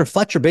 but that's where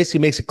Fletcher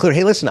basically makes it clear,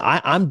 hey, listen,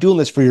 I'm doing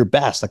this for your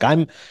best.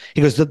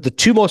 He goes, the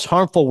two most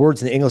harmful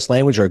words in the English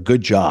language are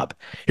good job.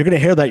 You're going to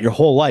hear that your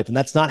whole life, and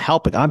that's not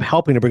helping. I'm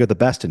helping to bring out the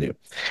best in you.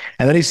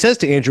 And then he says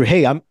to Andrew,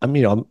 hey, I'm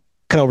kind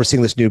of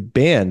overseeing this new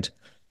band.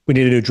 We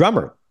need a new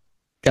drummer.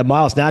 And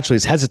Miles naturally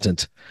is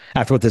hesitant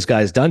after what this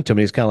guy has done to him.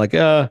 He's kind of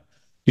like,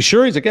 you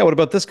sure? He's like, yeah, what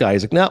about this guy?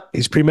 He's like, no,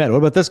 he's pre-med. What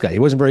about this guy? He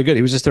wasn't very good.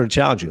 He was just there to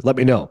challenge you. Let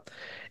me know.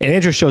 And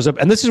Andrew shows up.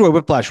 And this is where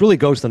Whiplash really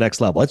goes to the next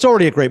level. It's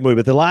already a great movie,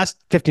 but the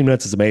last 15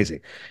 minutes is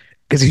amazing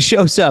because he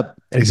shows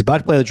up and he's about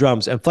to play the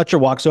drums. And Fletcher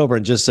walks over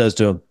and just says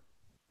to him,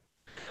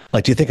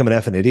 like, do you think I'm an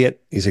effing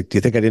idiot? He's like, do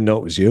you think I didn't know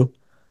it was you?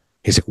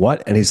 He's like,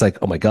 what? And he's like,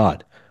 oh my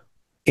God.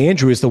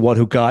 Andrew is the one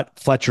who got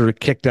Fletcher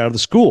kicked out of the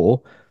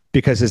school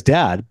because his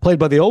dad, played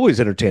by the always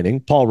entertaining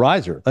Paul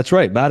Reiser, that's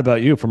right, Mad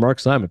About You from Mark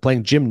Simon,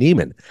 playing Jim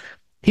Neiman.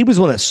 He was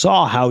the one that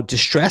saw how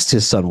distressed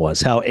his son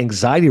was, how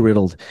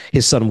anxiety-riddled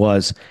his son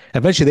was.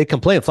 Eventually, they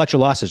complained. Fletcher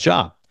lost his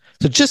job.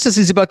 So just as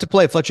he's about to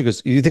play, Fletcher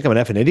goes, you think I'm an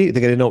effing idiot? You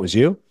think I didn't know it was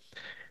you?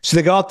 So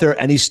they go out there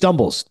and he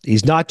stumbles.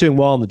 He's not doing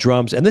well on the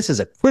drums. And this is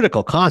a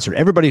critical concert.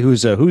 Everybody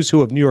who's a who's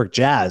who of New York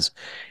jazz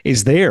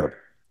is there.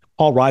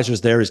 Paul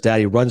Reiser's there, his dad.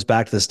 He runs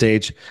back to the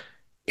stage.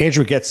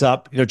 Andrew gets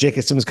up.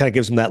 J.K. Simmons kind of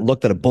gives him that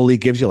look that a bully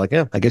gives you, like,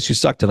 yeah, I guess you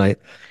suck tonight.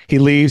 He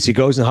leaves. He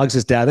goes and hugs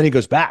his dad. Then he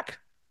goes back.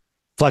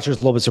 Fletcher's a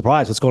little bit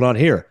surprised. What's going on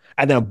here?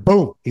 And then,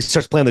 boom, he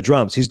starts playing the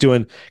drums. He's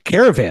doing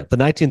Caravan, the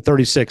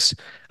 1936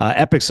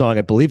 epic song,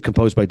 I believe,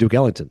 composed by Duke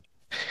Ellington.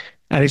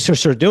 And he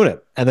starts doing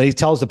it. And then he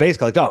tells the bass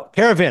guy, like, oh,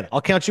 Caravan,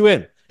 I'll count you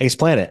in. And he's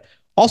playing it.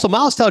 Also,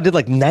 Miles Teller did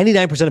like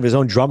 99% of his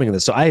own drumming in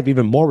this, so I have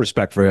even more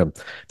respect for him.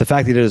 The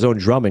fact that he did his own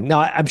drumming.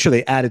 Now, I'm sure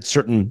they added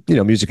certain,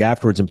 music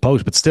afterwards in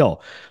post, but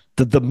still,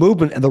 the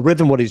movement and the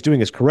rhythm, what he's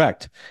doing is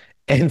correct.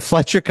 And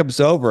Fletcher comes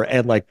over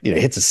and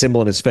hits a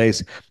cymbal in his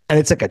face. And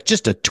it's like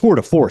just a tour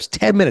de force.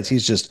 10 minutes,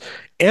 he's just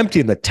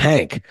emptying the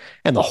tank.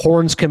 And the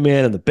horns come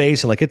in and the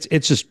bass. And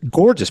it's just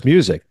gorgeous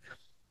music.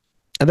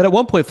 And then at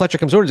one point, Fletcher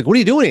comes over and he's like, what are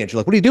you doing, Andrew?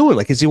 What are you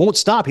doing? He won't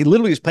stop. He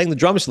literally is playing the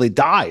drums until he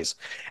dies.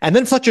 And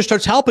then Fletcher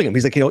starts helping him.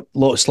 He's like,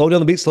 slow down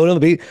the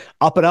beat,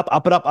 up it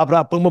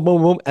up, boom, boom,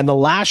 boom, boom. And the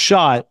last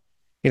shot,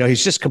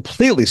 he's just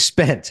completely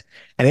spent.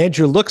 And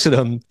Andrew looks at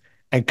him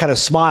and kind of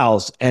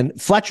smiles. And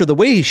Fletcher, the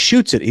way he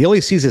shoots it, he only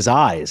sees his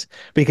eyes,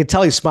 but you can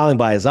tell he's smiling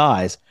by his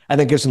eyes, and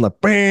then gives him the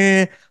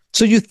bah.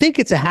 So you think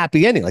it's a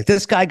happy ending.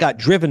 This guy got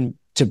driven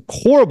to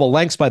horrible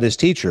lengths by this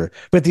teacher,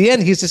 but at the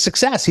end, he's a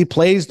success. He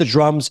plays the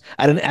drums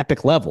at an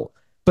epic level.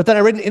 But then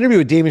I read an interview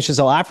with Damien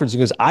Chazelle afterwards, and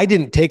he goes, I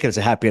didn't take it as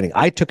a happy ending.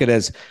 I took it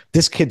as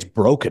this kid's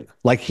broken.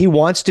 He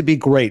wants to be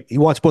great. He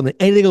wants more than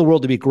anything in the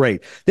world to be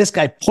great. This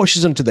guy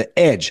pushes him to the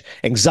edge,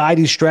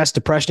 anxiety, stress,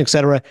 depression,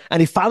 etc.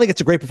 And he finally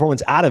gets a great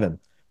performance out of him.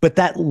 But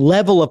that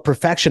level of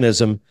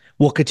perfectionism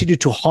will continue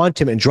to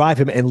haunt him and drive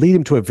him and lead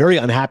him to a very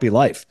unhappy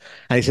life.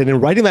 And he said, in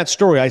writing that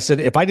story, I said,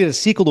 if I did a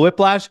sequel to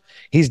Whiplash,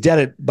 he's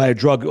dead by a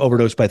drug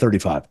overdose by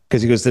 35.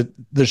 Because he goes,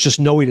 there's just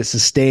no way to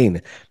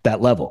sustain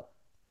that level.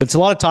 It's a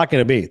lot of talking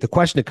to me. The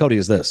question to Cody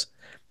is this.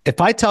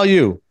 If I tell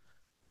you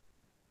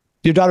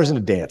your daughter's in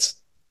a dance,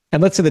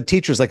 and let's say the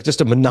teacher's just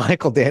a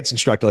maniacal dance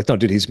instructor, no,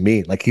 dude, he's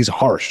mean. He's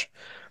harsh.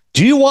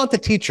 Do you want the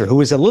teacher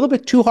who is a little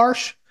bit too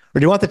harsh? Or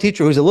do you want the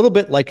teacher who's a little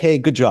bit hey,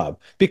 good job?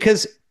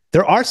 Because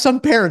there are some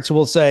parents who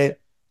will say,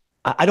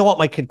 I don't want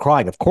my kid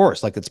crying, of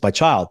course, it's my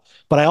child,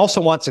 but I also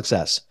want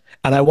success.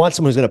 And I want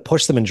someone who's going to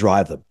push them and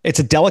drive them. It's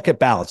a delicate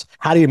balance.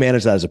 How do you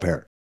manage that as a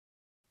parent?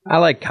 I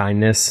like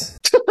kindness.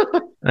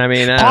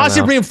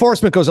 Positive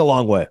reinforcement goes a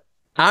long way.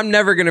 I'm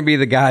never going to be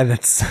the guy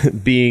that's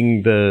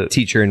being the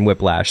teacher in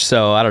Whiplash.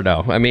 So I don't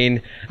know.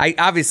 I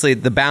obviously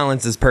the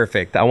balance is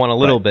perfect. I want a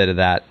little bit of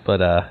that, but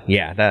I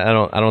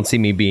don't see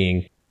me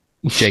being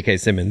J.K.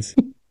 Simmons.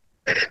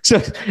 So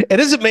it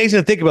is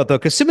amazing to think about, though,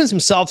 because Simmons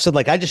himself said,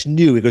 I just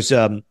knew. He goes,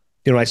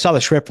 I saw the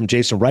script from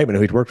Jason Reitman,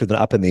 who he'd worked with in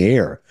Up in the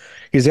Air.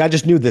 He's like, I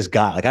just knew this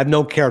guy. I've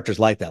known characters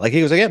like that.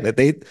 He goes, again,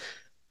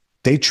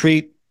 they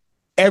treat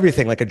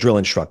everything like a drill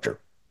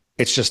instructor.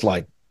 It's just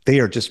they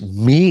are just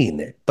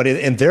mean. But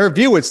in their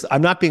view,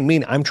 I'm not being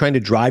mean. I'm trying to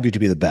drive you to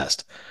be the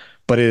best.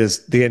 But it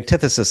is the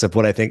antithesis of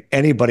what I think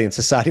anybody in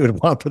society would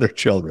want for their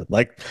children.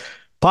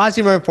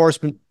 Positive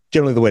reinforcement,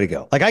 generally the way to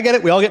go. I get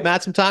it. We all get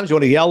mad sometimes. You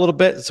want to yell a little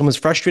bit. Someone's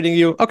frustrating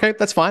you. Okay,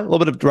 that's fine. A little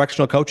bit of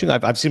directional coaching.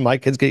 I've seen my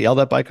kids get yelled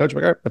at by a coach.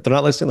 If they're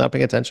not listening, they're not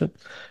paying attention.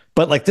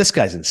 But this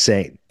guy's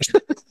insane.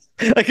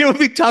 It would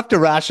be tough to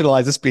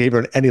rationalize this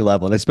behavior at any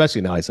level, and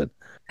especially now, I said.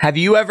 Have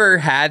you ever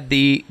had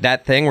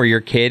that thing where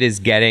your kid is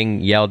getting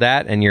yelled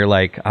at and you're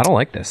like, I don't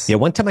like this? Yeah,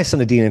 one time I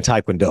sent a dean in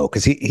Taekwondo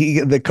because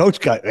the coach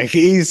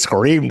he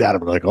screamed at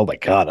him oh my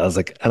God. I was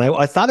and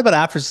I thought about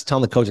after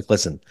telling the coach,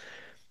 listen,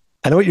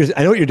 I know what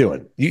you're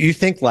doing. You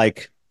think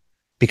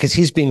because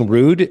he's being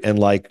rude and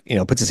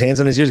puts his hands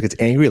on his ears, gets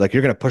angry, you're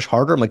going to push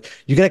harder. I'm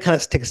you got to kind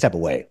of take a step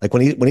away.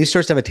 When he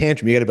starts to have a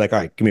tantrum, you got to be all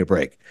right, give me a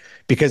break.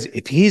 Because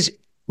if he's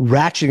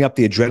ratcheting up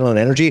the adrenaline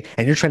energy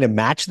and you're trying to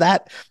match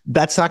that,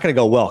 that's not going to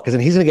go well. Because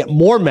then he's going to get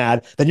more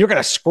mad. Then you're going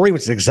to scream,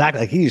 which is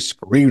exactly he's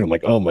screaming. I'm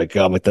oh my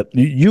God.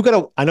 You got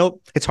to, I know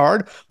it's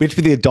hard. We have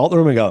to be the adult in the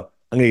room and go,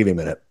 I'm going to give you a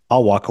minute.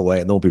 I'll walk away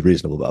and then we'll be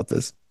reasonable about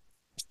this.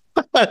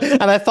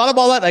 And I thought of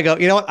all that and I go,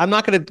 you know what? I'm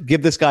not going to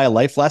give this guy a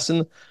life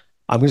lesson.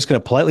 I'm just going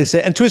to politely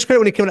say, and to his credit,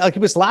 when he came in, he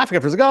was laughing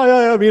after. He's oh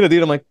yeah, I'm being a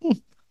dude. I'm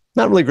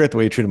not really great the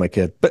way you treated my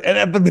kid, but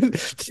yeah,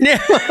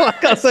 I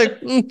was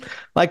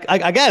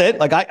I get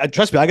it. I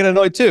trust me, I get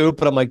annoyed too.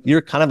 But I'm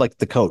you're kind of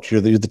the coach. You're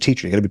the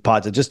teacher. You got to be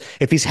positive. Just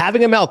if he's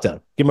having a meltdown,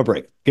 give him a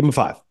break. Give him a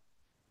 5.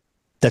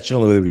 That's the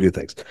only way we do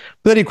things. But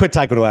then he quit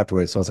Taekwondo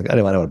afterwards. So I was I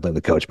don't want to blame the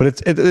coach, but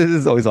it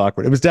is always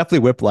awkward. It was definitely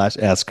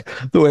Whiplash-esque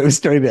the way it was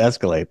starting to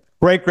escalate.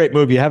 Great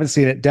movie. You haven't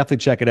seen it, definitely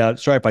check it out.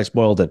 Sorry if I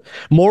spoiled it.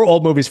 More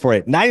old movies for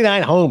you.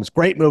 99 Homes,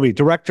 great movie.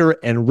 Director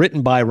and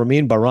written by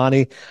Ramin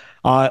Barani.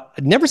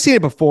 Never seen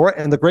it before,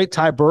 and the great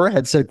Ty Burr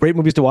had said great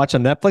movies to watch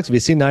on Netflix. Have you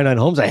seen 99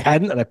 Homes? I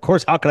hadn't, and of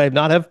course, how could I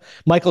not have?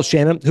 Michael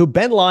Shannon, who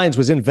Ben Lyons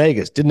was in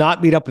Vegas, did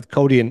not meet up with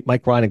Cody and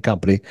Mike Ryan and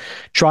company.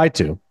 Tried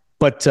to,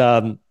 but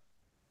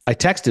I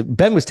texted,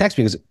 Ben was texting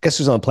me because guess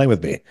who's on the plane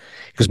with me?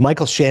 Because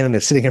Michael Shannon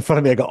is sitting in front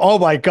of me. I go, oh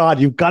my God,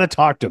 you've got to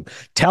talk to him.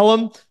 Tell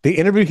him the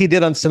interview he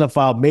did on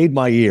Cinephile made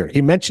my year.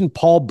 He mentioned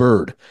Paul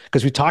Bird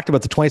because we talked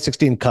about the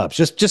 2016 Cubs.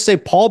 Just say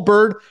Paul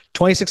Bird,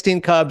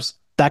 2016 Cubs.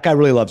 That guy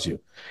really loves you.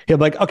 He'll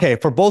be like, okay,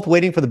 if we're both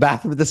waiting for the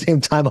bathroom at the same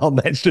time, I'll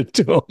mention it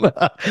to him.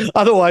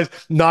 Otherwise,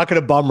 not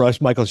going to bum rush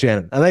Michael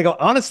Shannon. And I go,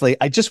 honestly,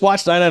 I just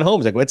watched 99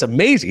 Homes. I go, it's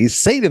amazing. He's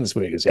Satan in this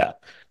movie. He goes, yeah,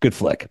 good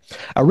flick.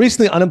 A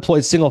recently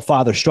unemployed single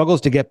father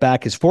struggles to get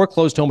back his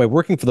foreclosed home by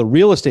working for the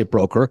real estate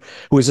broker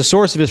who is the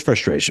source of his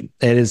frustration.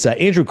 And it's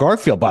Andrew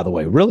Garfield, by the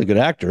way, really good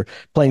actor,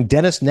 playing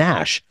Dennis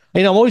Nash.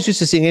 You know, I'm always used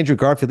to seeing Andrew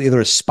Garfield either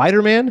as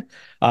Spider-Man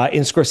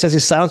in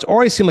Scorsese's Silence,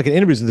 or I see him like in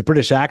interviews with the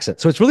British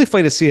accent. So it's really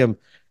funny to see him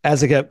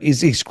as like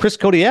he's Chris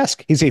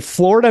Cody-esque. He's a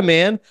Florida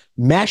man,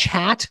 mesh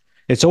hat.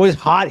 It's always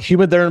hot,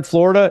 humid there in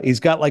Florida. He's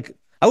got like,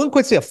 I wouldn't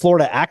quite say a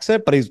Florida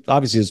accent, but he's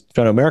obviously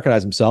trying to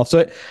Americanize himself.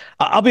 So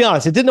I'll be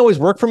honest, it didn't always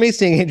work for me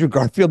seeing Andrew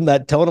Garfield in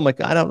that tone. I'm like,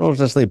 I don't know if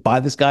necessarily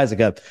buy this guy as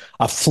like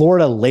a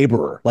Florida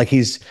laborer. Like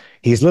he's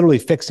literally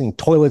fixing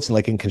toilets and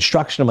like in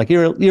construction. I'm like,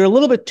 you're a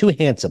little bit too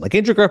handsome. Like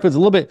Andrew Garfield's a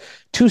little bit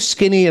too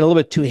skinny and a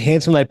little bit too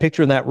handsome that I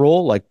picture in that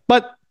role. Like,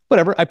 but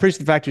whatever. I appreciate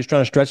the fact he's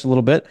trying to stretch a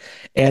little bit.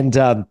 And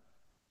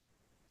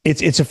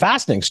it's a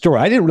fascinating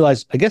story. I didn't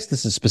realize, I guess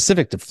this is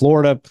specific to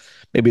Florida.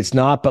 Maybe it's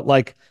not, but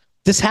like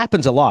this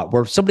happens a lot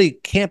where somebody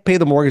can't pay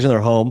the mortgage in their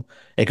home.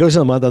 It goes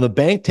in a month and the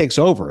bank takes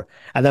over.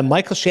 And then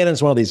Michael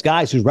Shannon's one of these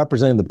guys who's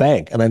representing the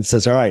bank and then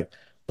says, all right,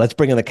 let's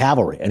bring in the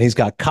cavalry. And he's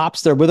got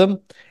cops there with him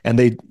and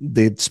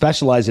they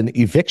specialize in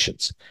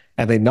evictions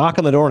and they knock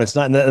on the door and it's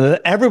not, and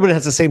everybody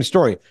has the same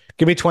story.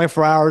 Give me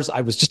 24 hours.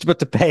 I was just about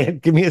to pay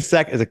it. Give me a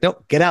second. It's like,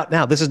 no, get out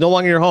now. This is no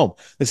longer your home.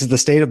 This is the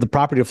state of the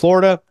property of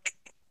Florida.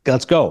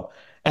 Let's go.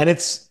 And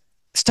it's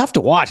tough to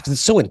watch because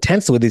it's so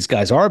intense the way these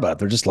guys are about it.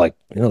 They're just like,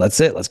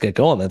 that's it. Let's get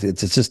going.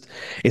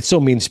 It's so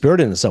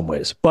mean-spirited in some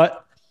ways.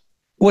 But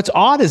what's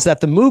odd is that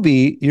the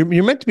movie, you're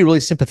meant to be really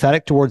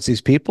sympathetic towards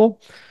these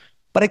people,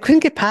 but I couldn't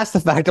get past the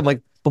fact I'm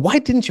like, but why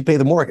didn't you pay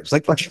the mortgage?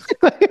 Like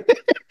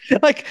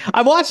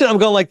I'm watching, I'm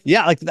going like,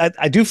 yeah, like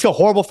I do feel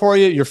horrible for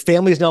you. Your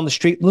family is now on the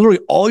street. Literally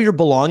all your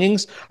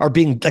belongings are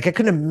being, like I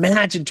couldn't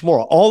imagine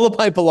tomorrow. All of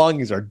my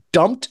belongings are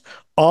dumped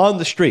on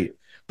the street.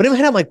 But in my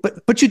head, I'm like,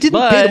 but you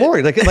didn't pay the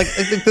mortgage. Like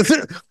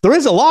there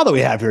is a law that we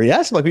have here.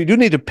 Yes, like you do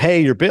need to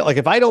pay your bill. Like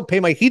if I don't pay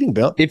my heating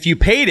bill, if you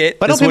paid it,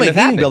 if I don't pay my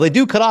heating bill, they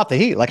do cut off the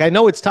heat. Like I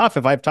know it's tough.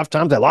 If I have tough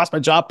times, I lost my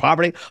job,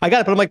 poverty, I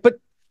got it. But I'm like, but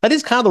that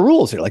is kind of the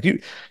rules here. Like you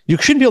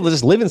shouldn't be able to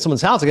just live in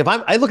someone's house. Like if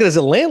I look at it as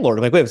a landlord,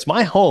 I'm like, wait, it's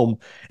my home,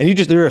 and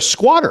you're a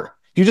squatter.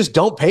 You just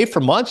don't pay for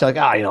months. You're like,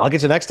 I'll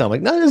get you next time. I'm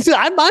like, no,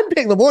 I'm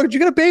paying the mortgage.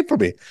 You're going to pay for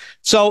me.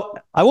 So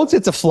I won't say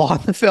it's a flaw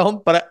in the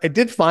film, but I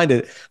did find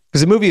it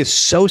because the movie is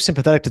so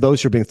sympathetic to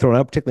those who are being thrown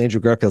out, particularly Andrew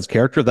Garfield's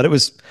character, that it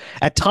was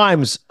at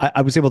times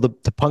I was able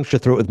to puncture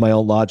through it with my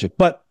own logic.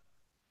 But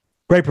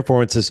great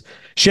performances.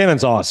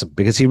 Shannon's awesome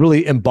because he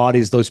really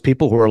embodies those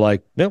people who are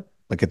like, no,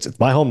 like it's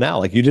my home now.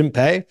 Like you didn't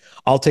pay,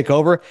 I'll take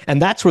over.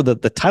 And that's where the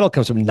title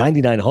comes from,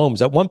 99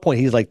 Homes. At one point,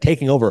 he's like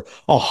taking over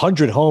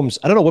 100 homes.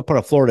 I don't know what part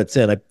of Florida it's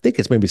in. I think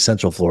it's maybe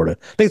Central Florida.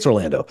 I think it's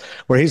Orlando,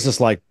 where he's just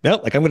like, no,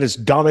 like I'm going to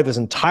just dominate this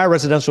entire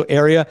residential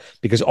area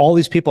because all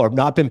these people have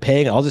not been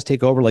paying. I'll just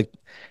take over. Like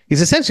he's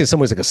essentially in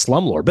some ways like a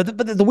slumlord. But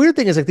the weird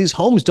thing is like these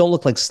homes don't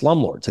look like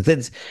slumlords.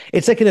 Like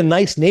it's like in a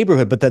nice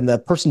neighborhood, but then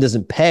that person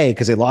doesn't pay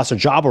because they lost their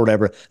job or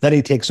whatever. Then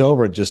he takes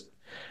over and just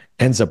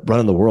ends up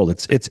running the world.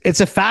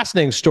 It's a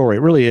fascinating story. It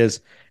really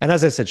is. And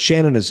as I said,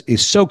 Shannon is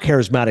so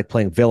charismatic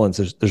playing villains.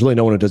 There's really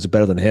no one who does it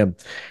better than him.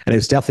 And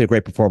it's definitely a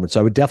great performance. So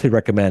I would definitely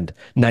recommend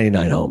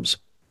 99 Homes.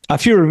 A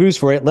few reviews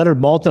for it. Leonard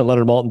Maltin at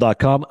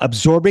leonardmaltin.com.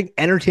 Absorbing,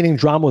 entertaining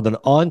drama with an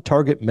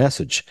on-target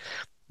message.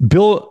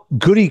 Bill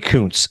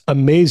Goodykoontz,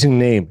 amazing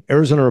name,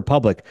 Arizona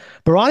Republic.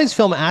 Barani's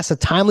film asks a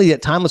timely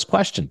yet timeless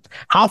question.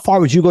 How far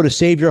would you go to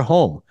save your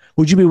home?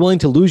 Would you be willing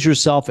to lose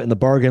yourself in the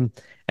bargain?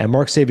 And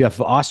Mark Savioff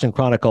of Austin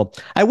Chronicle.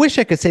 I wish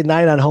I could say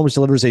 99 Homes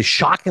delivers a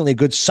shockingly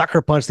good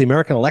sucker punch to the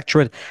American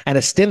electorate and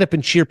a stand-up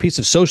and cheer piece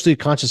of socially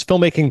conscious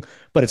filmmaking,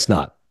 but it's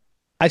not.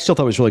 I still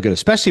thought it was really good,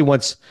 especially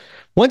once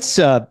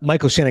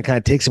Michael Shannon kind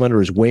of takes him under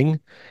his wing,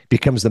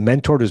 becomes the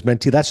mentor to his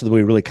mentee. That's the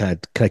way it really kind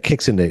of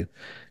kicks into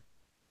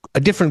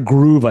a different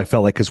groove, I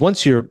felt like, because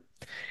once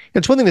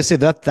it's one thing to say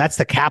that's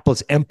the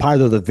capitalist empire,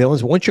 they're the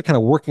villains, but once you're kind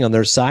of working on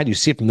their side, you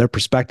see it from their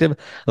perspective.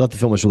 I thought the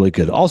film was really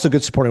good. Also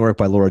good supporting work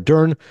by Laura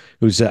Dern,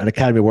 who's an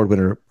Academy Award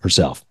winner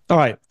herself. All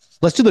right,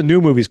 let's do the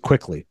new movies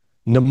quickly.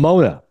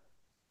 Nimona.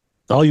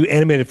 All you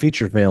animated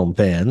feature film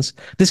fans,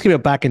 this came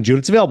out back in June.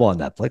 It's available on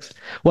Netflix.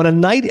 When a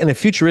knight in a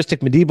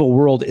futuristic medieval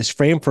world is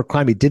framed for a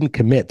crime he didn't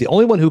commit, the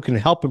only one who can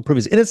help him prove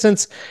his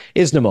innocence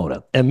is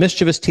Nimona, a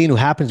mischievous teen who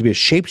happens to be a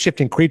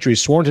shape-shifting creature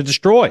he's sworn to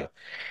destroy.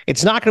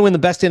 It's not going to win the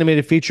best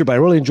animated feature, but I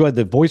really enjoyed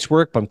the voice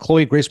work from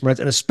Chloe Grace Moretz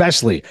and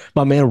especially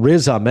my man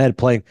Riz Ahmed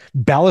playing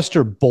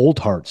Ballister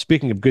Boldheart.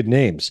 Speaking of good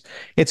names,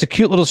 it's a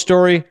cute little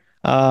story.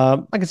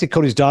 I can see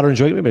Cody's daughter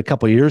enjoying it maybe a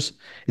couple of years.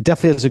 It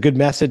definitely has a good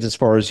message as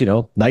far as,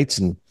 knights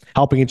and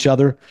helping each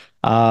other.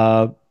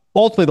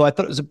 Ultimately, though, I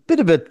thought it was a bit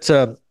of it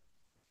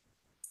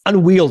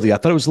unwieldy. I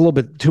thought it was a little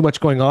bit too much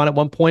going on at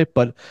one point,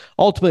 but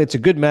ultimately, it's a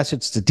good message.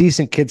 It's a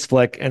decent kids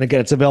flick. And again,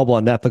 it's available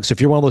on Netflix. So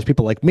if you're one of those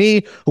people like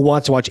me who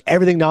wants to watch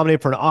everything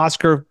nominated for an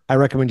Oscar, I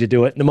recommend you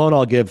do it. Nimona,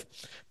 I'll give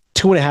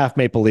 2.5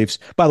 Maple Leafs.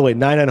 By the way,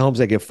 99 Homes,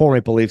 I give 4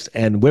 Maple Leafs,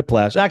 and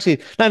Whiplash. Actually,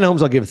 99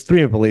 Homes, I'll give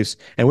 3 Maple Leafs,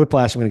 and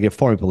Whiplash, I'm going to give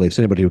 4 Maple Leafs.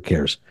 Anybody who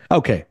cares.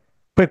 Okay,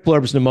 quick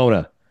blurbs,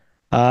 Nimona.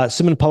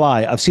 Simon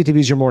Pillai of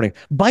CTV's Your Morning.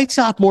 Bites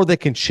off more than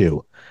can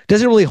chew.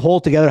 Doesn't really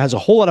hold together. Has a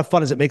whole lot of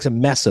fun as it makes a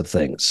mess of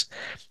things.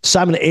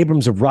 Simon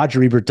Abrams of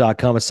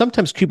RogerEbert.com. Is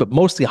sometimes cute, but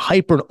mostly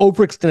hyper and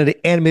overextended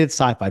animated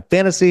sci-fi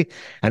fantasy.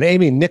 And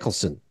Amy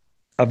Nicholson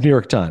of New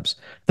York Times.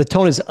 The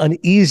tone is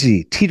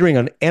uneasy, teetering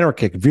on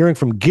anarchic, veering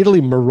from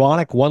giddily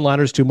moronic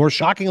one-liners to, more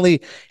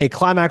shockingly, a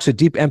climax with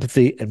deep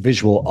empathy and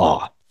visual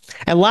awe.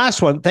 And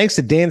last one, thanks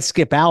to Dan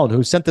Skip Allen,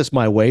 who sent this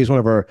my way. He's one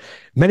of our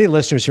many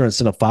listeners here on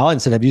CINEPHILE,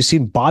 and said, have you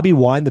seen Bobby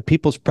Wine, the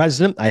People's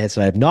President? I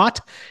said, I have not.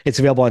 It's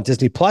available on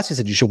Disney+. He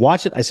said, you should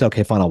watch it. I said,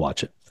 okay, fine, I'll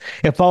watch it.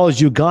 It follows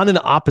Ugandan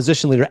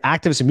opposition leader,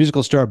 activist, and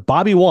musical star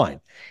Bobby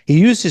Wine. He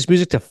used his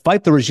music to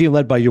fight the regime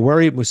led by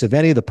Yoweri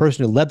Museveni, the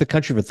person who led the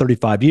country for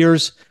 35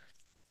 years.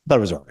 Thought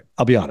it was all right.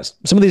 I'll be honest.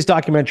 Some of these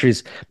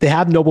documentaries, they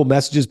have noble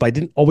messages, but I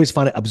didn't always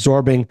find it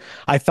absorbing.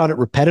 I found it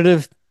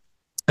repetitive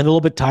and a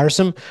little bit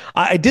tiresome.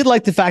 I did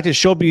like the fact it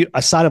showed me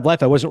a side of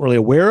life I wasn't really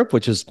aware of,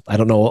 which is, I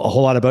don't know a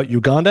whole lot about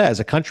Uganda as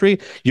a country,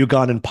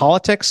 Ugandan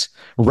politics,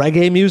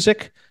 reggae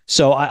music.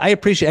 So I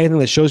appreciate anything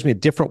that shows me a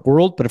different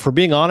world. But if we're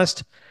being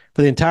honest,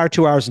 for the entire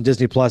 2 hours in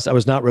Disney Plus, I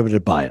was not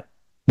riveted by it.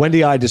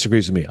 Wendy I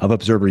disagrees with me of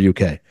Observer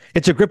UK.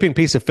 It's a gripping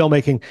piece of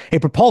filmmaking, a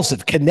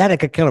propulsive,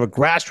 kinetic account of a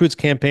grassroots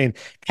campaign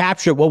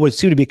captured what would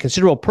seem to be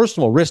considerable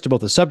personal risk to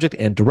both the subject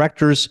and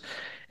directors.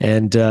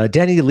 And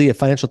Danny Lee of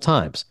Financial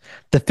Times.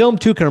 The film,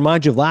 too, can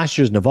remind you of last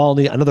year's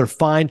Navalny, another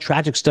fine,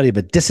 tragic study of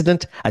a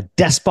dissident, a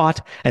despot,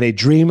 and a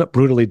dream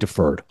brutally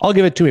deferred. I'll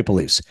give it 2 Maple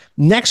Leafs.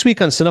 Next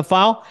week on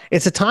Cinephile,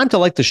 it's a time to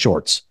like the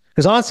shorts.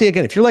 Because honestly,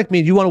 again, if you're like me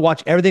and you want to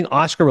watch everything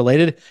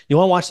Oscar-related, you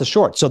want to watch the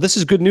shorts. So this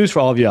is good news for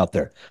all of you out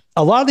there.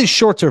 A lot of these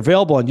shorts are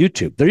available on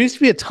YouTube. There used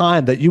to be a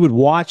time that you would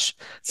watch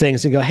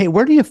things and go, hey,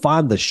 where do you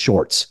find the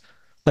shorts?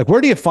 Like,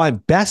 where do you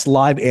find best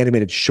live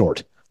animated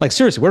short? Like,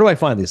 seriously, where do I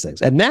find these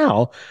things? And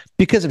now,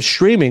 because of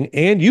streaming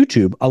and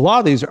YouTube, a lot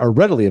of these are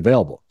readily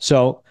available.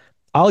 So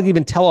I'll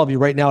even tell all of you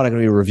right now what I'm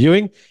going to be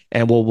reviewing,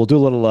 and we'll do a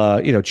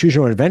little, choose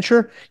your own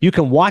adventure. You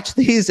can watch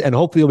these, and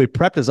hopefully you'll be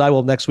prepped as I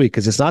will next week,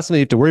 because it's not something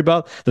you have to worry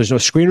about. There's no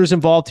screeners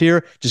involved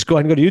here. Just go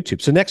ahead and go to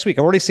YouTube. So next week,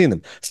 I've already seen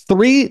them.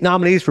 3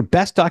 nominees for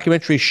Best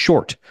Documentary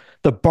Short.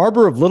 The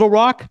Barber of Little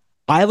Rock,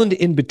 Island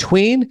in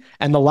Between,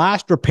 and The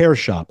Last Repair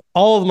Shop.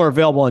 All of them are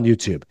available on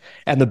YouTube.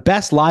 And the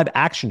Best Live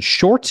Action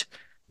Short,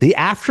 The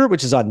After,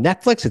 which is on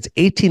Netflix, it's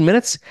 18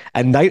 minutes.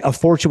 And Night of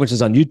Fortune, which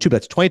is on YouTube,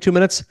 that's 22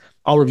 minutes.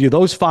 I'll review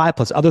those 5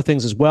 plus other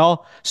things as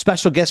well.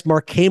 Special guest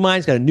Mark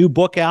Kamine's got a new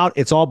book out.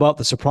 It's all about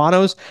The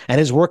Sopranos and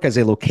his work as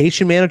a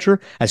location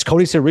manager. As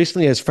Cody said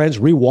recently, his friends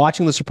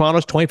rewatching The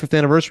Sopranos 25th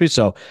anniversary.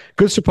 So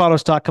good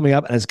Sopranos talk coming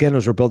up. And again,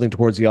 as we're building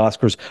towards the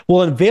Oscars,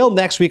 we'll unveil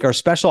next week our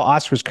special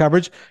Oscars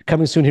coverage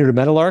coming soon here to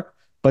Meadowlark.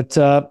 But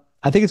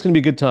I think it's going to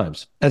be good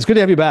times. And it's good to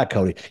have you back,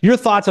 Cody. Your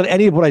thoughts on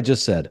any of what I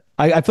just said?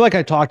 I feel like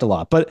I talked a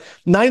lot, but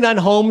 99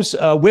 Homes,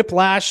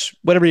 Whiplash,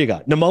 whatever you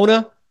got.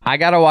 Nimona? I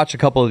got to watch a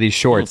couple of these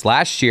shorts.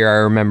 Last year, I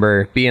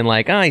remember being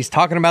like, he's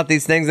talking about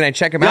these things, and I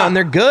check them out, and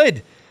they're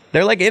good.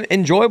 They're like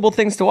enjoyable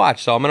things to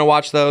watch. So I'm going to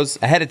watch those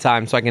ahead of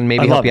time so I can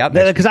maybe help you out.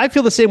 Because I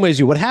feel the same way as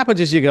you. What happens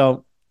is you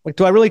go, like,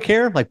 do I really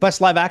care? Like, best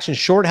live action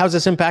short, how's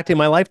this impacting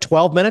my life?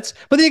 12 minutes?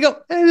 But then you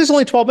go, there's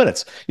only 12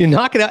 minutes. You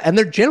knock it out, and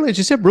they're generally, as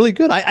you said, really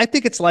good. I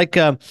think it's like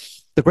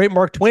the great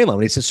Mark Twain line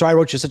when he said, sorry, I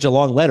wrote you such a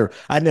long letter.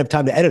 I didn't have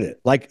time to edit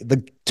it. Like,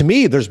 to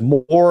me, there's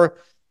more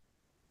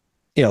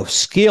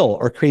skill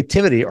or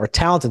creativity or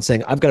talent in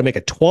saying, I've got to make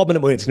a 12-minute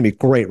movie. It's going to be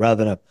great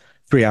rather than a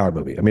 3-hour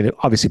movie. I mean,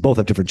 obviously both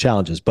have different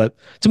challenges, but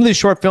some of these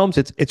short films,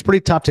 it's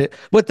pretty tough to,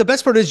 but the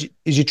best part is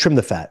you trim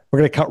the fat. We're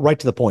going to cut right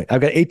to the point.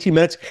 I've got 18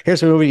 minutes.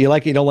 Here's a movie. You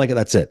like it, you don't like it.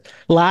 That's it.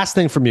 Last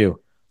thing from you.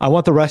 I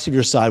want the rest of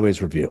your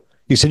Sideways review.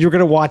 You said you were going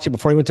to watch it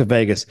before you went to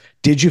Vegas.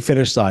 Did you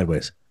finish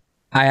Sideways?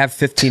 I have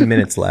 15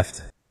 minutes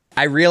left.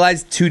 I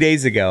realized 2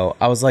 days ago,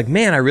 I was like,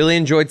 man, I really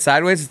enjoyed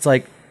Sideways. It's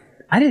like,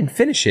 I didn't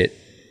finish it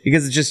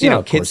because it's just,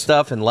 kid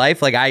stuff and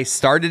life. Like, I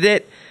started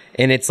it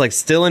and it's like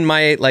still in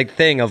my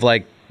thing of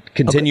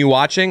continue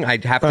watching.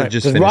 I'd have to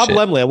just finish Rob it.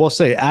 Lemley, I will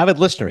say, avid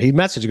listener, he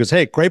messaged, he goes,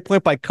 hey, great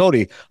point by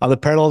Cody on the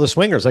parallel of the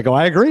swingers. I go,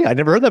 I agree. I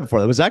never heard that before.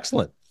 That was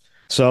excellent.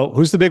 So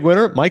who's the big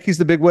winner? Mikey's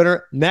the big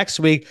winner. Next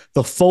week,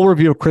 the full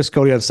review of Chris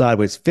Cody on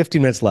Sideways.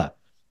 15 minutes left.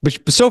 But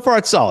so far,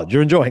 it's solid.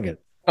 You're enjoying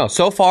it. Oh,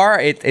 so far,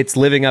 it's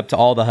living up to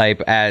all the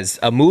hype as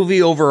a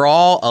movie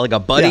overall, like a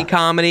buddy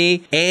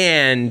comedy,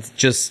 and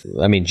just,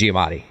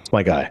 Giamatti. It's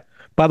my guy.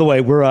 By the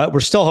way, we're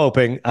still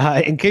hoping,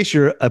 in case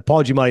you're a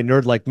Paul Giamatti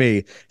nerd like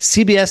me,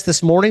 CBS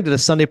this morning did a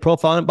Sunday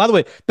profile. By the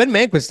way, Ben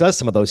Mankiewicz does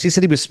some of those. He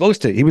said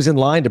he was in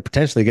line to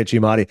potentially get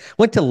Giamatti.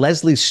 Went to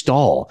Leslie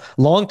Stahl,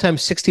 longtime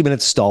 60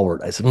 Minutes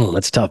stalwart. I said,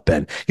 that's tough,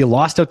 Ben. You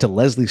lost out to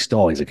Leslie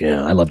Stahl. He's like,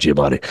 yeah, I love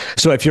Giamatti.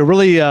 So if you're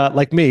really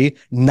like me,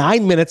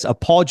 9 minutes of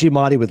Paul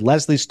Giamatti with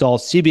Leslie Stahl,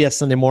 CBS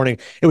Sunday morning.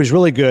 It was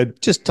really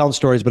good, just telling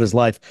stories about his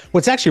life.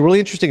 What's actually really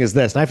interesting is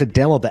this, and I have to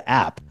download the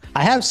app.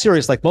 I have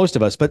Sirius like most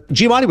of us, but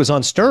Giamatti was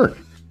on Stern.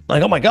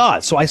 Like, oh my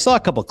God. So I saw a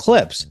couple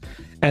clips,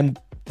 and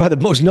the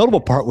most notable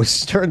part was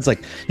Stern's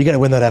like, you got to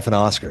win that effing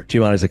Oscar.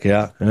 Giamatti's like,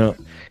 yeah.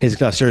 He's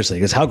like, no, seriously.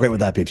 He goes, how great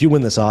would that be if you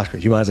win this Oscar?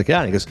 Giamatti's like,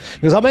 yeah. And he goes,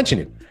 I'll mention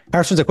you.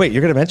 Harrison's like, wait,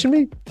 you're going to mention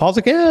me? Paul's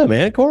like, yeah,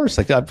 man, of course.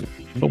 Like, what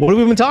have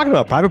we been talking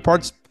about? Private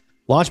Parts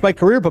launched my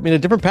career, put me in a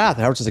different path.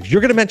 And Harrison's like,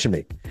 you're going to mention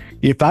me.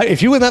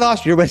 If you win that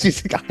Oscar, you're mentioning.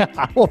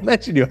 I will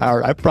mention you,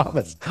 Howard. I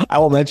promise. I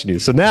will mention you.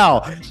 So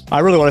now I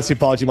really want to see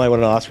Paul Giamatti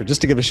win an Oscar,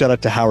 just to give a shout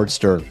out to Howard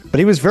Stern. But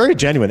he was very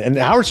genuine, and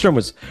Howard Stern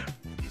was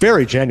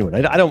very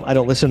genuine. I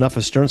don't listen enough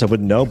of Stern, so I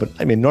wouldn't know.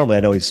 But normally I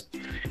know he's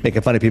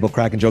making fun of people,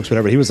 cracking jokes,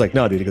 whatever. He was like,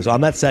 no, dude. He goes,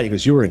 on that set, he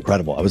goes, you were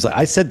incredible.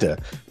 I said to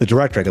the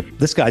director, I go,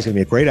 this guy's going to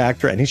be a great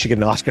actor, and he should get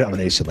an Oscar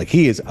nomination. Like,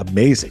 he is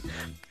amazing.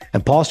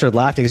 And Paul started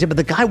laughing. He goes, yeah, but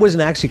the guy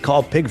wasn't actually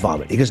called Pig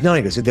Vomit. He goes, no.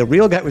 He goes, the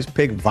real guy was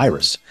Pig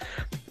Virus.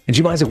 And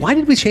Giamatti's like, why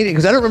did we change it?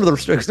 Because I don't remember the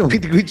restrictions.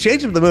 We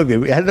changed it for the movie.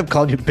 We ended up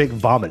calling you Pig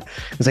Vomit.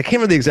 Because I can't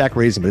remember the exact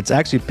reason, but it's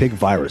actually Pig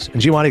Virus. And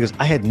Giamatti goes,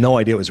 I had no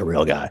idea it was a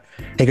real guy.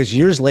 He goes,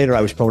 years later,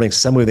 I was promoting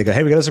some movie. They go,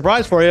 hey, we got a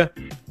surprise for you.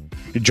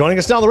 You're joining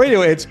us now on the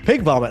radio. It's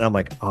Pig Vomit. And I'm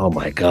like, oh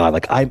my God.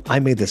 Like, I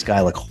made this guy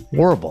look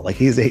horrible. Like,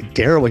 he's a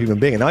terrible human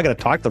being. And now I got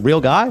to talk to the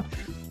real guy?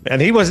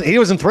 And he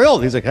wasn't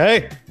thrilled. He's like,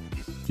 hey,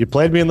 you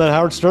played me in that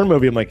Howard Stern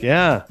movie. I'm like,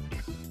 yeah.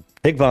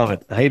 Pig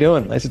Vomit. How you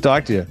doing? Nice to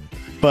talk to you.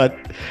 But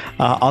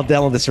I'll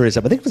download the series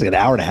up. I think it was like an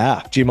hour and a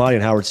half. Giamatti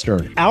and Howard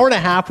Stern. Hour and a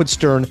half with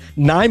Stern.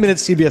 9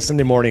 minutes CBS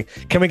Sunday morning.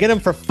 Can we get him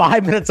for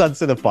 5 minutes on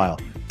CINEPHILE?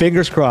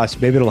 Fingers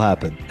crossed. Maybe it'll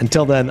happen.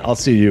 Until then, I'll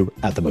see you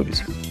at the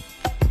movies.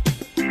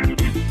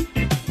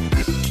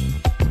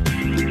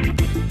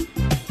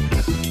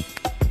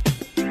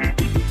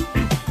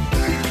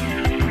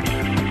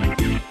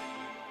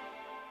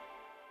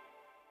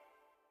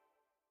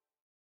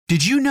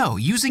 Did you know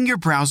using your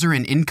browser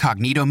in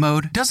incognito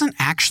mode doesn't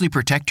actually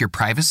protect your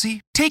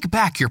privacy? Take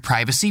back your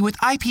privacy with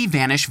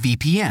IPVanish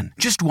VPN.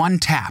 Just one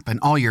tap and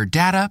all your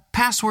data,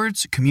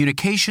 passwords,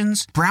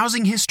 communications,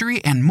 browsing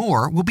history, and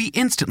more will be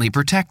instantly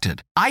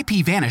protected.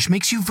 IPVanish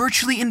makes you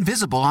virtually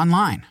invisible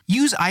online.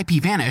 Use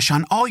IPVanish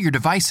on all your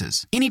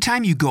devices,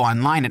 anytime you go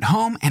online at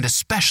home, and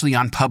especially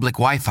on public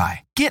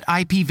Wi-Fi. Get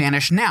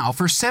IPVanish now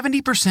for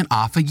 70%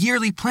 off a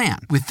yearly plan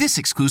with this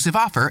exclusive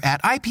offer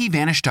at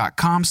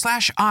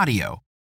ipvanish.com/audio.